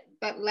from it,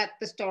 but let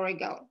the story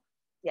go.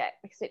 yeah,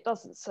 because it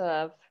doesn't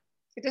serve.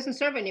 It doesn't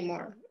serve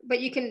anymore.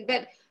 But you can,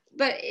 Yeah.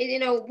 but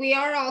we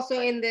are also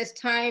in this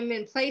time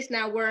and place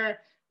now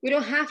where we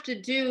don't have to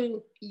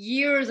do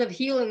years of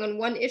healing on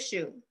one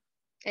issue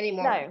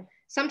anymore. No.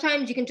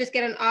 Sometimes you can just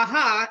get an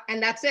aha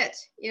and that's it.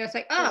 It's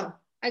like, Mm. oh,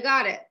 I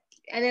got it.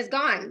 And it's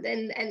gone.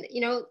 And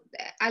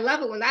I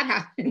love it when that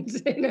happens.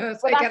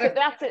 It's Well, like, that's it.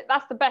 That's it.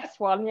 That's the best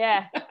one.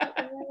 Yeah.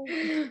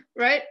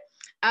 right.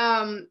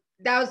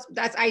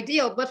 That's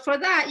ideal. But for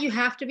that, you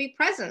have to be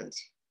present,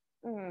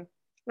 Mm.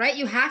 right?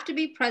 You have to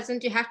be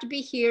present. You have to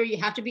be here. You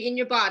have to be in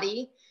your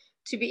body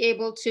to be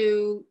able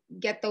to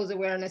get those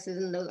awarenesses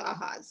and those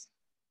ahas.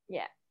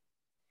 Yeah.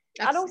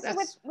 And That's also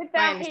with my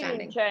our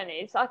healing understanding.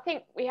 journeys, I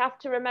think we have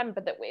to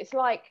remember that it's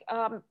like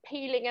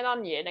peeling an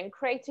onion. And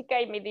Creator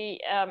gave me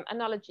the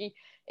analogy.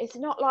 It's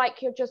not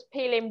like you're just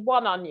peeling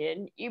one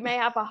onion. You may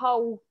have a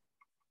whole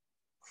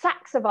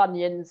sacks of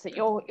onions that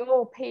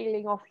you're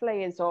peeling off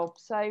layers of.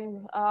 So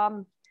I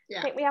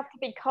Yeah. think we have to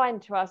be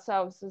kind to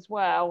ourselves as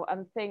well,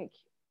 and think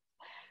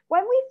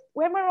when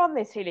we're on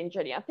this healing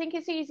journey, I think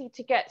it's easy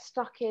to get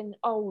stuck in,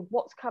 oh,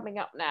 what's coming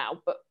up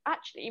now? But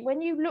actually,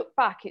 when you look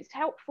back, it's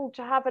helpful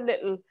to have a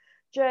little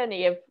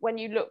journey of when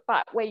you look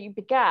back where you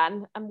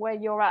began and where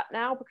you're at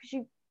now, because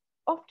you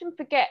often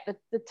forget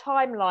the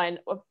timeline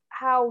of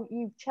how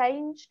you've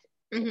changed,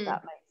 if Mm-hmm.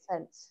 that makes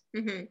sense.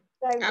 Mm-hmm.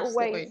 Don't always,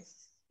 Absolutely.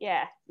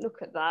 yeah,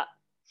 look at that.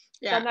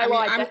 So I Yeah. I know mean,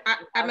 I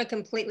I'm definitely a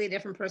completely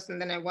different person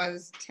than I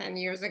was 10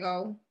 years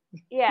ago,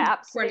 yeah, 20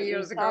 absolutely.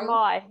 years So am ago.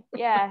 I.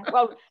 Yeah.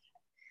 Well,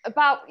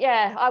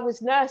 I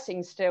was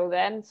nursing still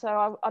then,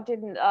 so I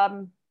didn't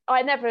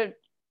I never,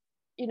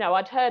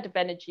 I'd heard of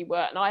energy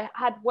work and I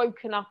had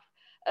woken up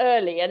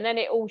early, and then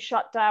it all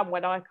shut down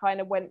when I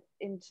kind of went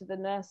into the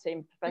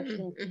nursing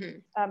profession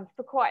Mm-hmm.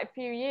 for quite a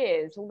few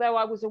years, although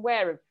I was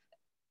aware of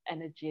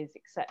energies,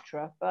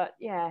 etc. But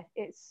yeah,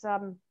 it's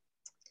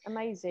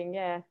amazing,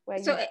 yeah, where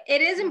So you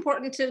it is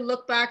important to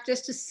look back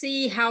just to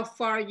see how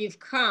far you've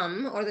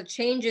come or the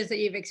changes that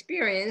you've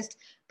experienced,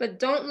 but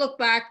don't look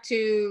back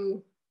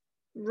to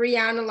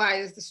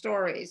reanalyze the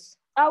stories.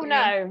 oh You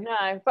know?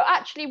 no, but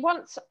actually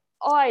once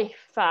I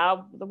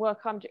found the work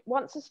I'm doing,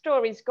 once a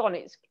story's gone,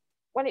 it's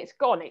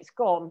gone, it's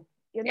gone.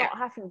 You're Yeah. not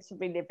having to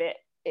relive it.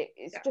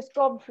 It's Yeah. just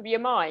gone from your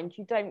mind.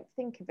 You don't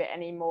think of it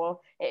anymore.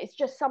 It's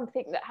just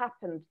something that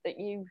happened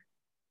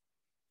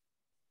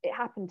it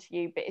happened to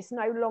you, but it's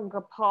no longer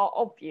part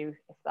of you,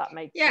 if that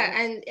makes Yeah,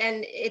 sense.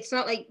 and it's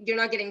not like you're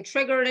not getting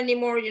triggered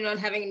anymore. You're not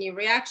having any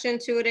reaction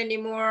to it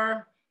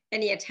anymore,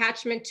 any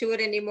attachment to it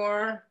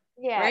anymore,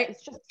 Yeah, right?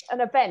 it's just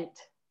an event.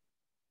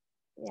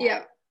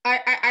 Yeah. Yeah.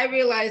 I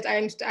realized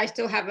I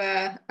still have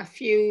a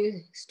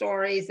few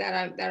stories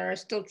that are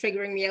still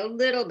triggering me a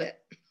little bit.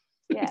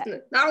 Yeah.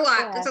 Not a lot,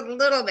 Yeah. just a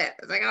little bit.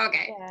 It's like,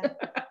 okay. Yeah.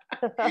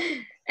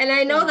 And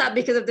I know Yeah. that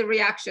because of the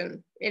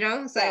reaction, so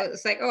Yeah.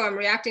 it's like, oh, I'm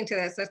reacting to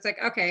this. It's like,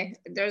 okay,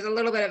 there's a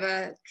little bit of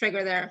a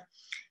trigger there.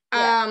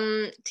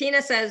 Yeah.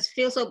 Tina says,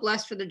 feel so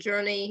blessed for the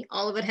journey.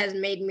 All of it has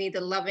made me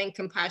the loving,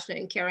 compassionate,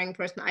 and caring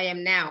person I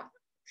am now.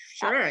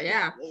 Sure,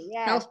 yeah. Absolutely.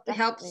 Yeah, Helps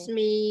definitely.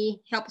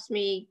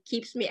 me,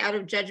 keeps me out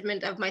of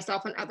judgment of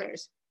myself and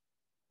others.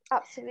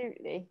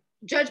 Absolutely.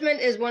 Judgment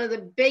is one of the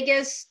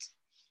biggest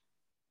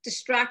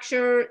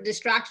distractions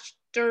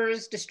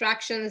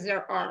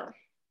there are.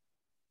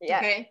 Yeah.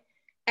 Okay.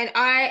 And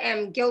I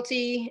am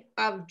guilty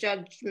of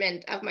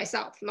judgment of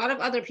myself, not of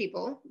other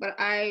people, but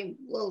I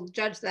will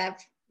judge the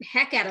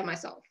heck out of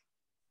myself.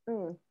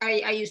 Mm.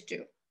 I used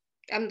to.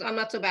 I'm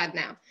not so bad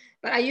now,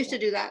 but I used Yeah.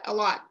 to do that a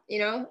lot,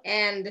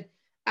 and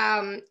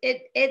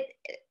it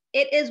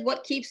is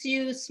what keeps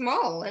you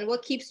small and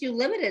what keeps you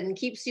limited and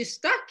keeps you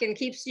stuck and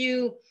keeps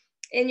you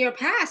in your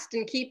past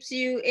and keeps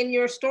you in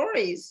your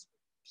stories.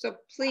 So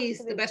please,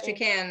 the best you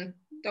Absolutely. can,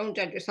 don't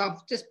judge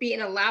yourself. Just be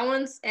an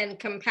allowance and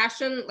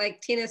compassion,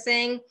 like Tina's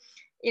saying,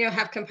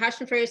 have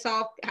compassion for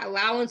yourself,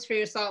 allowance for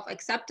yourself,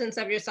 acceptance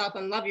of yourself,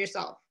 and love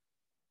yourself.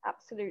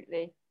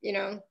 Absolutely.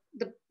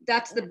 The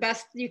that's the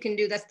best you can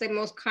do. That's the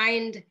most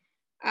kind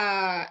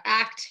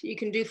act you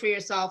can do for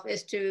yourself,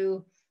 is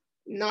to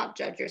not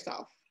judge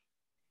yourself.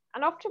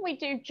 And often we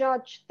do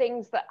judge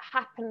things that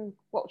happen,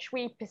 which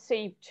we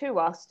perceive to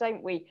us,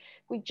 don't we?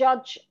 We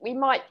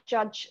might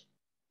judge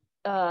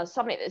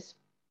something that's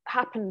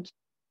happened,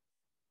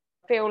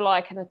 feel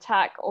like an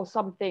attack, or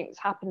something that's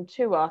happened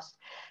to us.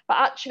 But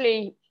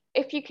actually,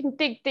 if you can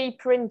dig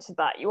deeper into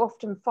that, you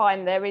often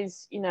find there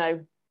is, you know,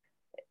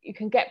 you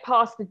can get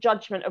past the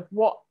judgment of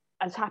what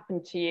has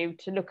happened to you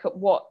to look at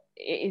what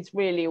it is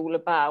really all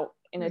about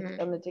on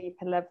a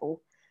deeper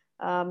level.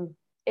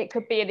 It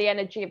could be the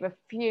energy of a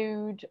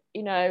feud,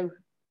 you know,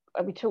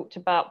 we talked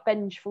about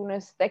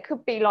vengefulness. There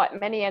could be like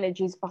many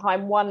energies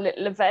behind one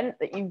little event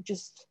that you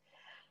just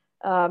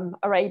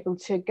are able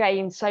to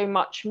gain so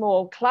much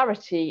more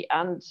clarity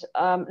and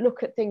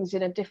look at things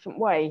in a different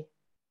way.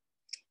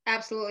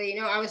 Absolutely.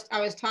 You know, I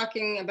was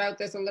talking about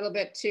this a little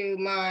bit to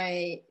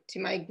my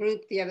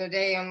group the other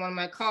day on one of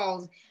my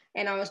calls,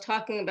 and I was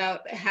talking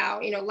about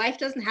how, you know, life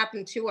doesn't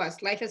happen to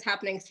us. Life is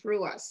happening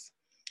through us,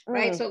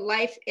 right? So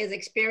life is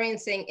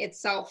experiencing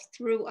itself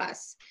through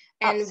us,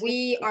 and Absolutely.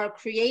 we are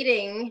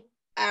creating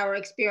our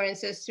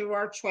experiences through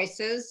our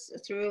choices,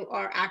 through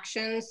our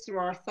actions, through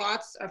our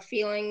thoughts, our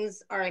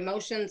feelings, our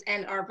emotions,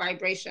 and our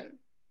vibration.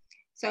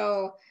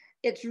 So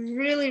it's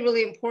really,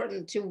 really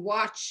important to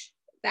watch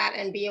that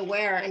and be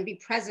aware and be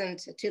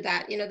present to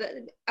that. You know,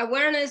 the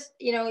awareness,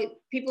 you know,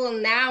 people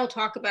now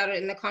talk about it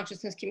in the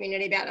consciousness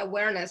community about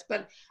awareness,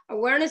 but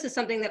awareness is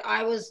something that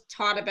I was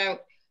taught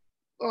about,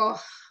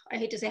 oh, I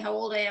hate to say how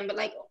old I am, but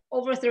like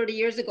over 30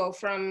 years ago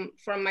from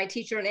my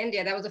teacher in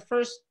India. That was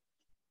the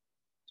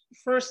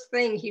first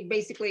thing he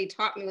basically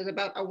taught me, was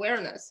about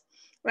awareness,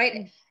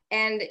 right?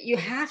 And you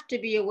have to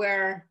be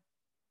aware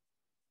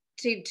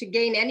to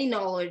gain any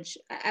knowledge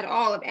at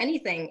all of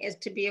anything, is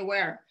to be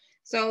aware.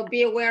 So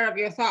be aware of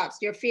your thoughts,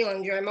 your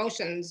feelings, your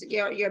emotions,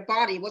 your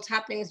body, what's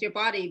happening with your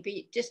body.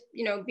 Be just,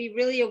 you know, be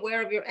really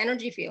aware of your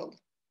energy field.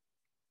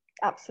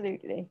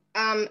 Absolutely.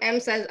 M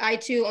says, I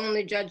too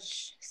only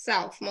judge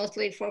self,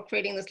 mostly for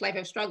creating this life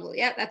of struggle.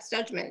 Yeah, that's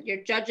judgment.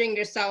 You're judging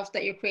yourself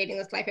that you're creating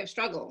this life of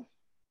struggle.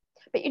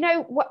 But you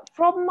know what,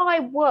 from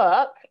my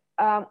work,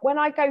 when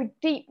I go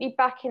deeply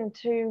back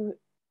into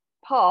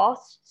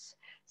pasts,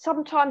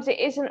 sometimes it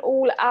isn't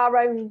all our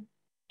own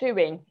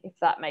doing, if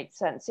that makes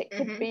sense. It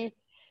could be,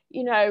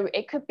 you know,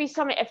 it could be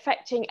something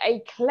affecting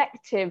a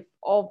collective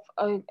of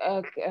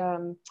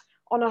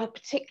on a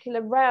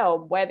particular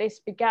realm where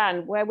this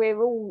began, where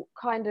we're all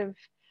kind of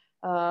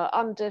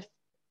under,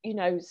 you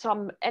know,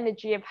 some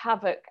energy of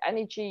havoc,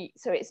 energy.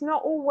 So it's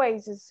not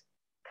always as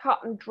cut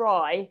and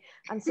dry.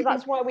 And so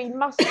that's why we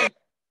must be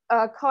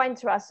kind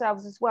to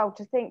ourselves as well,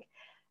 to think,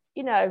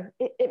 you know,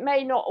 it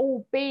may not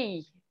all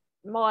be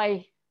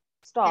my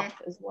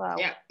stuff as well.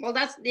 Yeah, well,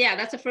 that's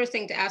the first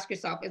thing to ask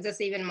yourself: is this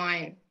even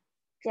mine?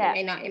 Yeah,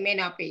 it may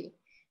not be,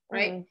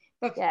 right?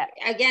 But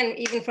again,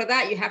 even for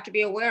that, you have to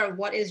be aware of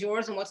what is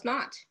yours and what's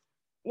not.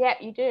 Yeah,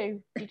 you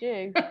do.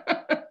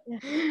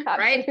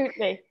 Right?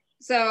 Absolutely.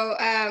 So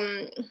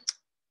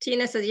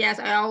Tina says, yes,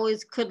 I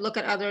always could look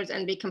at others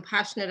and be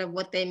compassionate of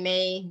what they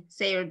may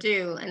say or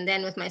do, and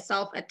then with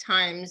myself at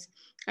times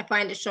I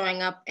find it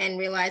showing up and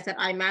realize that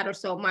I matter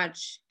so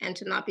much, and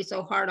to not be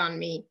so hard on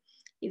me.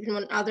 Even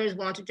when others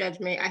want to judge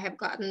me, I have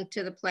gotten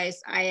to the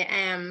place I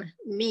am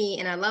me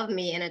and I love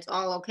me, and it's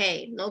all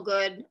okay. No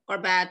good or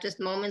bad, just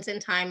moments in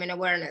time and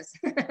awareness.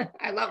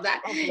 I love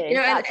that. Lovely. You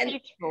know, that's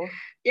beautiful.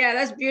 Yeah,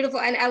 that's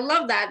beautiful. And I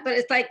love that. But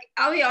it's like,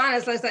 I'll be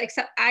honest, it's like,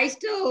 I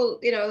still,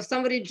 you know, if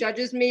somebody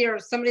judges me or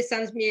somebody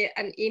sends me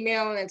an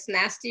email and it's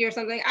nasty or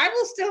something, I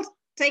will still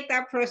take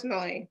that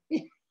personally.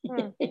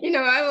 You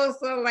know, I will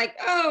still like,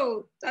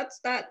 oh,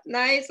 that's not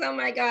nice. Oh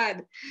my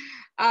God.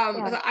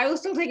 So I will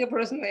still take it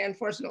personally,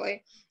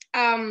 unfortunately.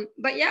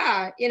 But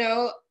yeah, you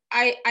know,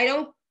 I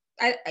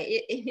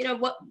you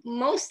know,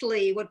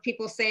 mostly what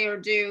people say or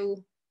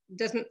do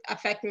doesn't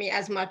affect me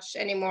as much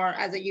anymore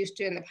as it used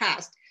to in the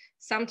past.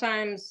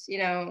 Sometimes, you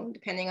know,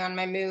 depending on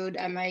my mood,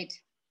 I might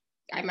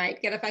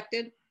get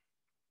affected,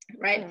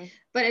 right?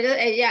 But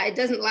it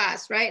doesn't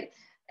last, right?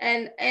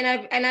 And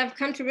I've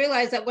come to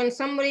realize that when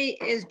somebody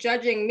is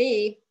judging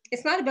me,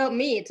 it's not about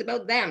me, it's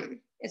about them.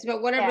 It's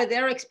about whatever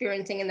they're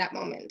experiencing in that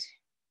moment.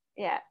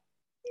 Yeah.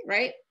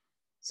 Right?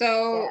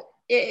 So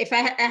if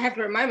I have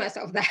to remind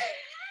myself that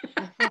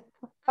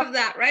of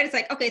that, right? It's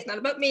like, okay, it's not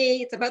about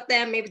me, it's about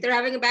them. Maybe they're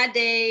having a bad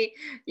day,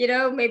 you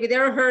know, maybe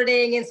they're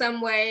hurting in some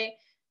way.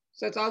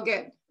 So it's all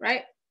good,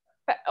 right?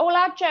 But all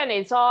our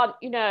journeys are,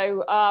 you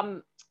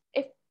know,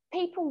 if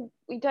people,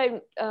 we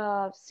don't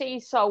see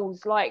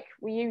souls like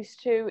we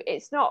used to,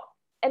 it's not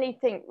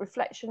anything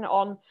reflection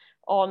on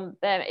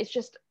them. It's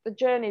just the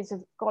journeys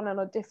have gone on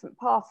a different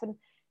path. And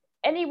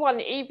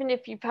anyone, even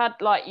if you've had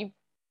like you've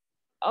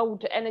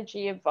old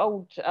energy of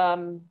old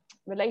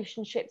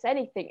relationships,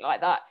 anything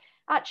like that,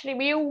 actually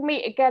we all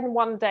meet again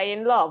one day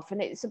in love.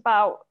 And it's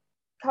about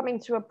coming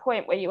to a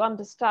point where you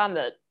understand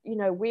that, you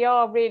know, we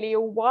are really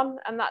all one,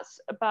 and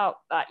that's about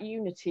that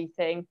unity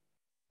thing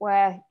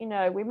where, you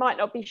know, we might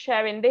not be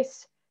sharing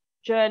this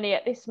journey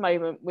at this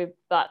moment with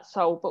that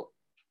soul,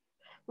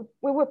 but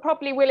we will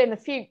probably will in the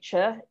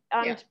future,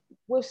 and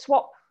we'll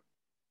swap.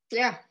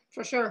 Yeah,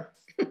 for sure.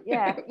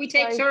 Yeah. We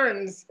take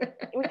turns.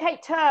 We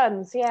take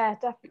turns. Yeah,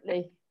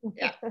 definitely.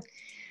 Yeah.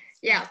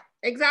 Yeah,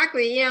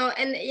 exactly. You know,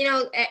 and you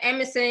know,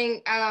 Emma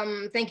saying,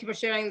 thank you for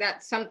sharing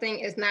that something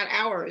is not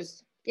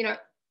ours. You know,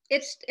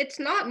 it's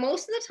not.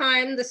 Most of the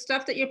time, the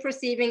stuff that you're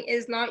perceiving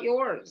is not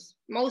yours.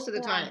 Most of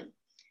the time,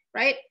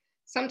 right?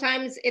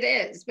 Sometimes it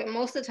is, but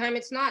most of the time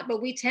it's not.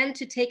 But we tend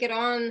to take it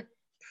on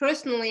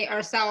personally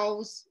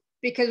ourselves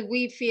because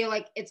we feel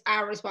like it's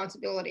our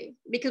responsibility.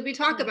 Because we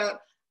talk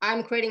about,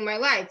 I'm creating my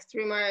life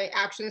through my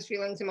actions,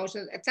 feelings,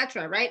 emotions,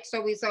 etc. Right?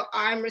 So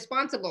I'm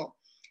responsible.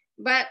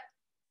 But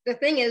the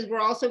thing is,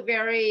 we're also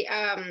very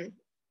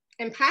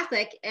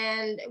empathic,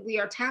 and we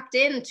are tapped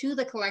into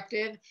the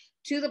collective,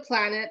 to the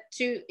planet,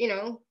 to, you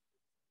know,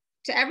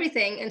 to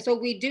everything. And so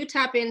we do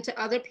tap into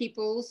other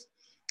people's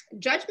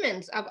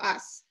judgments of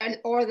us and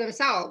or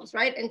themselves,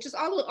 right? And just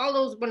all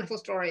those wonderful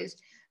stories.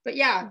 But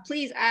yeah,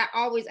 please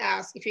always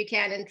ask if you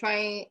can, and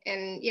try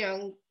and, you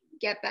know,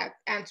 get that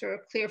answer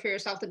clear for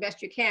yourself the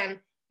best you can.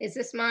 Is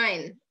this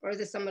mine or is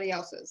this somebody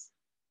else's?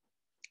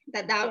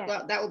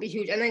 That will be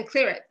huge. And then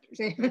clear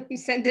it.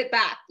 Send it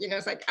back. You know,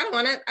 it's like, I don't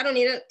want it, I don't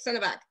need it, send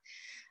it back.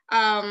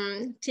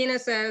 Tina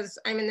says,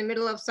 I'm in the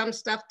middle of some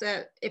stuff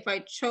that if I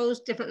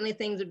chose differently,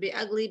 things would be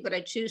ugly, but I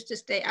choose to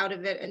stay out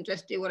of it and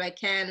just do what I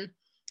can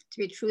to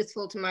be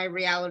truthful to my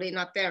reality,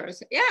 not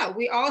theirs. Yeah,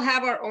 we all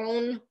have our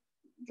own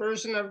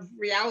version of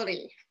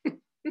reality.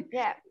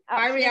 Yeah,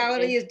 my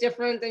reality is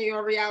different than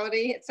your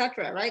reality,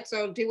 etc. Right?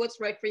 So do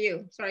what's right for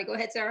you. Sorry, go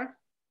ahead, Sarah.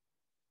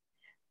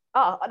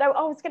 Oh, no,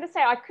 I was going to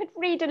say I could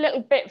read a little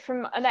bit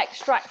from an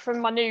extract from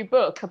my new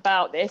book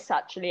about this,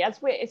 actually.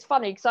 It's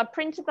funny because I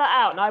printed that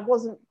out and I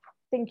wasn't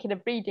thinking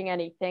of reading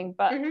anything,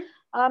 but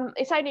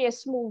it's only a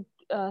small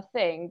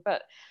thing.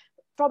 But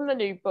from the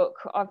new book,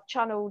 I've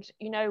channeled,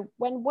 you know,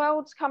 when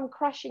worlds come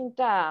crashing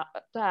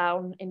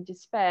down in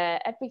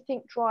despair,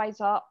 everything dries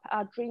up,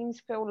 our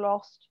dreams feel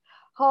lost,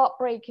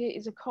 heartbreak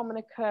is a common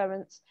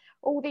occurrence.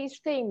 All these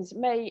things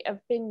may have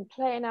been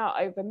playing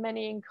out over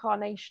many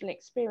incarnational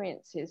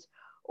experiences,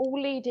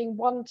 all leading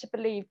one to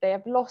believe they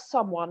have lost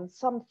someone,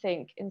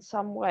 something in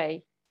some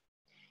way.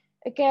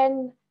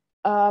 Again,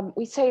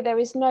 we say there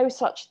is no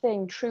such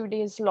thing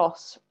truly as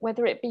loss,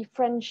 whether it be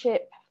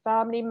friendship,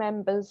 family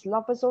members,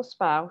 lovers or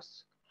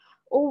spouse.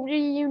 All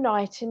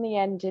reunite in the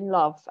end in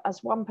love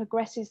as one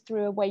progresses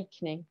through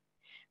awakening.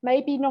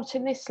 Maybe not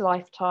in this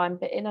lifetime,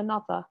 but in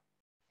another.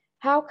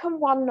 How can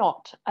one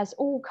not, as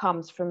all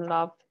comes from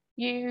love?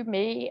 You,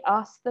 me,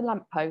 us, the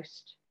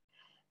lamppost.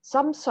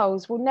 Some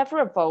souls will never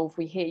evolve,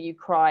 we hear you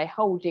cry,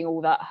 holding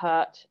all that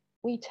hurt.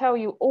 We tell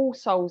you all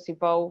souls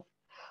evolve,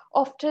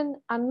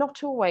 often and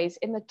not always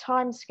in the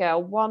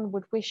timescale one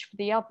would wish for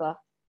the other.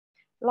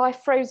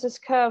 Life throws us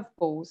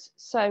curveballs,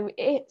 so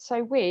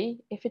we,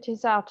 if it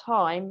is our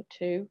time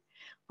to,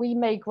 we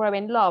may grow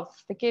in love,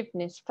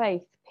 forgiveness,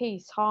 faith,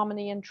 peace,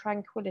 harmony and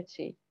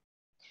tranquility.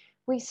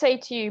 We say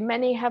to you,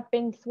 many have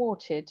been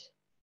thwarted,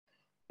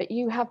 but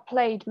you have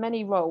played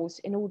many roles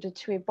in order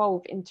to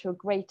evolve into a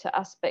greater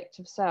aspect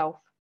of self.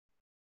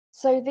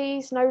 So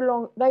those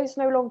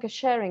no longer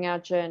sharing our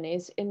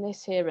journeys in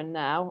this here and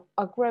now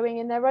are growing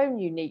in their own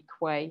unique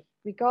way,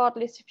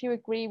 regardless if you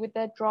agree with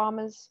their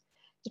dramas,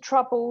 the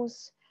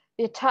troubles,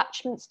 the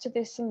attachments to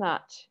this and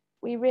that.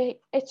 We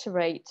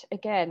reiterate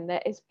again,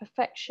 there is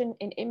perfection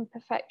in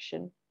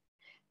imperfection.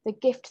 The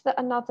gift that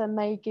another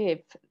may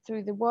give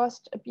through the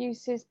worst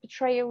abuses,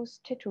 betrayals,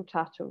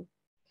 tittle-tattle,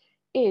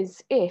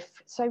 is, if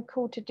so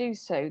called to do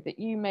so, that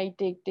you may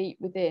dig deep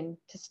within,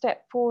 to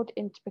step forward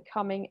into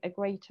becoming a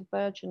greater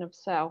version of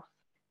self,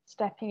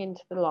 stepping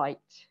into the light.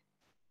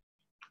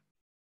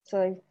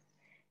 So,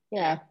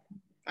 yeah.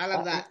 I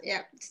love that.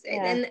 Yeah.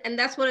 And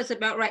that's what it's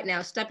about right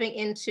now, stepping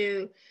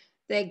into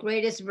the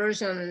greatest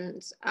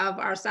versions of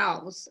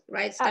ourselves,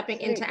 right? Stepping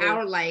into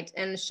our light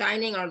and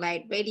shining our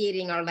light,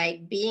 radiating our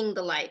light, being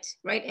the light,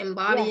 right?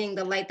 Embodying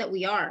the light that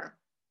we are.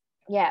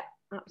 Yeah,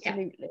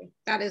 absolutely. Yeah.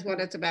 That is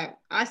what it's about.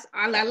 I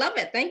love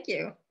it. Thank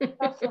you.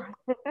 That's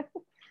right.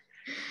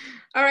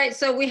 All right,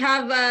 so we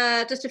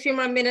have just a few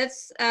more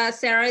minutes.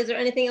 Sarah, is there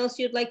anything else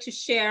you'd like to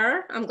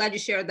share? I'm glad you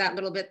shared that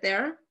little bit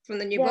there from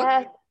the new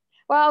book.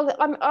 Well,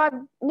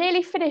 I'm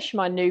nearly finished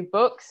my new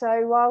book,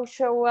 so I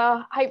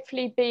shall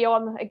hopefully be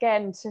on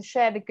again to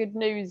share the good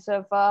news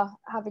of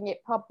having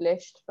it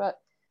published. But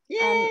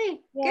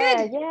yay,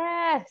 good.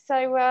 Yeah.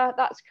 So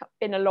that's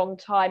been a long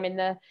time in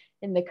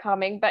the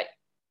coming, but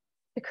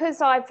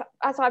because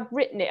as I've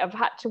written it, I've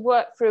had to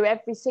work through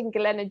every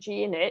single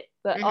energy in it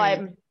that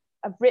I've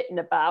written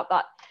about.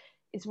 That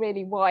is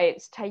really why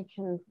it's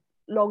taken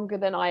longer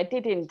than I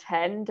did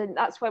intend, and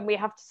that's when we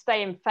have to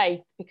stay in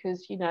faith,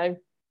 because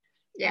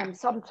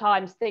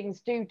sometimes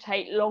things do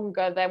take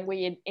longer than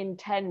we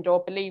intend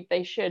or believe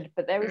they should,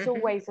 but there is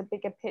always a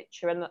bigger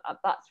picture, and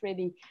that's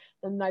really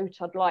the note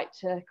I'd like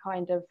to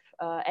kind of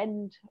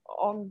end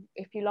on,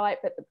 if you like.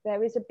 But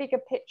there is a bigger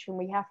picture, and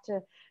we have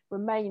to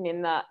remain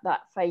in that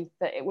faith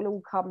that it will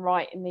all come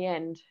right in the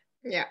end.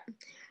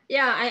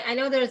 Yeah, I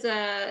know there's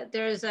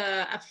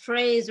a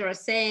phrase or a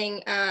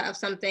saying of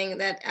something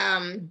that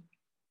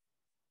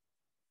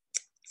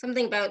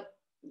something about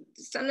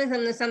something,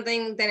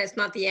 then it's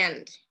not the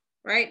end,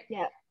 right?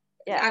 Yeah.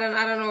 Yeah. I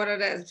don't know what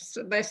it is,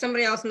 but if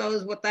somebody else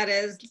knows what that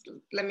is,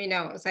 let me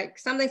know. It's like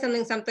something, then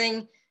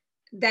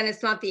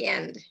it's not the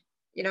end,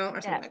 you know, or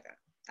something like that.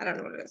 I don't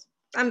know what it is.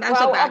 I'm well,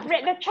 so bad. I've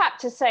written a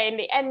chapter saying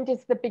the end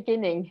is the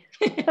beginning.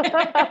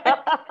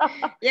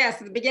 Yes,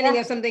 the beginning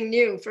of something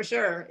new, for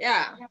sure.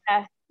 Yeah.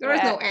 There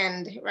is no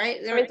end, right?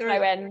 There is no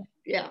end.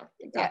 Yeah,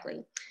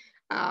 exactly.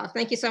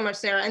 Thank you so much,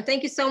 Sarah. And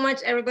thank you so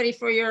much, everybody,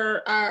 for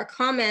your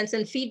comments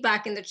and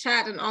feedback in the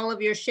chat and all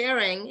of your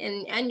sharing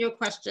and your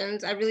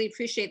questions. I really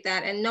appreciate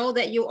that. And know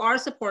that you are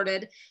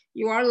supported,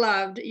 you are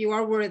loved, you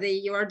are worthy,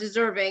 you are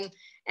deserving.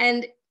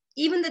 And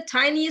even the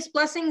tiniest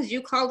blessings,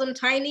 you call them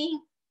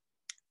tiny,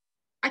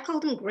 I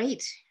call them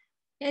great.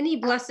 Any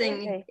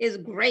blessing is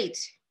great,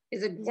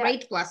 is a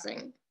great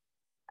blessing,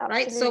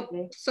 right? So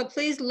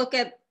please look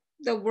at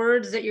the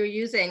words that you're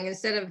using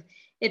instead of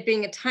it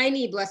being a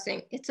tiny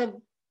blessing. It's a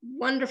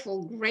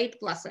wonderful, great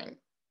blessing.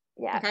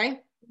 Yeah.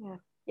 Okay.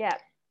 Yeah.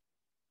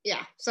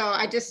 So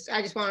I just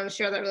wanted to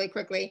share that really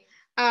quickly.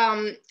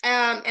 And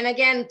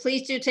again,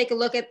 please do take a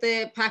look at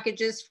the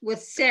packages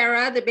with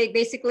Sarah.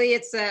 Basically,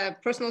 it's a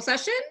personal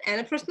session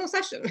and a personal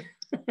session.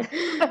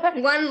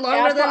 One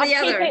longer than the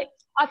other.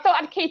 I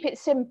thought I'd keep it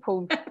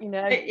simple, you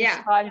know.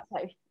 Yeah. Time,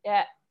 so,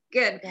 yeah.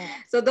 Good. Yeah.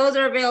 So those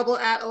are available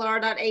at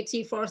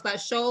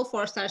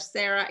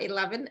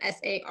alara.at/show/Sarah11,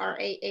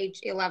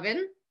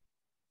 SARAH11.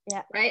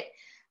 Yeah. Right.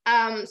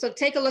 So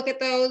take a look at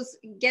those,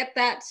 get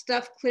that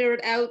stuff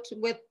cleared out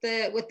with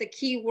the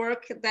key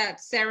work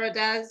that Sarah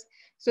does,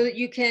 so that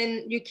you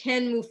can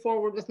move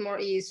forward with more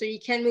ease. So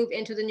you can move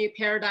into the new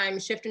paradigm,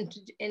 shift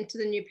into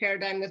the new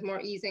paradigm with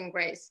more ease and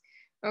grace.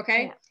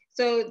 Okay. Yeah.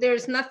 So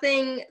there's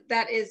nothing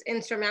that is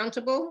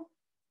insurmountable.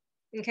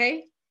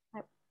 Okay.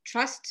 Yep.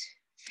 Trust,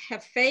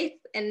 have faith,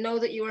 and know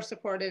that you are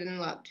supported and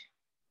loved.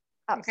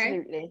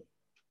 Absolutely. Okay?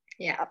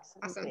 Yeah.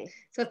 Absolutely. Awesome.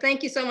 So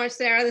thank you so much,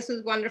 Sarah. This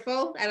was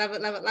wonderful. I love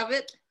it, love it, love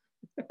it.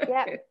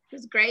 Yeah. It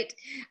was great.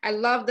 I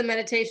love the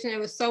meditation. It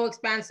was so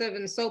expansive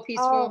and so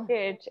peaceful. Oh,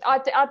 good. I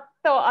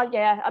thought,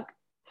 I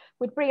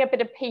would bring a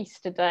bit of peace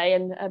today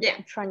and a bit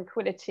of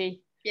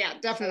tranquility. Yeah,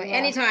 definitely. So,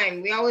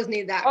 anytime. We always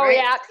need that, oh, right?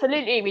 Yeah,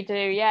 absolutely. We do.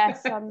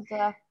 Yes. And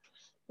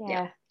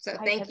yeah. So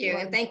thank you.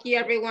 And thank you,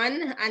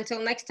 everyone.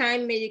 Until next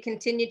time, may you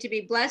continue to be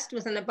blessed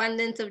with an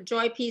abundance of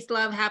joy, peace,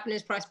 love,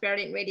 happiness,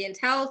 prosperity, and radiant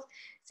health.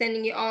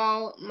 Sending you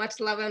all much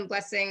love and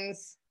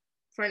blessings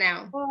for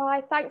now.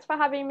 Bye. Thanks for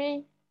having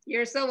me.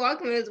 You're so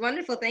welcome. It was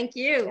wonderful. Thank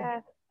you.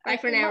 Yeah, bye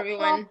for now,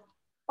 everyone.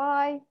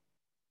 Bye.